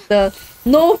chiropractor,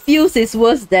 no feels is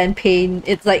worse than pain.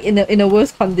 It's like in a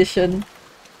worse condition.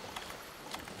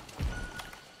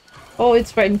 Oh,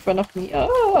 it's right in front of me.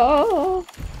 Oh,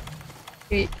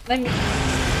 wait, let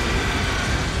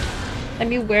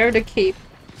me wear the cape.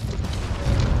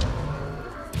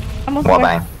 Almost What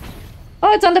there. bang?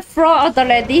 Oh, it's on the floor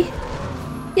already.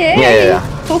 Yay! Yeah.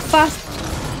 So fast.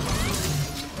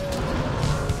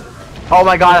 Oh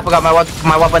my god, I forgot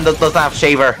my weapon doesn't have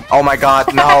shaver. Oh my god,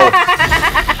 no.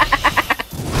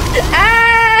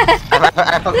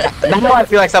 Now I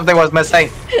feel like something was missing.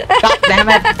 God damn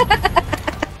it.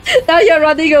 Now you're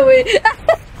running away.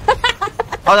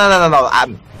 Oh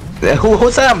no. Who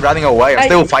said I'm running away? I'm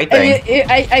still fighting.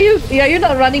 Are you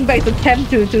not running back to camp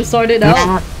to sort it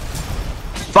out?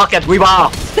 Fuck it, we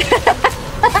ball.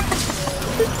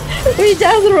 We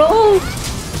just roll.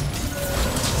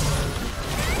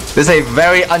 This is a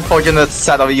very unfortunate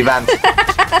set of events.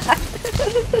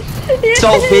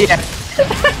 So be it.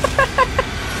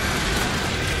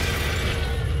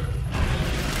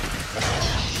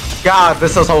 God,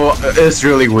 this is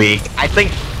really weak. I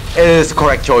think it is the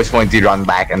correct choice for me to run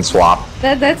back and swap.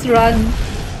 Let's run.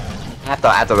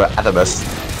 After this.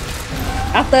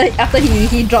 After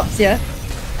he drops, yeah.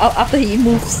 After he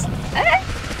moves.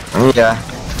 Yeah.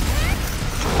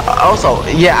 Also,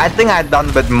 yeah, I think I've done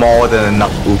a bit more than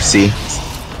enough oopsie.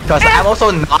 Because I'm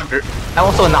also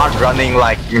not running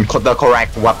like the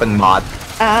correct weapon mod.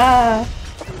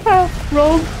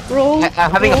 Roll.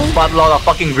 I'm having a buttload of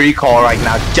fucking recall right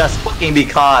now, just fucking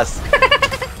because.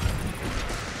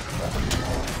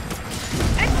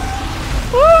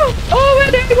 Oh,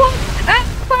 where did he go? I'm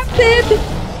dead.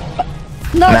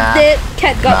 Not dead.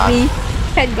 Cat got me.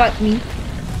 Cat got me.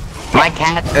 My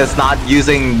cat is not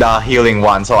using the healing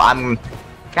one, so I'm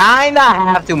kinda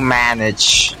have to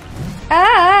manage.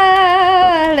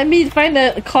 Let me find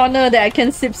a corner that I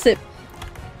can sip.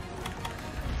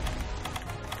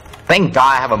 Thank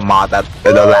God I have a mod that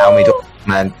will allow me to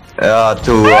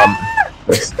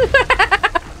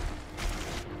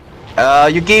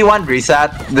Yuki, one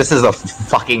reset. This is a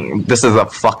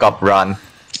fuck up run.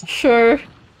 Sure.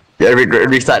 Yeah,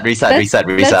 reset.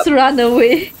 Let's run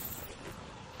away.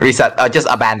 Reset. Just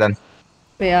abandon.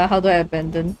 Yeah, how do I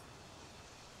abandon?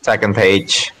 Second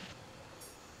page.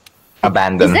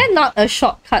 Abandon. Is there not a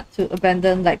shortcut to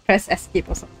abandon, like press escape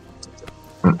or something?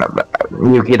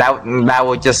 Yuki, that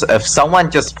would just, if someone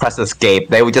just press escape,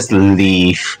 they would just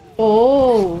leave.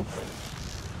 Oh.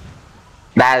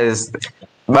 That is,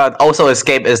 but also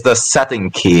escape is the setting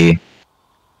key.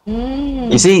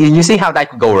 You see how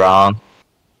that could go wrong.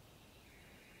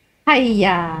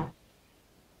 Hiya.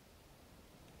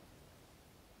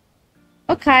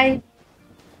 Okay.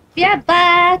 We are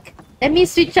back. Let me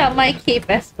switch out my cape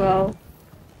as well.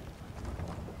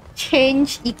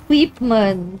 Change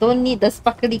equipment. Don't need the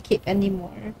sparkly cape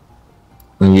anymore.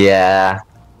 Yeah.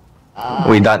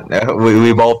 We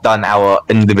both done our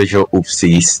individual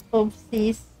oopsies.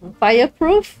 Oopsies.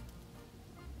 Fireproof?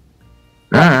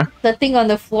 Uh-huh. The thing on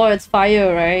the floor is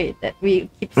fire, right? That we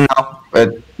keep.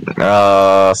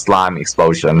 No, slime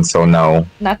explosion. So no.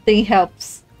 Nothing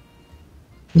helps.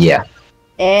 Yeah.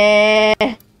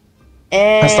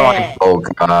 Historic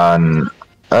Pokemon.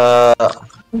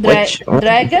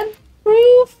 Dragon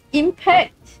proof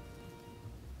impact.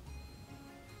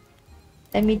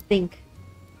 Let me think.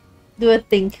 Do a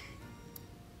think.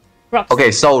 Rocks.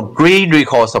 Okay, so 3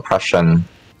 recall suppression.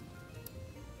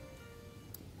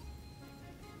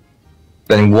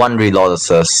 Then 1 reload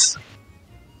assist.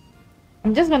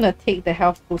 I'm just gonna take the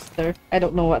health booster. I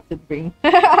don't know what to bring.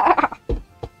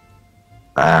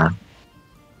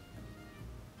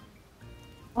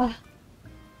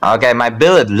 Okay, my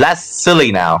build is less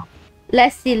silly now.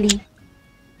 Less silly.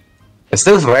 It's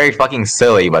still very fucking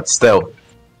silly, but still.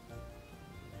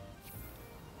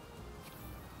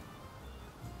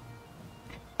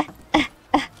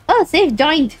 Oh, save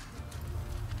joined.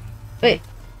 Wait,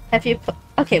 have you?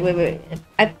 Okay, wait.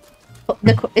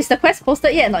 Is the quest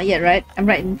posted yet? Not yet, right? I'm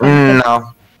right in front.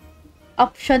 No.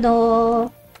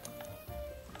 Optional.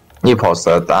 You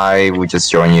posted. I will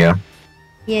just join you.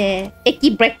 Yeah,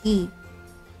 icky breaky.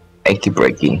 Achy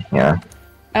breaky, yeah.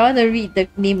 I want to read the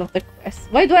name of the quest.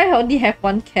 Why do I only have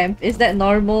one camp? Is that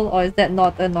normal or is that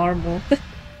not a normal?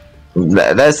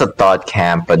 There's a third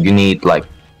camp, but you need like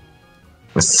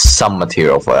some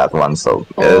material for that one, so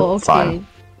it's fine.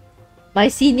 My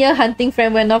senior hunting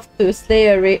friend went off to slay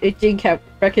a raging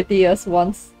bracketeers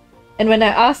once, and when I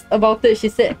asked about it, she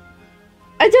said,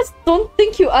 "I just don't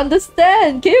think you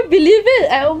understand. Can you believe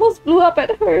it? I almost blew up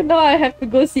at her. Now I have to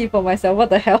go see for myself. What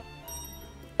the hell?"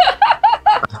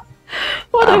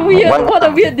 What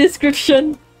a weird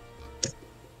description.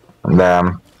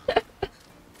 Damn.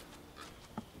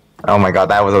 Oh my god,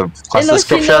 that was a quest Hello,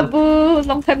 description. Shinobu.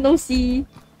 Long time no see.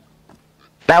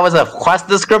 That was a quest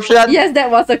description? Yes, that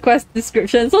was a quest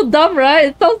description. So dumb, right?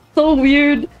 It sounds so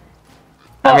weird.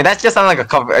 I mean, that just sounds like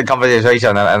a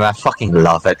conversation, and I fucking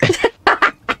love it.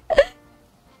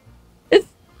 It's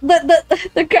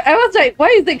I was like, why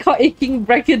is it called aching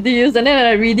brachydius? And then when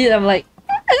I read it, I'm like,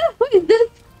 what is this?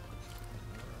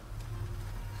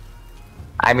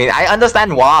 I mean, I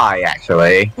understand why,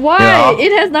 actually. Why? You know?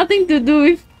 It has nothing to do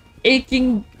with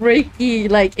aching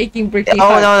breaky, like aching breaky.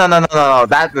 Oh, no.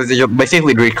 That was you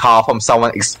basically recall from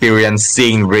someone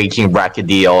experiencing raging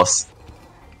brachydios.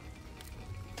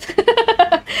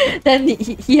 Then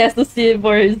he has to see it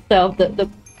for himself.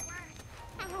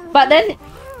 But then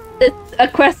it's a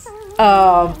quest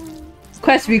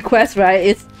request,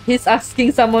 right? He's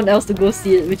asking someone else to go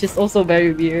see it, which is also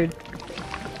very weird.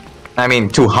 I mean,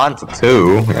 to hunt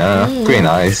too. Yeah, pretty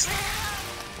nice.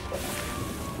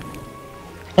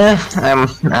 Yeah,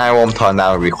 I won't turn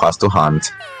down a request to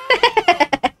hunt.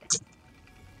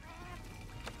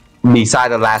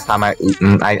 Besides the last time I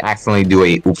accidentally do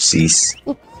a oopsies.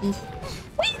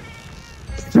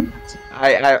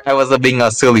 I was being a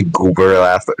silly goober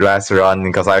last run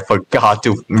because I forgot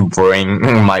to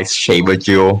bring my Shaver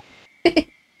Jewel.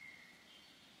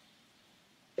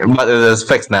 But it is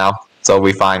fixed now, so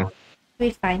we're fine.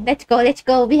 We're fine. Let's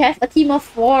go. We have a team of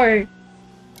 4.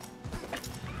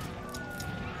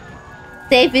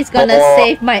 Save is gonna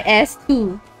save my ass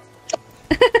too.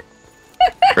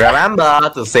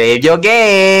 Remember to save your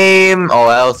game,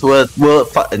 or else will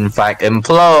in fact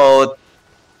implode.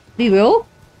 We will?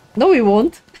 No, we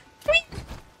won't.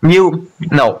 You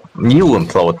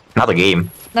implode, not the game.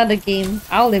 Not the game.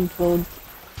 I'll implode.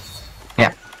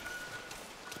 Yeah.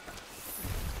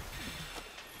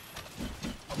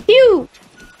 Phew!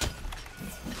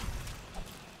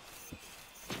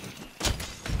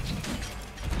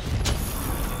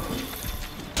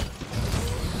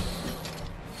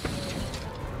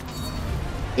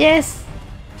 Yes!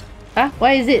 Huh?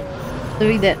 Why is it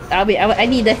doing that? I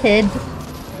need the head.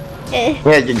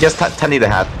 Yeah, you just turn the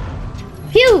hat.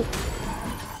 Phew!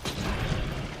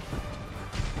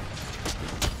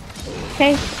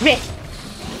 Okay, red.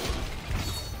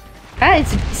 Ah,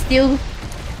 it's still...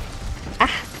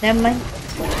 Ah, never mind.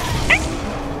 Ah,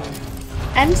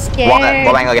 I'm scared.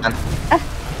 Bang again. Ah.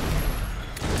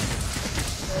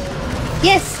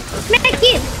 Yes! Smack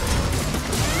it!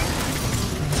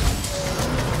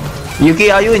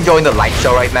 Yuki, are you enjoying the light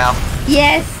show right now?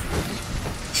 Yes!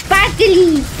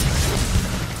 Sparkly!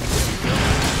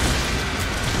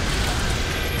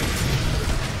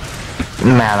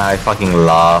 Man, I fucking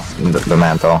love the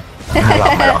mantle. I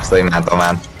love my Rocksley mantle,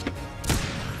 man.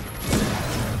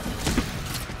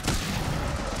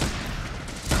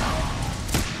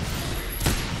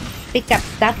 Pick up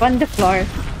stuff on the floor.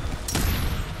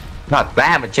 God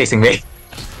damn it, chasing me.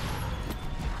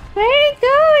 Where are you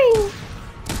going?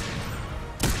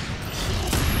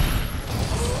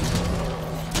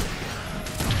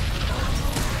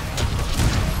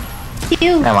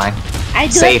 Phew. Never mind. I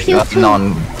do Safe, feel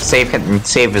too. Safe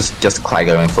is just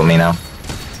going for me now.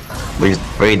 Which is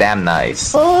very damn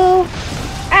nice. Oh!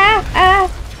 Ah! Ah!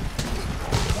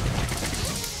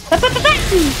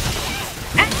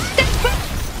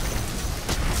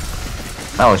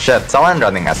 Oh shit! Someone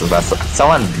running as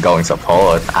someone going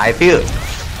support. I feel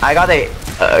I got a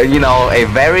a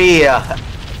very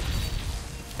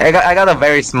I got a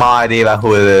very small idea about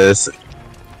who it is.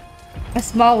 A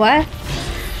small what?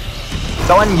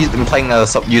 Someone playing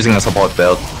using a support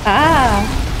build. Ah!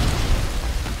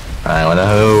 I wonder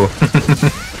who.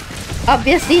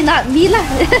 Obviously not me lah.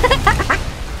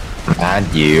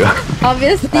 Not you.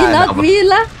 Obviously not no. me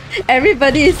lah.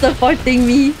 Everybody is supporting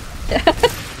me.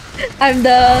 I'm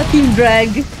the team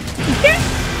drag.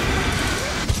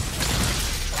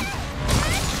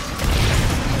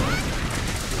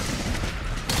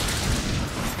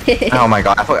 Oh my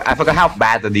god, I forgot how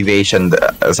bad the deviation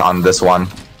is on this one.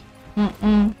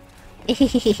 You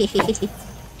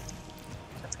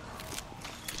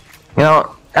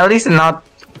know, at least not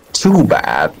too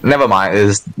bad. Never mind,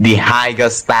 it's the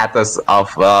highest status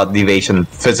of deviation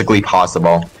physically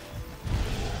possible.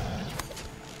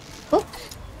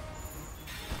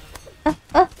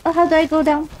 How do I go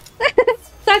down?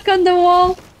 Stuck on the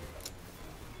wall.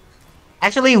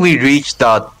 Actually, we reached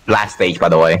the last stage, by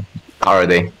the way,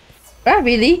 already. Oh,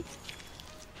 really?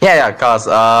 Yeah, cause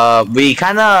we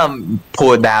kind of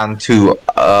pulled down to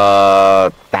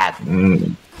that.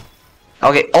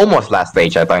 Okay, almost last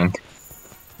stage, I think.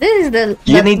 This is the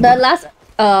last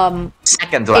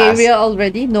second to last area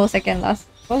already. No, second last.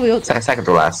 Oh, we'll second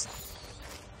to last.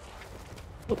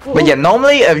 But yeah,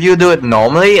 normally if you do it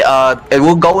normally, it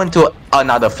will go into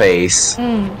another phase.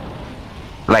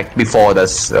 Like before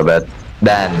this a bit.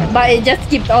 Then. But it just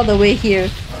skipped all the way here.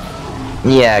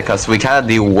 Yeah, cause we kind of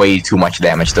do way too much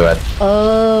damage to it.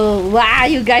 Oh wow!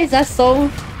 You guys are so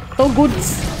good.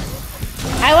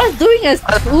 I was doing a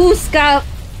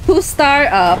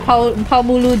two-star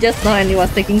Paumulu just now, and it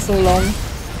was taking so long.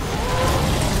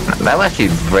 That was actually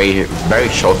very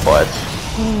short for it.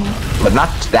 But not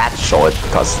that short,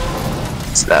 because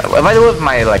if I do it with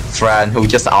my friend who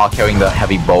just are carrying the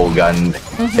heavy bow gun,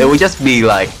 it would just be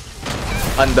like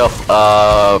under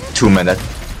 2 minutes.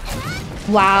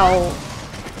 Wow.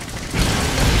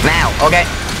 Now, okay,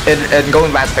 it's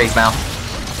going fast pace now.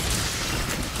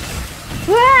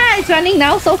 Wow, it's running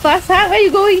now so fast. Huh? Where are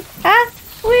you going? Huh?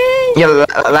 Wait. Yeah,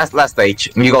 last stage.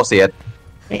 You go see it.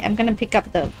 Wait, I'm gonna pick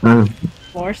up the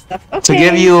more stuff. Okay.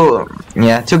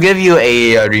 To give you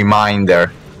a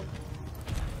reminder.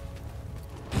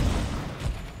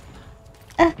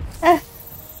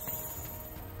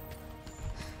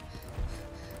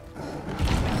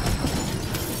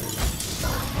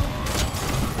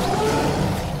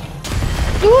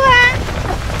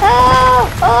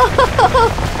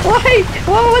 Why?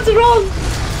 What's wrong?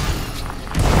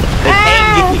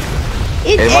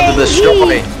 It's angry. It wants to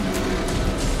destroy.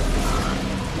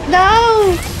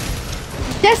 No!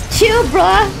 Just chill,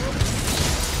 bruh.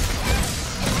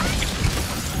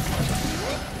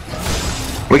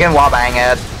 We can wall bang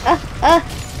it.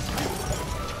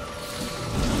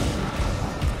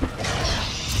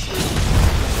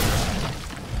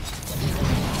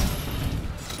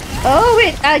 Oh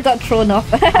wait, I got thrown off.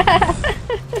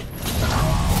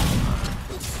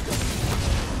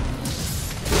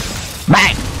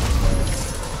 Bang!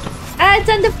 It's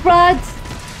on the front.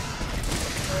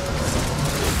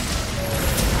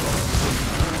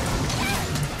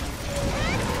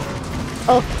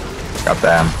 Oh. Got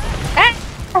them.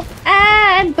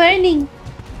 I'm burning.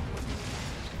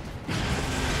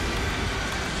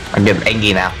 I'm getting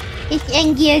angry now. It's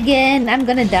angry again. I'm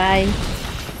gonna die.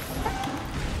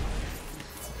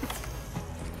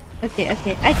 Okay,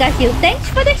 I got you. Thanks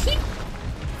for the heat.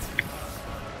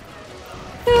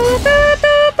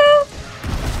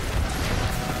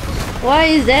 Why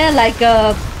is there like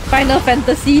a Final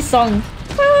Fantasy song?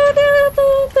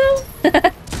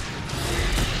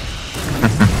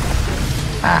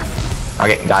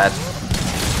 Okay, got it.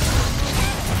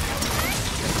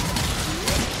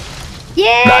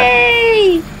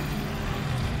 Yay!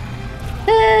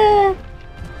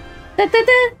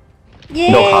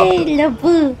 Yay!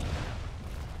 Labu.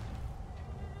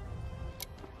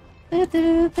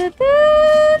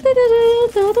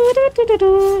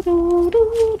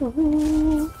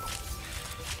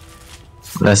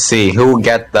 Let's see who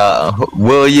get the.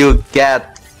 Will you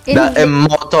get the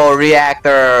immortal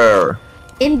reactor?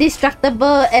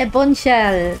 Indestructible airborne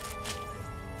shell.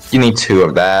 You need 2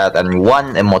 of that and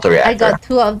 1 immortal reactor. I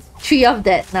got 3 of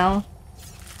that now.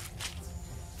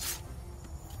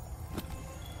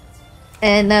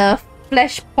 And a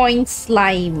flashpoint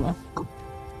slime.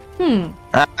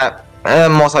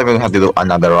 Most likely we have to do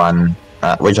another one,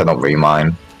 which I don't really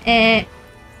mind.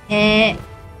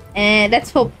 Let's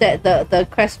hope that the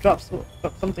crest drops will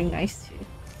drop something nice too.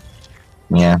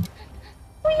 Yeah.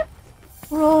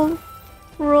 Roll.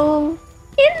 Hello.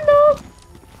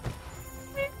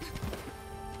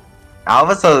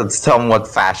 Alpha is somewhat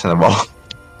fashionable.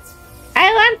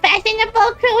 I want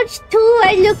fashionable clothes too.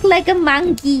 I look like a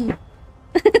monkey.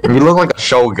 You look like a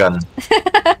shogun.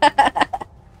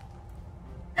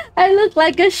 I look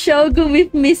like a shogun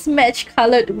with mismatched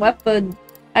colored weapon.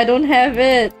 I don't have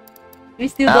it. We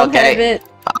still don't have it.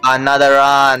 Another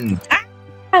run.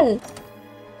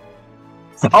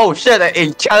 Oh shit,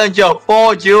 a challenger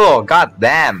 4 jewel. God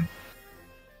damn.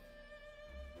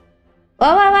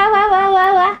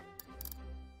 Wow.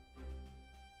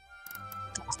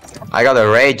 I got a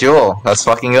Ray jewel. Let's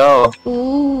fucking go.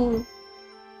 Ooh.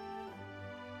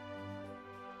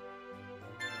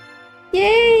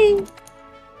 Yay!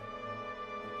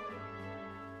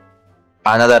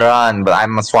 Another run, but I'm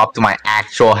gonna swap to my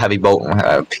actual heavy bolt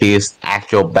piece,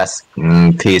 actual best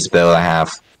piece build I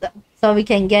have. So we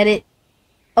can get it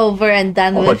over and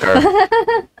done with. Quicker.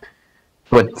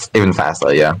 But even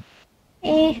faster, yeah.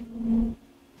 Eh.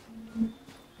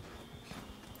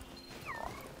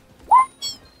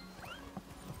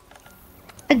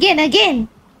 Again.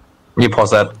 You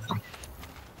pause that.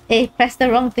 Hey, press the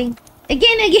wrong thing.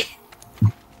 Again.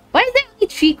 Why is there only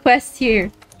 3 quests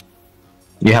here?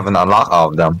 You haven't unlocked all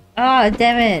of them. Oh,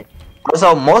 damn it.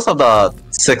 Also, most of the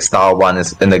 6-star one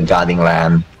is in the guarding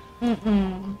land.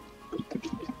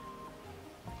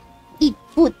 Eat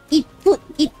food.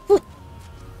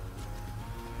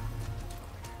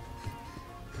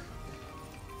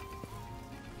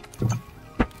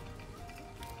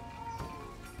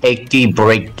 Achy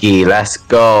breaky, let's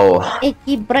go.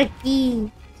 Icky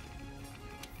breaky.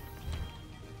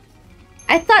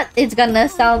 I thought it's gonna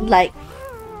sound like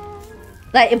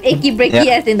achy breaky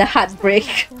as in the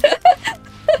heartbreak.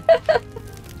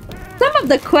 Some of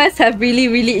the quests have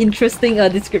really interesting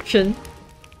description.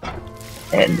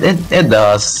 It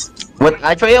does. But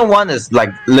Atrean one is like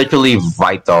literally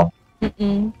vital.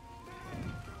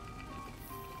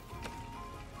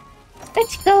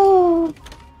 Let's go.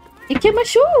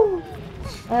 Ikimashu.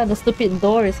 The stupid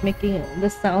door is making the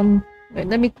sound. Wait,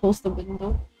 let me close the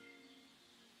window.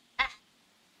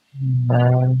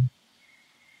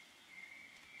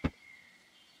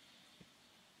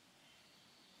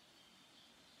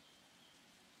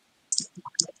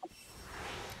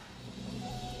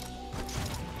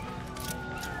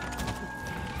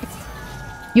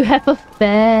 You have a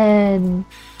fan.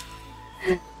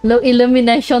 Low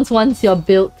illuminations once you're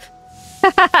built.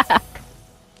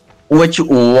 Which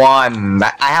one?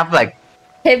 I have like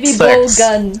Heavy bow 6.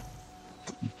 gun.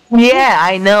 Yeah,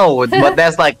 I know, but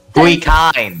there's like 3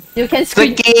 kinds. You can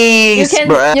Stickies,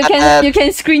 you can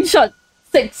screenshot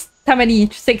 6. How many?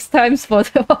 6 times for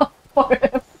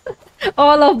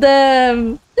all of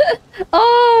them.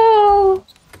 Oh.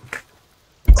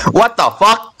 What the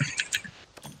fuck?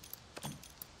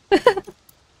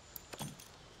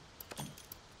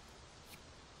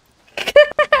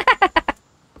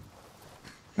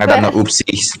 I don't know.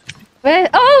 Oopsies. Where?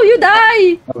 Oh, you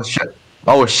die. Oh shit.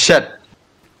 Oh shit.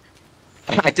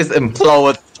 I just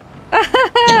implode.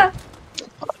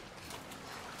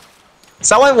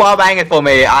 Someone wallbang it for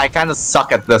me. I kind of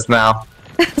suck at this now.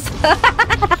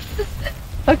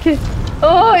 Okay.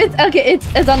 Oh, it's okay.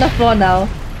 It's on the floor now.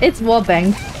 It's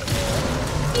wallbang.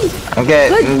 Okay,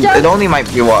 it only might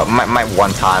be might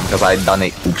one time because I done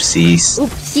it. Oopsies.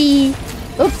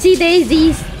 Oopsie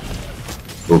daisies.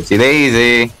 Oopsie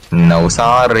daisy. No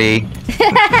sorry.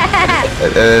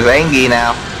 It's angry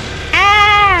now.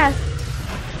 Ah!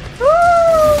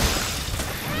 Woo!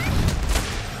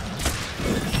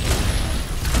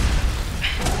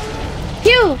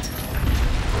 Phew!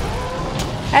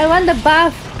 I want the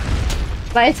buff,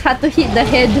 but it's hard to hit the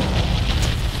head.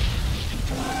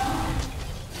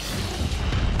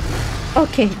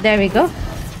 Okay, there we go.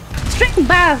 Strength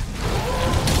buff!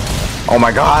 Oh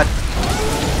my god.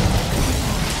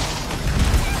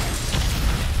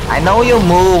 I know you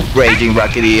move, Raging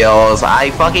YukiPiaos.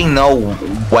 I fucking know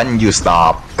when you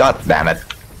stop. God damn it.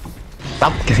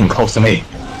 Stop getting close to me.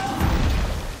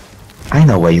 I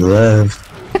know where you live.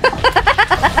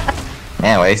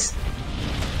 Anyways.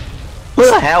 Who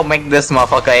the hell make this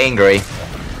motherfucker angry?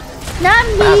 Not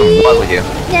I have some fun me! with you.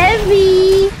 Not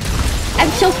me! I'm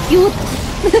so cute!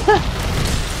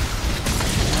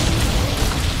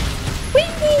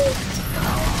 Whee!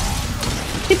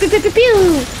 Pew pew pew pew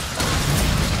pew!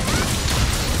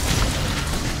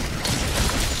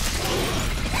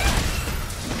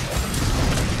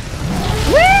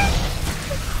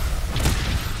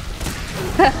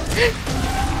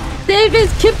 Dave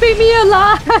is keeping me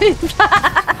alive!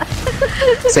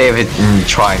 Save it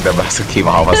trying the best to keep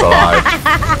all of us alive.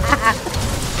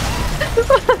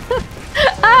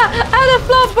 The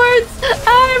floor burns!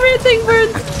 Everything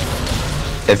burns!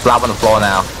 It's flat on the floor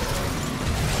now.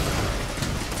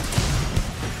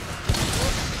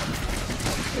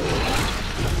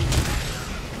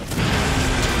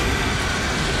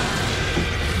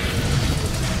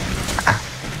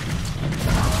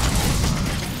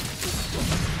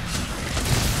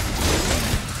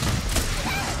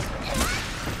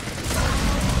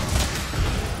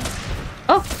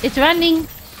 Oh, it's running!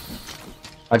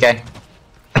 Okay.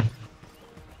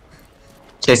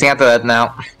 Chasing after that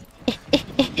now.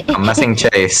 I'm messing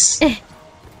Chase.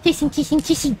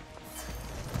 Chasing.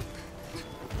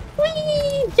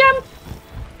 Whee! Jump!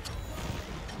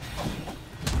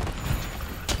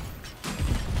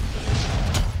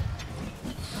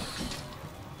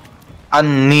 I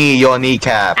need your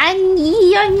kneecap. I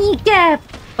need your kneecap.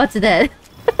 What's that?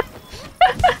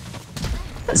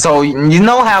 So you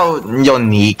know how your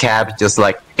kneecap just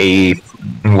like a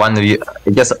one of you,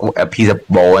 just a piece of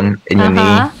bone in your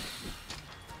knee.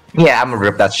 Yeah, I'm gonna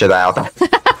rip that shit out.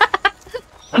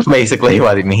 Basically,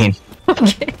 what I mean.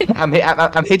 Okay. I'm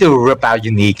here to rip out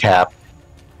your kneecap.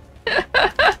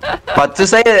 But to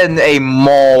say it in a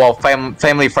more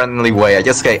family-friendly way, I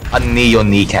just say, I need your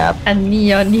kneecap. I need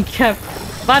your kneecap.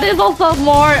 But it's also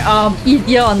more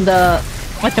easier on the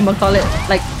whatchamacallit,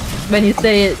 like when you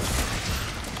say it.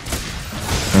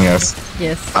 Yes.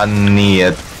 Yes. I need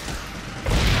it.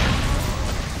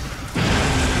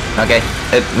 Okay,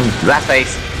 last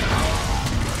phase.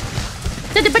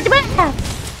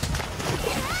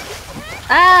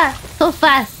 Ah, so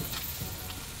fast.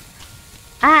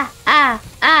 Hot.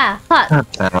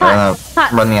 I'm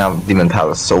running out of demon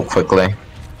powder so quickly.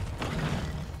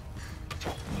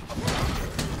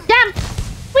 Jump!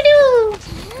 Woo!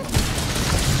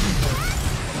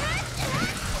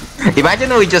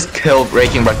 Imagine we just killed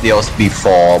Raging Brachiosaurus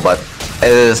before, but it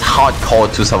is hardcore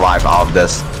to survive out of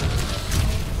this.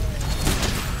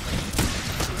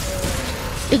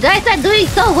 You guys are doing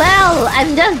so well.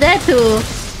 I'm just there to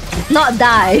not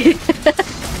die.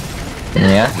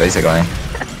 Yeah, basically.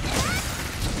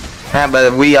 Yeah,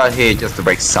 but we are here just to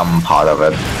break some part of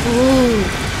it. Ooh.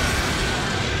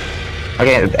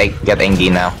 Okay, get Angie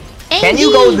now. Angie. Can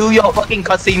you go do your fucking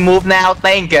cutscene move now?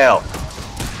 Thank you.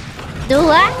 Do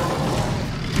what?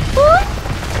 Ooh.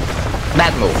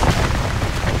 That move.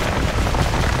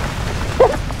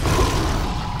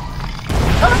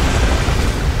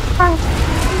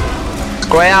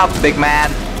 Square up, big man.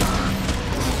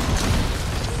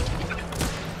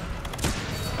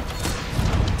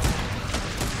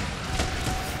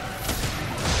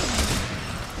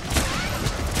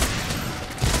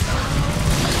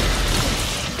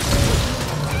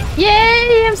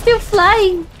 Yay! I'm still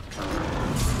flying.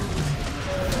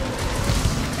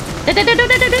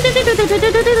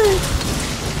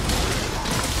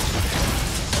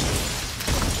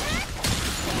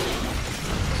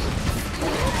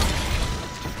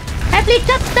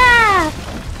 Helicopter!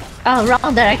 Oh,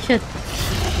 wrong direction.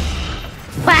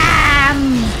 Bam!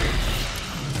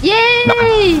 Yay! No.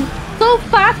 So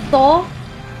fast though.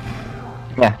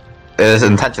 Yeah, it is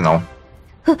intentional.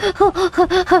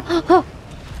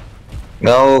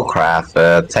 Go, Craft.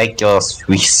 Take your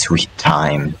sweet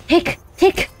time. Dig.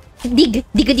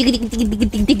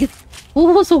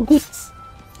 Oh, so good.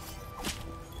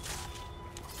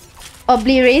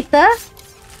 Obliterator.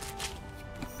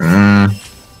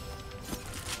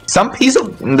 Some piece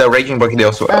of the Raging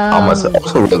Brachiosaurus armor is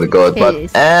also really good, but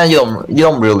you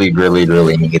don't really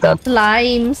need that.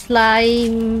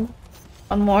 Slime.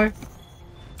 One more.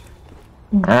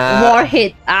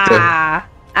 Warhead.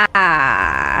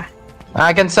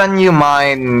 I can send you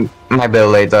my bill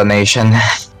later, nation.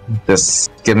 Just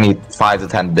give me 5 to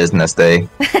 10 business day.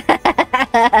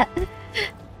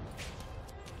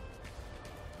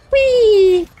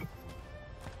 Whee!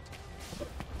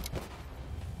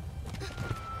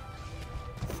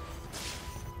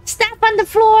 Step on the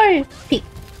floor.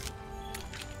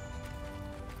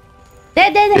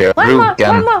 There. Yeah,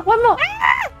 One more.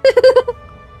 Ah!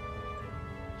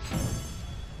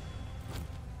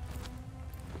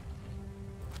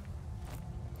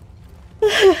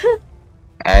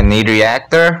 I need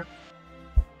reactor.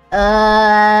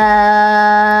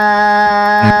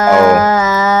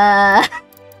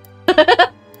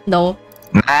 No.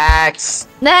 Next.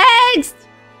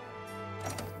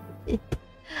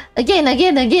 Again.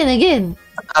 Again,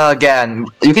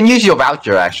 you can use your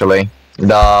voucher actually.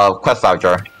 The quest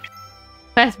voucher.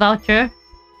 Quest voucher.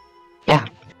 Yeah.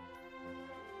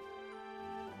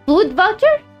 Food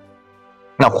voucher?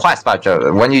 No, quest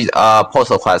voucher. When you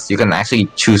post a quest, you can actually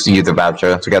choose to use the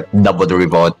voucher to get double the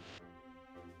reward.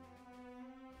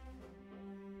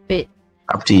 Wait.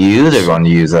 Up to you if you want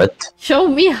to use it. Show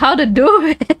me how to do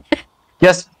it.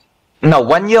 Yes. No,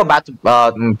 when you're about to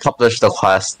publish the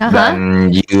quest,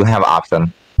 then you have an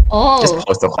option. Oh. Just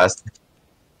post the quest.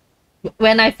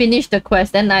 When I finish the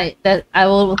quest, then I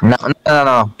will. No.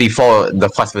 Before the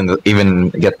quest will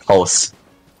even get post.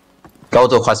 Go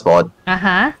to quest board.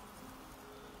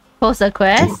 Post a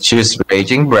quest. Choose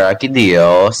Raging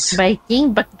Brachiosaurus.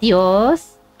 Breaking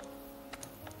Brachiosaurus.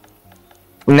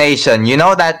 Nation, you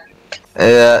know that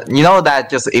You know that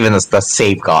just even is the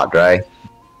safeguard, right?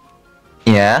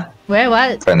 Yeah. Where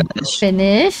what? Finish.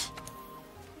 Finish.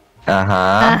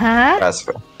 Uh-huh. That's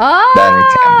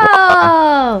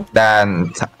Oh.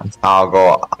 then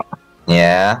toggle.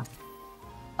 Yeah.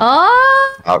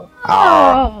 Oh.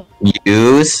 I'll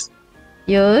use.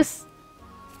 Use.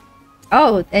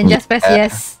 Oh, and just press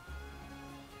yes.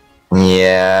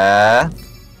 Yeah.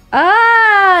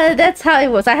 Ah, that's how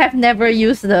it was. I have never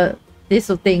used this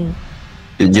thing.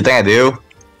 You think I do?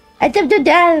 I don't do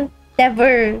that.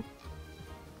 Never.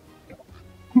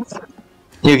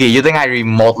 Yuki, you think I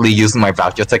remotely use my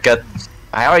voucher ticket?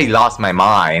 I already lost my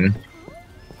mind.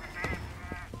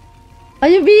 What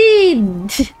do you mean?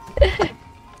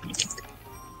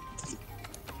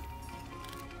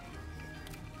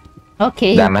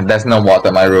 Okay. Damn it, there's no water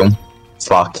in my room.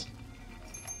 Fuck.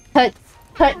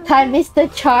 Third time is the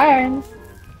charm.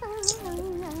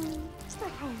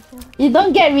 You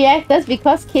don't get reactors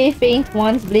because K faint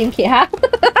once, blame K. Huh?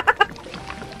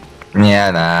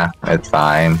 Yeah, nah, it's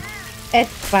fine.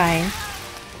 It's fine.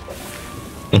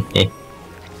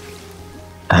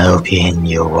 Open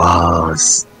your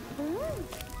walls.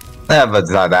 Yeah, but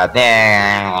it's not that.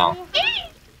 Yeah.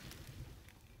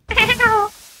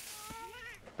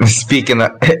 Speaking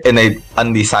in a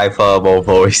undecipherable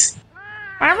voice.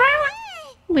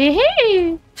 We're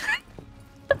here.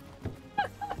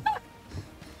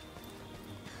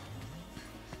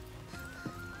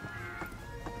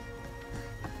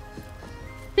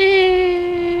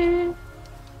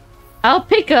 I'll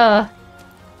pick a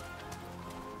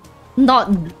not.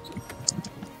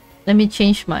 Let me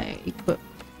change my equip. I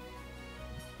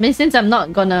mean, since I'm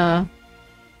not gonna.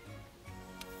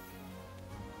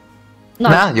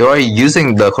 Nah, you're already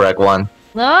using the correct one.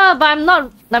 No, but I'm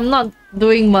not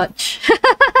doing much.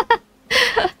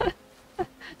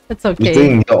 It's okay. You're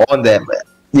doing your own damage.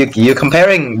 You're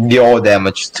comparing your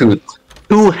damage to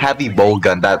two heavy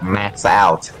bowgun that max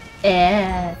out.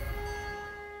 Yeah.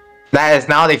 That is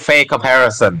not a fair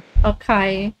comparison.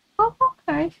 Okay. Oh,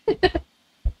 okay.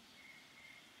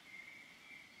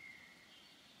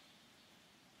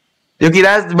 Yuki,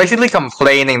 that's basically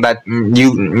complaining that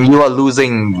you are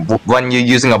losing when you're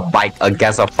using a bike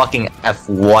against a fucking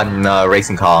F1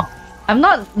 racing car. I'm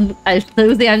not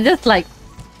losing. I'm just like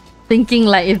thinking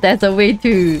like if there's a way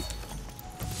to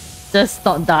just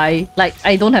not die. Like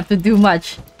I don't have to do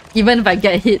much. Even if I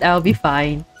get hit, I'll be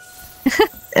fine.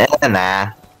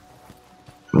 Nah.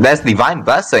 That's divine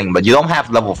blessing, but you don't have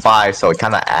level 5, so it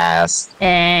kinda ass.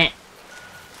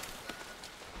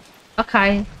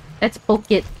 Okay, let's poke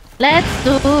it. Let's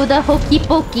do the hokey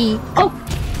pokey. Oh!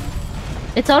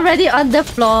 It's already on the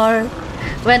floor.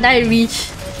 When I reach,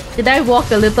 did I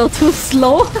walk a little too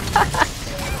slow?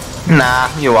 Nah,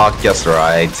 you walk just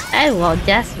right. I walk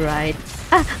just right.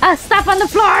 Stop on the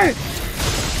floor!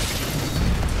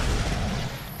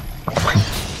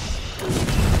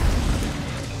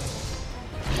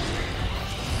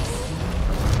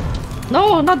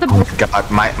 No, not the. Oh my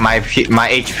god, my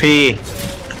HP.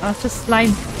 Oh, it's a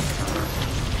slime.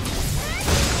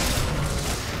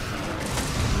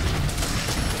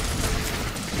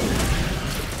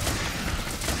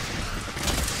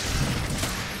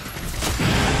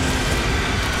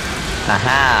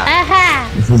 Aha. Aha!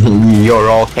 Your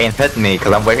roll can't hit me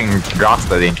because I'm wearing drop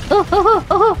steady. Oh, oh,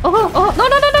 oh, oh, oh, oh, no,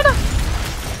 no, no, no, no!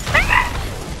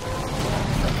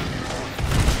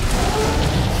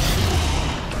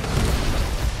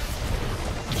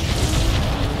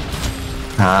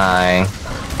 Hi.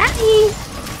 Hi!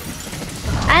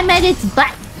 I'm at its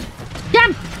butt.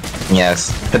 Jump!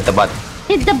 Yes, hit the butt.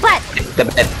 Hit the butt! Hit the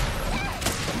butt.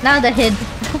 Now the head.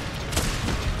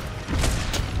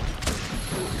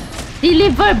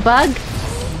 Deliver bug!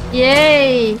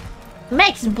 Yay!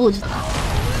 Max boost!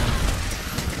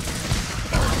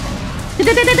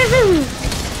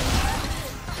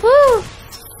 Woo!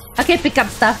 Okay, pick up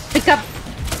stuff. Pick up.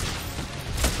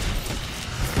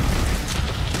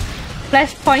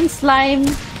 Flashpoint slime.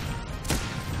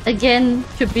 Again.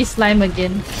 Should be slime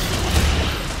again.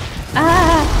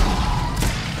 Ah!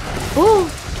 Ooh!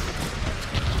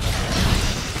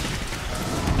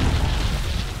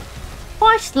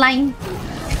 More slime.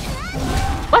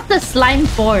 What's the slime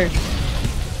for?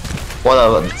 For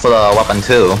the weapon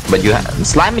too, but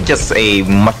slime is just a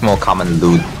much more common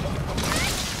loot.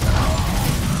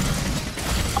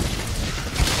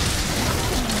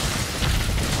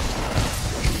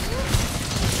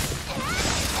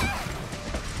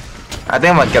 I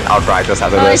think I'm gonna get Outriders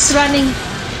after this. It's running.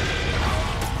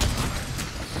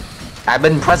 I've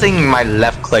been pressing my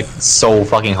left click so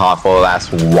fucking hard for the last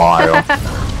while.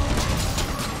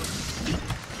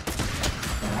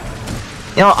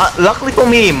 You know, luckily for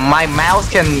me, my mouse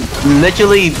can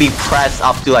literally be pressed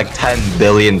up to like 10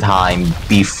 billion times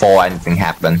before anything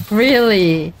happens.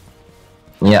 Really?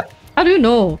 Yeah. How do you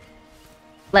know?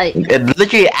 Like it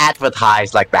literally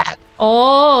advertised like that.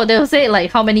 Oh, they'll say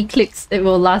like how many clicks it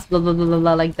will last, blah blah blah blah,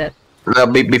 blah like that.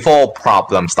 Before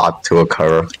problems start to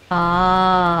occur.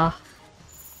 Ah.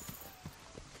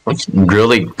 It's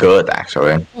really good,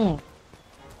 actually.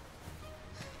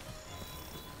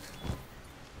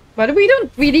 But we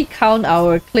don't really count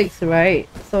our clicks, right?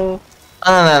 So.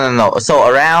 No. So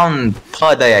around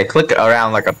per day, I click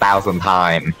around like 1,000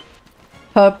 times.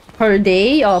 Per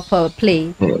day or per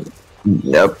play?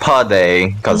 Yeah, per day,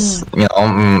 because you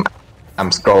know I'm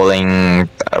scrolling,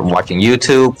 watching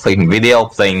YouTube, playing video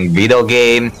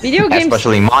game,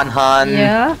 especially Monhunt.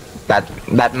 Yeah.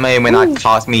 That may or may not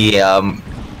cost me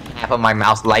half of my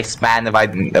mouse lifespan if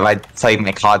I play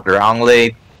my card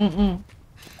wrongly.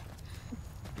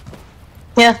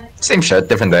 Yeah, same shit,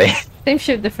 different day. Same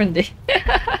shit, different day.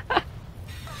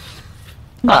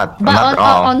 But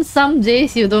on some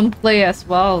days you don't play as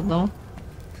well, no?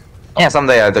 Yeah,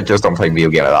 someday I just don't play video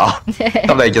game at all.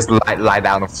 Someday I just lie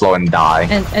down on the floor and die.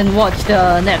 And watch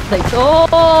the Netflix.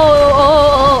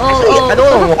 I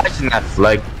don't watch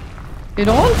Netflix. You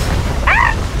don't?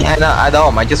 Yeah, no, I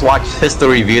don't. I just watch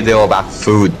history video about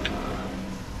food.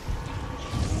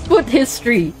 Food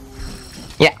history.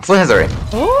 Yeah, food history.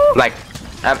 Oh. Like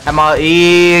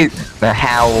MRE,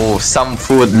 how some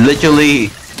food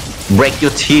literally break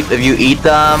your teeth if you eat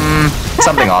them.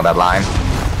 Something on that line.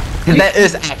 That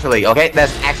is actually, okay?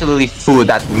 That's actually food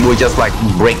that will just like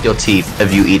break your teeth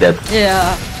if you eat it.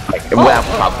 Yeah. Like, well,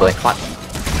 probably.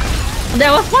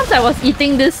 There was once I was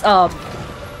eating this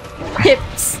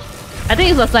chips. I think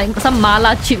it was like some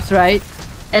mala chips, right?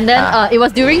 And then it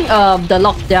was during the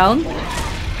lockdown.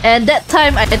 And that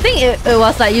time, I think it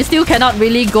was like you still cannot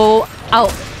really go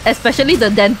out. Especially the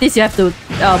dentist, you have to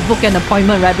book an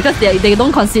appointment, right? Because they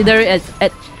don't consider it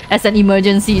as an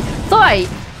emergency. So I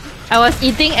was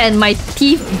eating and my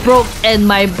teeth broke and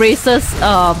my braces,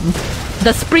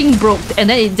 the spring broke, and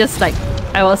then it just like,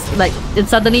 I was like, it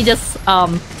suddenly just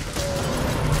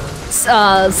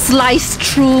sliced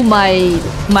through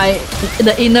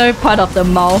the inner part of the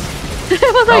mouth. It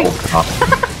was like,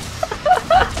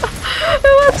 it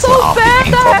was so bad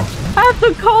that I have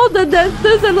to call the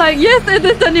dentist and like, yes, it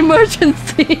is an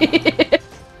emergency.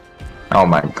 Oh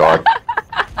my god.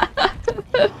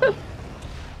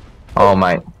 Oh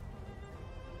my.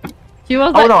 She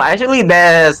was like, no, actually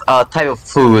there's a type of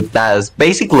food that is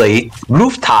basically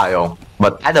roof tile,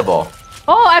 but edible.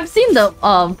 Oh, I've seen the,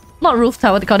 not roof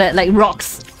tile, what do you call that? Like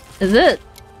rocks. Is it?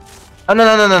 Oh,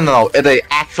 no. It's an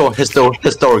actual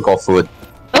historical food.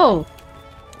 Oh.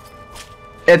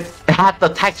 It had the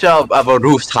texture of a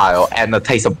roof tile and the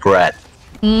taste of bread.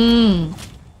 You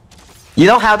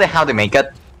know how they make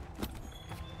it?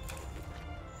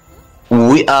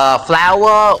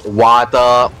 Flour,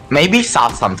 water, maybe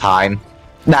salt sometime.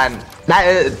 Then that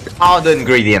is all the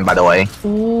ingredient, by the way.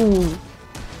 Ooh.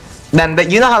 Then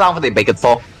you know how long they bake it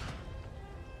for?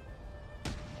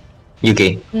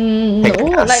 Yuki.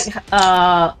 No, like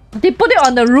they put it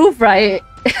on the roof, right?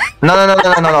 No.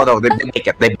 They bake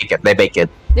it. They bake it.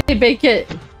 They bake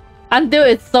it until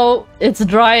it's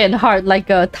dry and hard like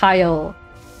a tile.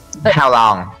 How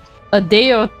long? A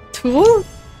day or two?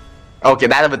 Okay,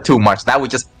 that would be too much. That would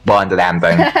just burn the damn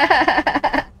thing. 4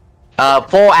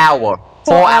 hours.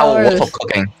 4 hours worth of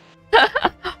cooking.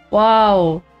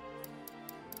 Wow.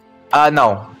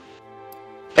 No.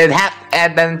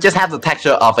 And then just have the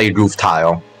texture of a roof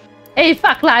tile. Hey,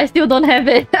 fuck lah, I still don't have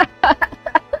it.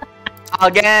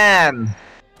 Again.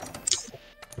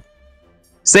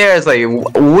 Seriously,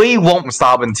 we won't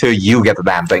stop until you get the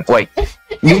damn thing. Wait,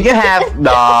 do you have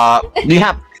the?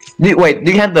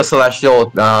 Do you have the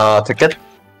celestial ticket?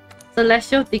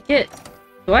 Celestial ticket?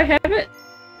 Do I have it?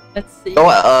 Let's see.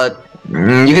 Oh,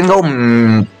 you can go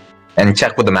and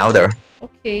check with the melder.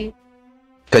 Okay.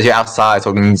 Because you're outside, so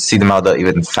you can see the melder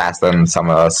even faster than some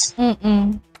of us.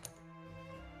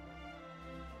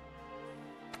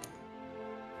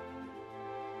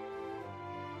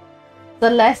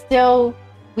 Celestial,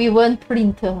 we weren't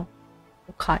printer.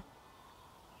 Okay.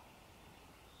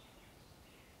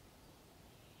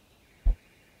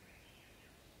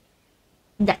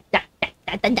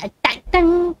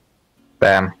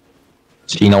 Bam.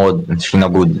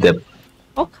 Shinobu dip.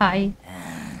 Okay.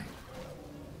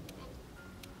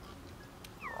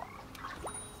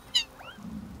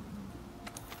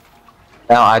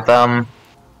 Now item.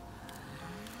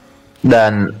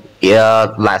 Then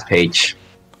last page.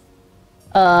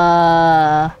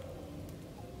 No,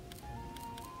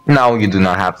 you do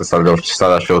not have the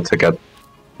celestial ticket.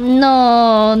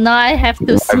 No, now I have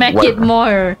to smack it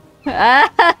more.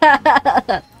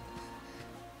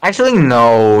 Actually,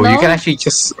 no. You No? can actually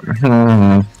just.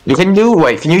 You can do.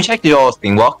 Wait, can you check your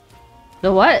Steam walk?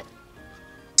 The what?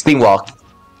 Steam walk.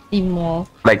 Steam wall.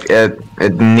 Like it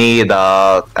near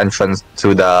the entrance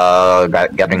to the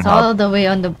gathering It's hub. all the way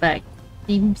on the back.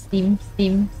 Steam, steam,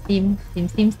 steam, steam, steam,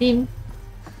 steam, steam.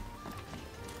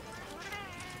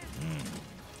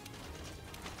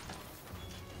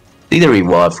 See the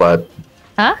reward for it.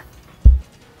 Huh?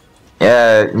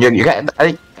 Yeah, you can.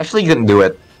 Actually, you can do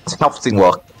it. It helps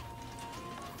teamwork.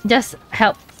 Just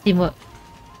help teamwork.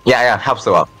 Yeah, helps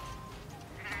a lot.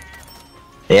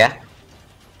 Yeah.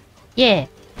 Yeah.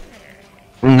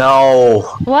 No.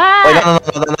 What? Wait, no.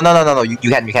 You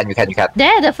can.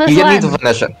 There, the first You one. need to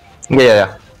finish it.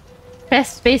 Yeah.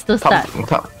 Press space to start.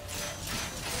 Come.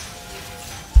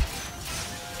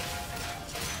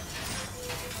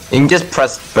 You can just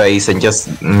press space and just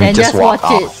just walk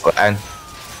watch off. And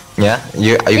yeah,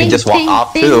 you can Ding, just walk ding,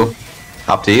 off ding. too.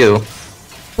 Up to you.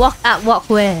 Walk up, walk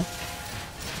where?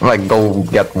 Like go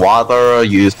get water,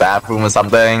 use bathroom or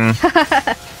something.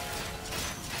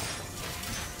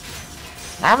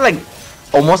 I have like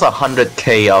almost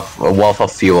 100k of worth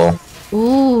of fuel.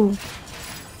 Ooh.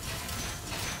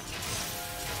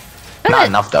 Not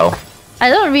enough though. I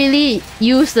don't really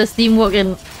use the steamwork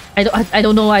and I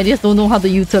don't know, I just don't know how to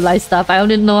utilize stuff. I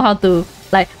only know how to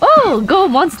like, oh, go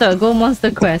monster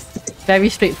quest. Very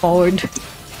straightforward.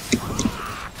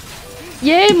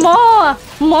 Yay, more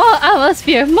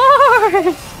atmosphere,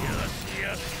 more.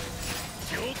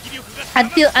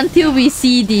 Until we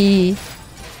see the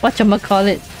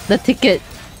whatchamacallit, the ticket.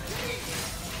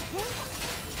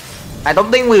 I don't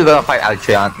think we're gonna fight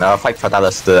fight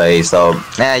Fatalis today, so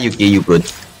Yuki, you good.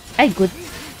 I good.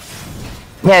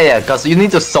 Yeah, because you need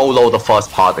to solo the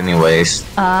first part anyways.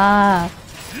 Ah.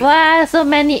 Wow, so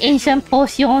many ancient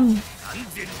potions.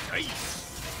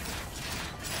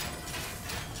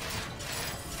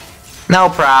 No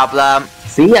problem.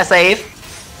 See ya safe.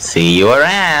 See you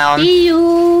around. See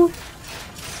you.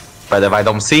 But if I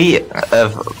don't see,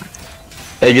 if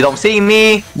you don't see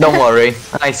me, don't worry.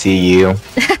 I see you.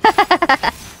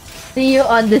 See you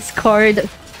on Discord.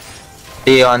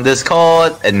 See you on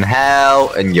Discord, in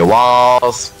hell, in your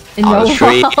walls, In on the your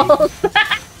street. walls.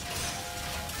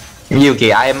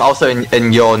 Yuki, I am also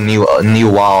in your new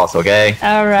walls, okay?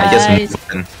 Alright. I just move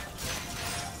in.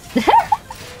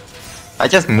 I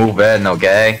just move in,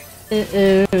 okay?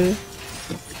 It's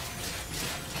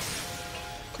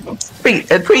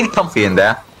pretty comfy in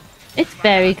there. It's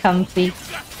very comfy.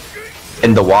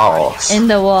 In the walls. In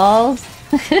the walls.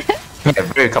 Yeah,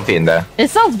 very comfy in there. It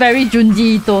sounds very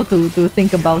Junji Ito to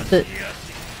think about it.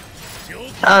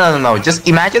 No. Just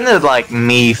imagine it like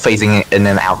me facing in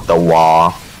and out the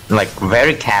wall. Like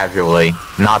very casually.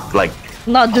 Not like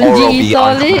Not horror Junji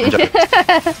beyond Ito. conjure.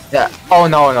 Yeah. Oh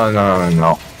no.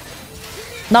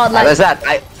 Not like As that,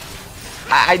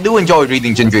 I do enjoy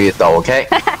reading Junji Ito, okay?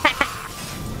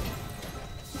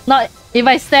 not if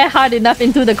I stare hard enough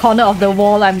into the corner of the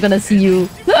wall, I'm gonna see you.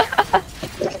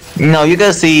 No, you're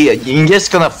gonna see. You're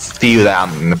just gonna feel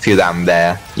them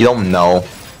there. You don't know.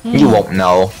 You won't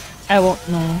know. I won't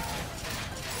know.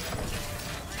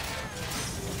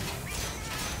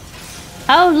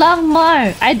 How long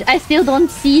more? I still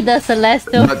don't see the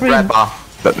celestial The print. red bar.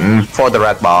 For the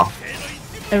red bar.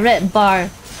 The red bar.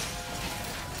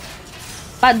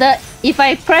 But if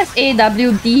I press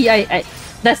AWD, I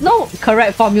there's no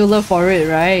correct formula for it,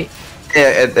 right?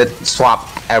 Yeah, it swap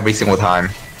every single time.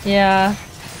 Yeah.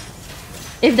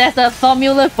 If there's a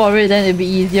formula for it, then it'd be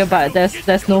easier. But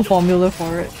there's no formula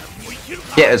for it.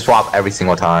 Yeah, it swap every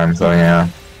single time. So yeah,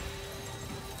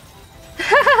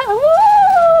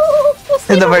 it's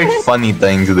a very funny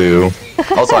thing to do.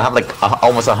 Also, I have like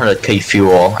almost 100k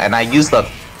fuel, and I use the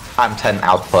time 10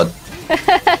 output.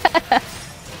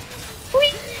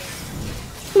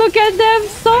 Look at them,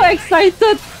 so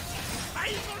excited.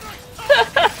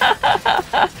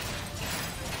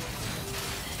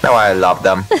 That's why I love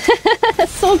them.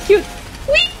 So cute.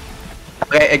 Whee!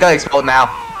 Okay, it gotta explode now.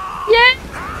 Yeah.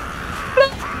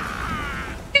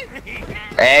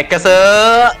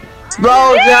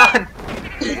 Explosion!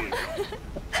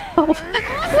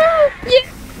 Yeah.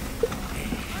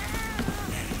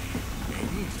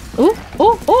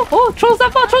 Oh, throw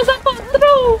some more,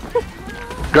 throw.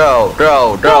 Go,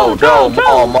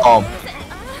 mom.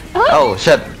 Oh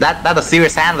shit, that's a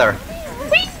serious handler.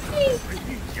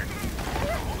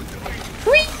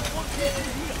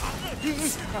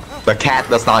 The cat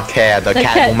does not care. The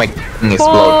cat will make things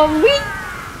explode.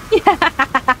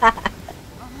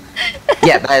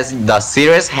 Yeah, that is the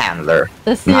serious handler,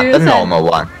 not the normal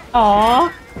one.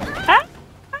 Aww.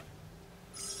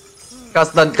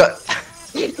 Cause the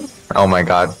oh my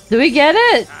god. Do we get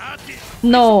it?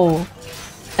 No.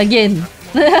 Again.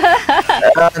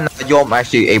 No, you won't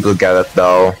actually able to get it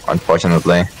though,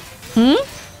 unfortunately.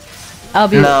 I'll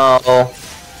be No.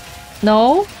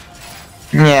 No?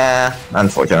 Yeah,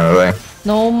 unfortunately.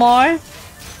 No more?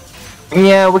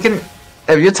 Yeah, we can.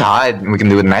 If you're tired, we can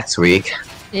do it next week.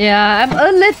 Yeah, I'm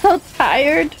a little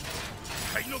tired.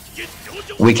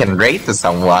 We can rate to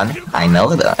someone. I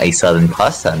know a certain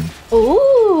person.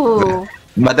 Ooh.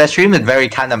 But the stream is very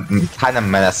kind of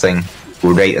menacing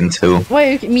to rate into.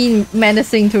 What do you mean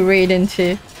menacing to raid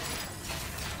into?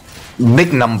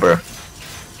 Big number.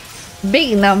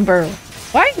 Big number.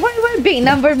 Why big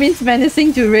number means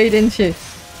menacing to raid into?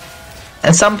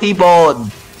 And some people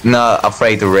not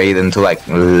afraid to raid into like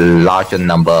larger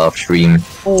number of stream.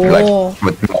 Oh. Like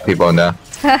with more people in there.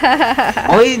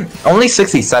 only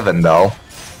 67 though.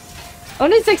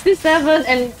 Only 67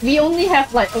 and we only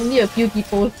have like only a few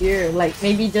people here. Like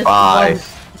maybe just 5.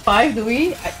 5 do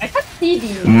we? I can't see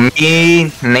the...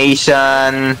 Me,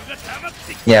 Nation.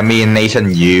 Yeah, me and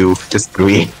Nation, you. Just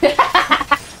 3.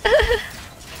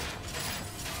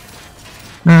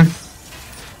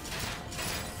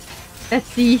 Let's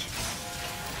see.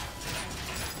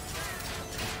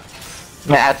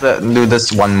 I have to do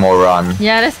this one more run.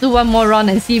 Yeah, let's do one more run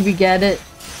and see if we get it.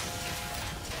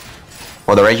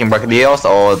 For the Raging Brachydios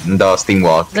or the Steam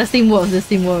Walk? The steam works.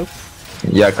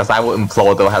 Yeah, because I would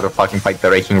implode to have to fucking fight the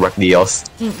Raging Brachydios.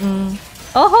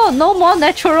 Oh, no more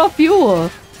natural fuel.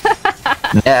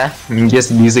 Yeah, I'm just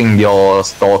using your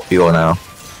store fuel now.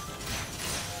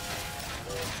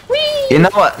 Whee! You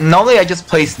know what? Normally I just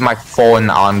place my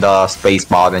phone on the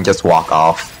spacebar and just walk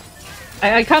off.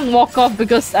 I can't walk off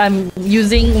because I'm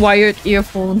using wired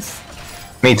earphones.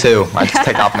 Me too. I just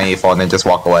take off my phone and just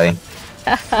walk away.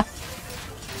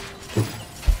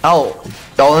 Oh,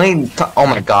 oh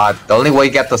my god, the only way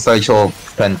you get the social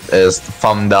print is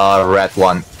from the red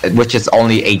one, which is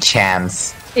only a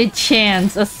chance. A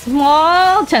chance, a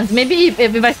small chance. Maybe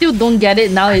if I still don't get it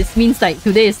now, it means like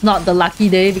today is not the lucky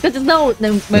day because just now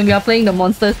when we are playing the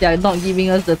monsters, they are not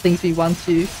giving us the things we want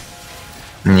to.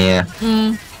 Yeah.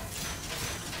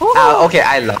 Okay,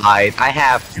 I lied. I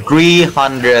have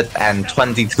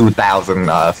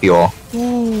 322,000 fuel.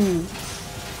 Ooh.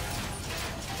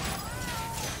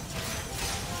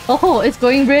 Oh, it's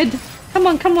going red. Come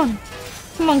on, come on.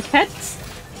 Come on, cats.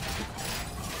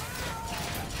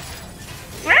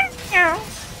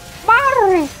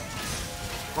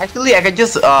 Actually, I can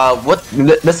just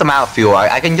this amount of fuel,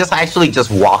 I can just actually just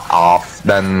walk off,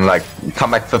 then like come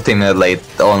back 15 minutes late.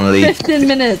 Only 15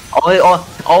 minutes.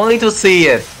 Only to see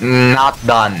it not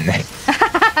done.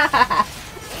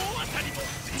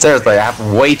 Seriously, I have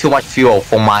way too much fuel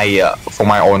for my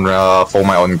own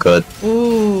good.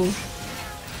 Ooh.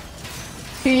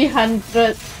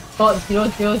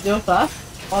 300.000 plus?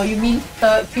 Or you mean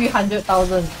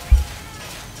 300,000?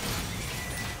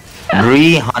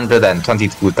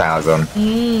 322,000.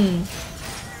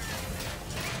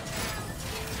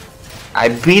 I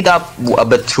beat up a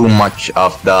bit too much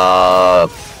of the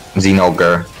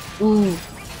Xenogre. Ooh.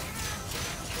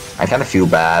 I kind of feel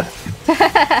bad.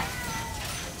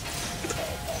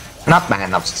 Not bad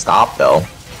enough to stop though.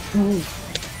 Ooh.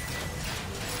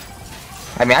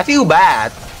 I mean, I feel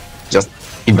bad. Just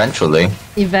eventually.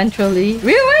 Eventually?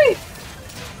 Really?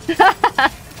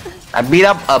 I beat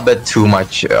up a bit too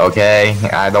much, okay?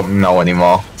 I don't know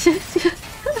anymore.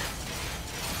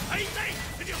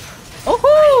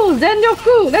 Oh,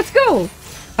 Zenyoku! Let's go!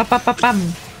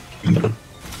 Pa-pa-pa-pam.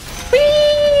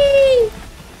 Whee!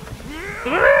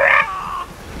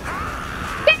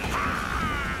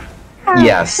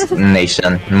 Yes,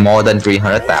 Nation. More than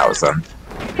 300,000.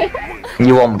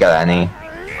 You won't get any,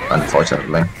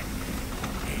 unfortunately.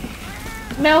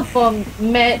 Smell from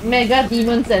Mega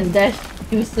Demons and Dash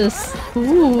Juices.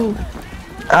 Ooh.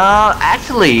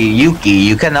 Actually, Yuki,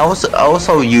 you can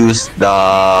also use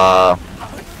the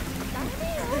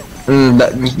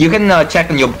you can check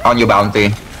on your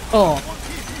bounty. Oh.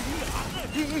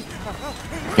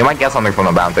 You might get something from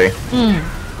the bounty.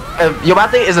 If your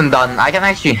bounty isn't done, I can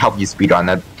actually help you speedrun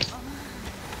it.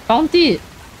 Bounty?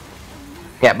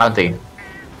 Yeah, bounty.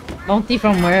 Bounty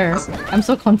from where? I'm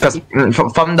so confused.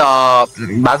 From the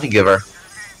bounty giver.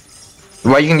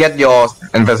 Where you can get your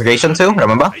investigation too,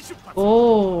 remember?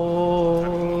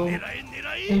 Oh.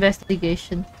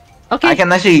 Investigation. Okay. I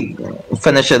can actually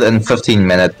finish it in 15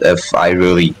 minutes if I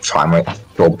really try my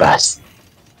best.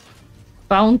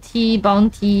 Bounty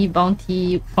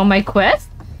for my quest?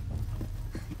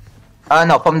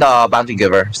 No, from the bounty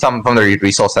giver. Some from the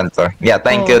resource center. Yeah,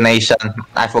 thank you, Nation.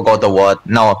 I forgot the word.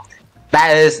 No,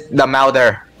 that is the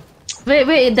Melder.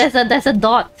 Wait, there's a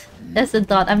dot. There's a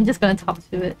dot. I'm just gonna talk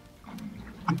to it.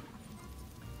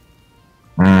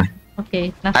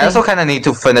 Okay, nothing. I also kind of need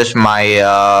to finish my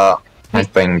my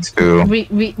thing too.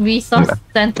 Resource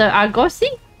center Argosy?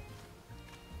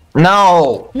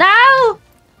 No! No!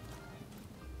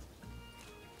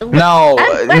 No!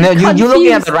 I'm No, you're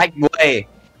looking at confused. the right way.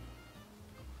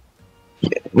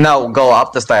 No, go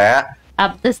up the stair.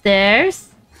 Up the stairs?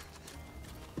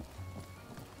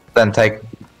 Then take...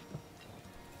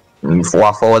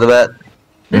 walk forward a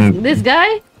bit. This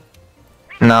guy?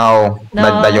 No,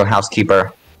 No. That your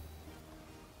housekeeper.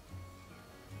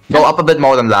 Go up a bit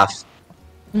more than left.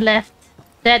 Left.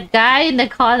 That guy in the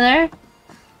corner?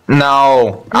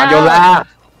 No, on No. your left.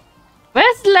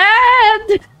 Where's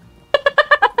left?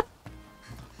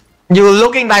 You're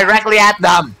looking directly at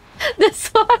them. This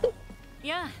one?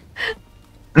 Yeah.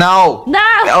 No. No!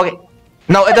 Okay.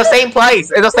 No, it's the same place.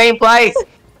 It's the same place.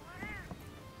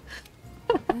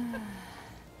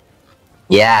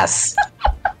 Yes.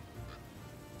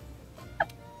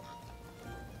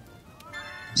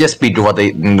 Just read what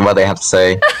they have to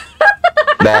say.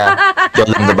 There, you're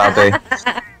learning the bounty.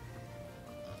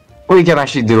 We can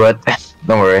actually do it.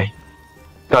 Don't worry.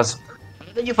 Because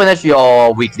when you finish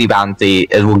your weekly bounty,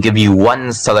 it will give you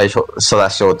one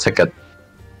celestial ticket.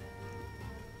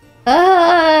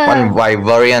 One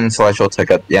Vivarian celestial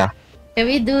ticket, yeah. Can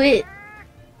we do it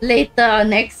later or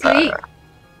next week?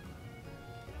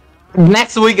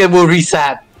 Next week it will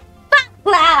reset.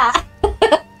 Blah!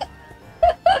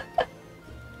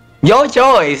 Your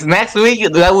choice. Next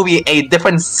week there will be a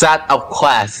different set of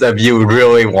quests if you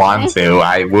really want to.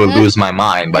 I will lose my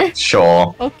mind, but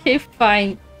sure. Okay,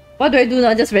 fine. What do I do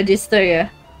now? Just register, yeah?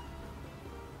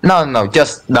 No,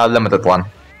 just the limited one.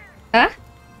 Huh?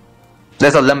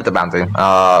 There's a limited bounty.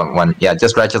 One. Yeah,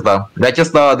 just register.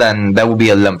 Register, then there will be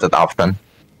a limited option.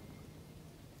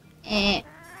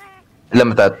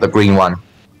 Limited, the green one.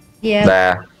 Yeah.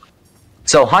 There.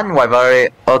 So hunt Wyveri.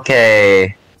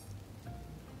 Okay.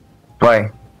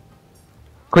 Wait.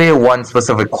 Clear one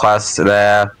specific quest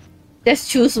there.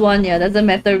 Just choose one, yeah. Doesn't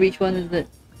matter which one is it.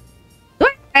 Do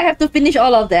I have to finish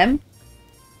all of them?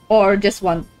 Or just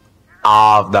one?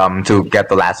 All of them to get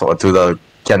the last one, to the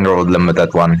general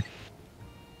limited one.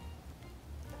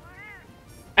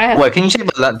 I have Wait, can you check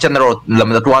the general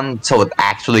limited one so it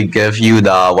actually gives you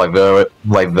the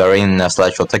Wyverian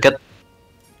celestial ticket?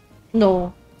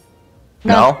 no.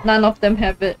 No? None of them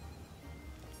have it.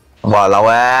 Wow,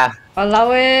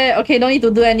 Allow it. Okay, don't need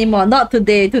to do anymore. Not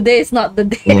today. Today is not the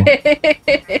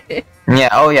day. yeah,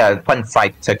 oh yeah, one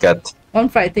fight ticket. One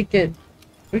fright ticket.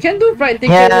 We can do fright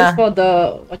ticket Yeah. for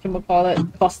the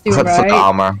whatchamacallit costume, For right? the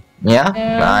armor. Yeah?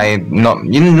 Yeah.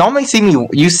 You normally see me,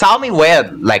 you saw me wear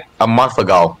it like a month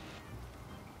ago.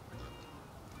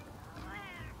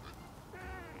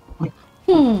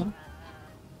 Hmm.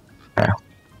 Yeah.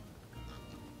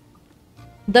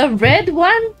 The red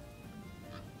one?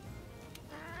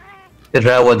 The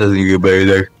red one doesn't get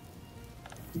better.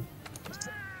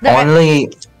 The Only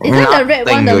Isn't the red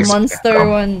one nothing the to expect monster from-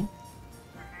 one?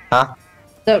 Huh?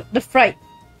 The fright.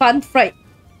 Fun fright.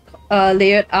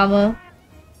 Layered armor.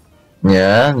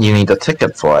 Yeah, you need a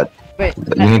ticket for it. Wait.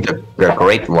 You need the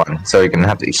great one, so you can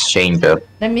have to exchange it.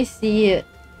 Let me see it.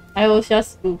 I will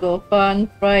just Google fun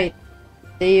fright.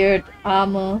 Layered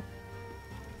armor.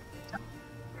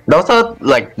 Those are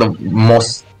like the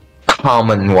most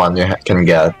common one you can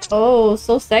get. Oh,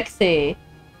 so sexy.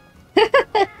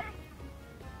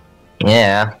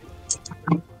 Yeah.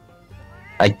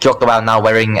 I joked about not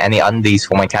wearing any undies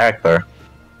for my character.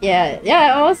 Yeah,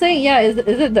 I was saying, yeah, is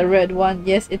it the red one?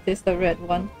 Yes, it is the red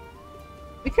one.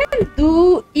 We can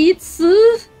do Itsu.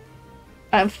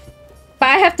 But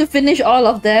I have to finish all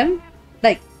of them.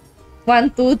 Like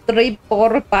 1, 2, 3,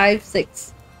 4, 5,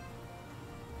 6.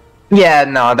 Yeah,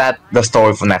 no, that's the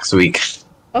story for next week.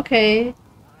 Okay.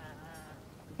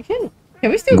 Can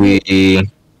we still We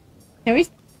can we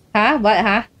huh? What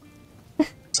huh?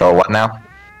 so what now?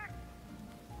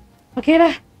 Okay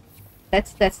lah.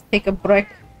 Let's take a break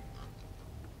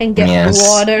and get Yes.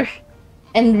 water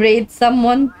and raid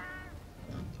someone.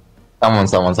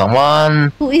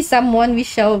 Someone. Who is someone we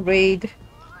shall raid?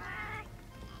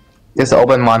 Just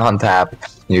open one on tab.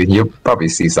 You probably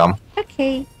see some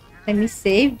Okay. Let me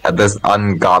save. at this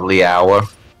ungodly hour.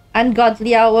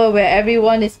 Ungodly hour where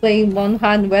everyone is playing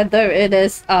Monhan, whether it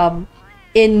is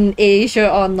in Asia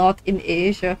or not in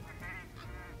Asia.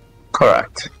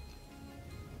 Correct.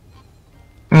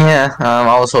 Yeah, I'm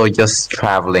also just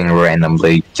traveling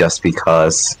randomly just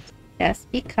because.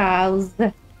 Just because.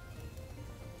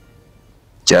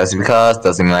 Just because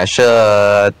doesn't mean I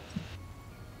should. 。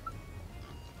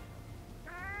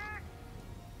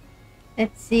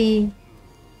Let's see.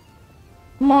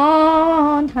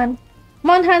 Monhan.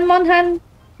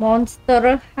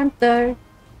 Monster Hunter.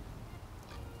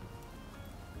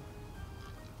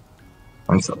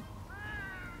 I'm so.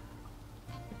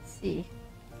 Let's see.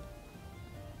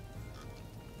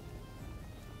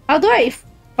 How do I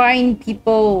find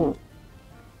people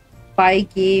buy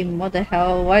game? What the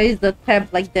hell? Why is the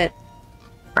tab like that?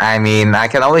 I mean, I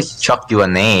can always chuck you a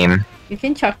name. You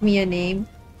can chuck me a name.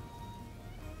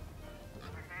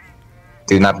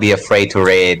 Do not be afraid to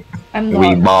raid. I'm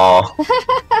We not. ball.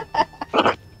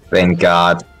 Thank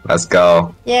God. Let's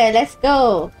go. Yeah, let's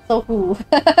go. So who?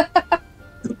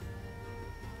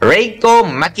 Reiko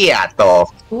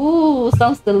Macchiato. Ooh,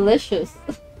 sounds delicious.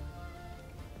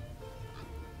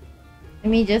 Let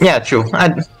me just. Yeah, true.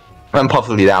 I'm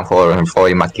perfectly down for a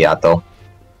macchiato.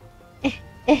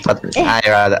 But I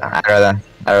rather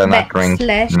not drink.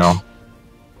 Backslash. No.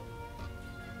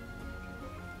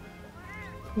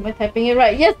 Am I typing it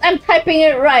right? Yes, I'm typing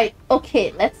it right.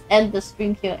 Okay, let's end the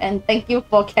stream here. And thank you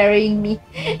for carrying me.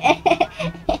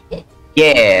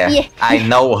 Yeah, I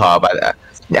know her, but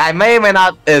I may or may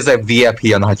not is a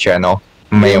VIP on her channel.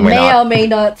 May or may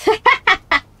not.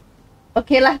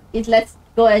 Okay lah, let's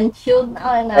go and chill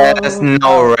now. And There's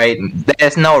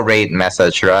no raid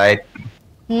message, right?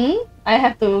 I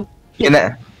have to. You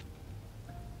know.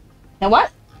 Now what?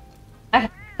 Huh?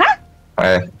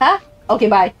 Huh? Okay,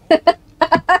 bye.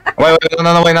 Wait,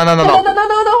 no. No,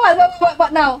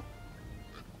 what now?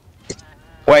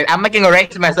 Wait, I'm making a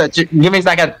raid message. Give me a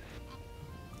second.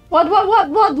 What?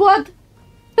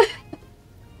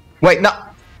 Wait, no.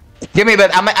 Give me a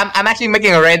bit. I'm actually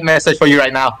making a raid message for you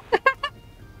right now.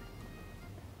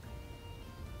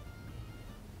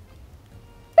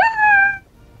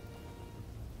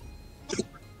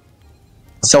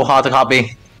 So hard to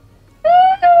copy.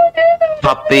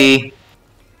 Copy.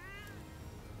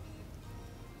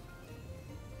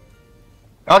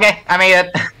 Okay, I made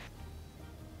it.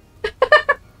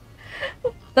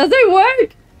 Does it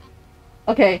work?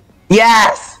 Okay.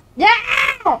 Yes! Yeah!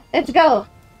 Let's go!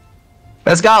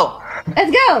 Let's go!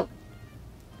 Let's go!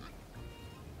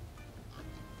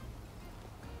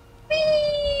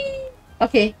 Whee!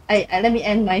 Okay, I let me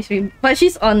end my stream. But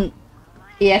she's on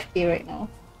AFK right now.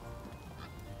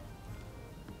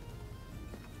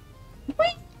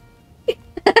 Whee!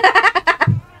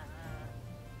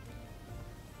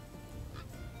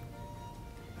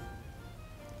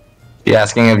 You're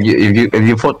asking if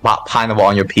you put pineapple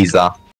on your pizza.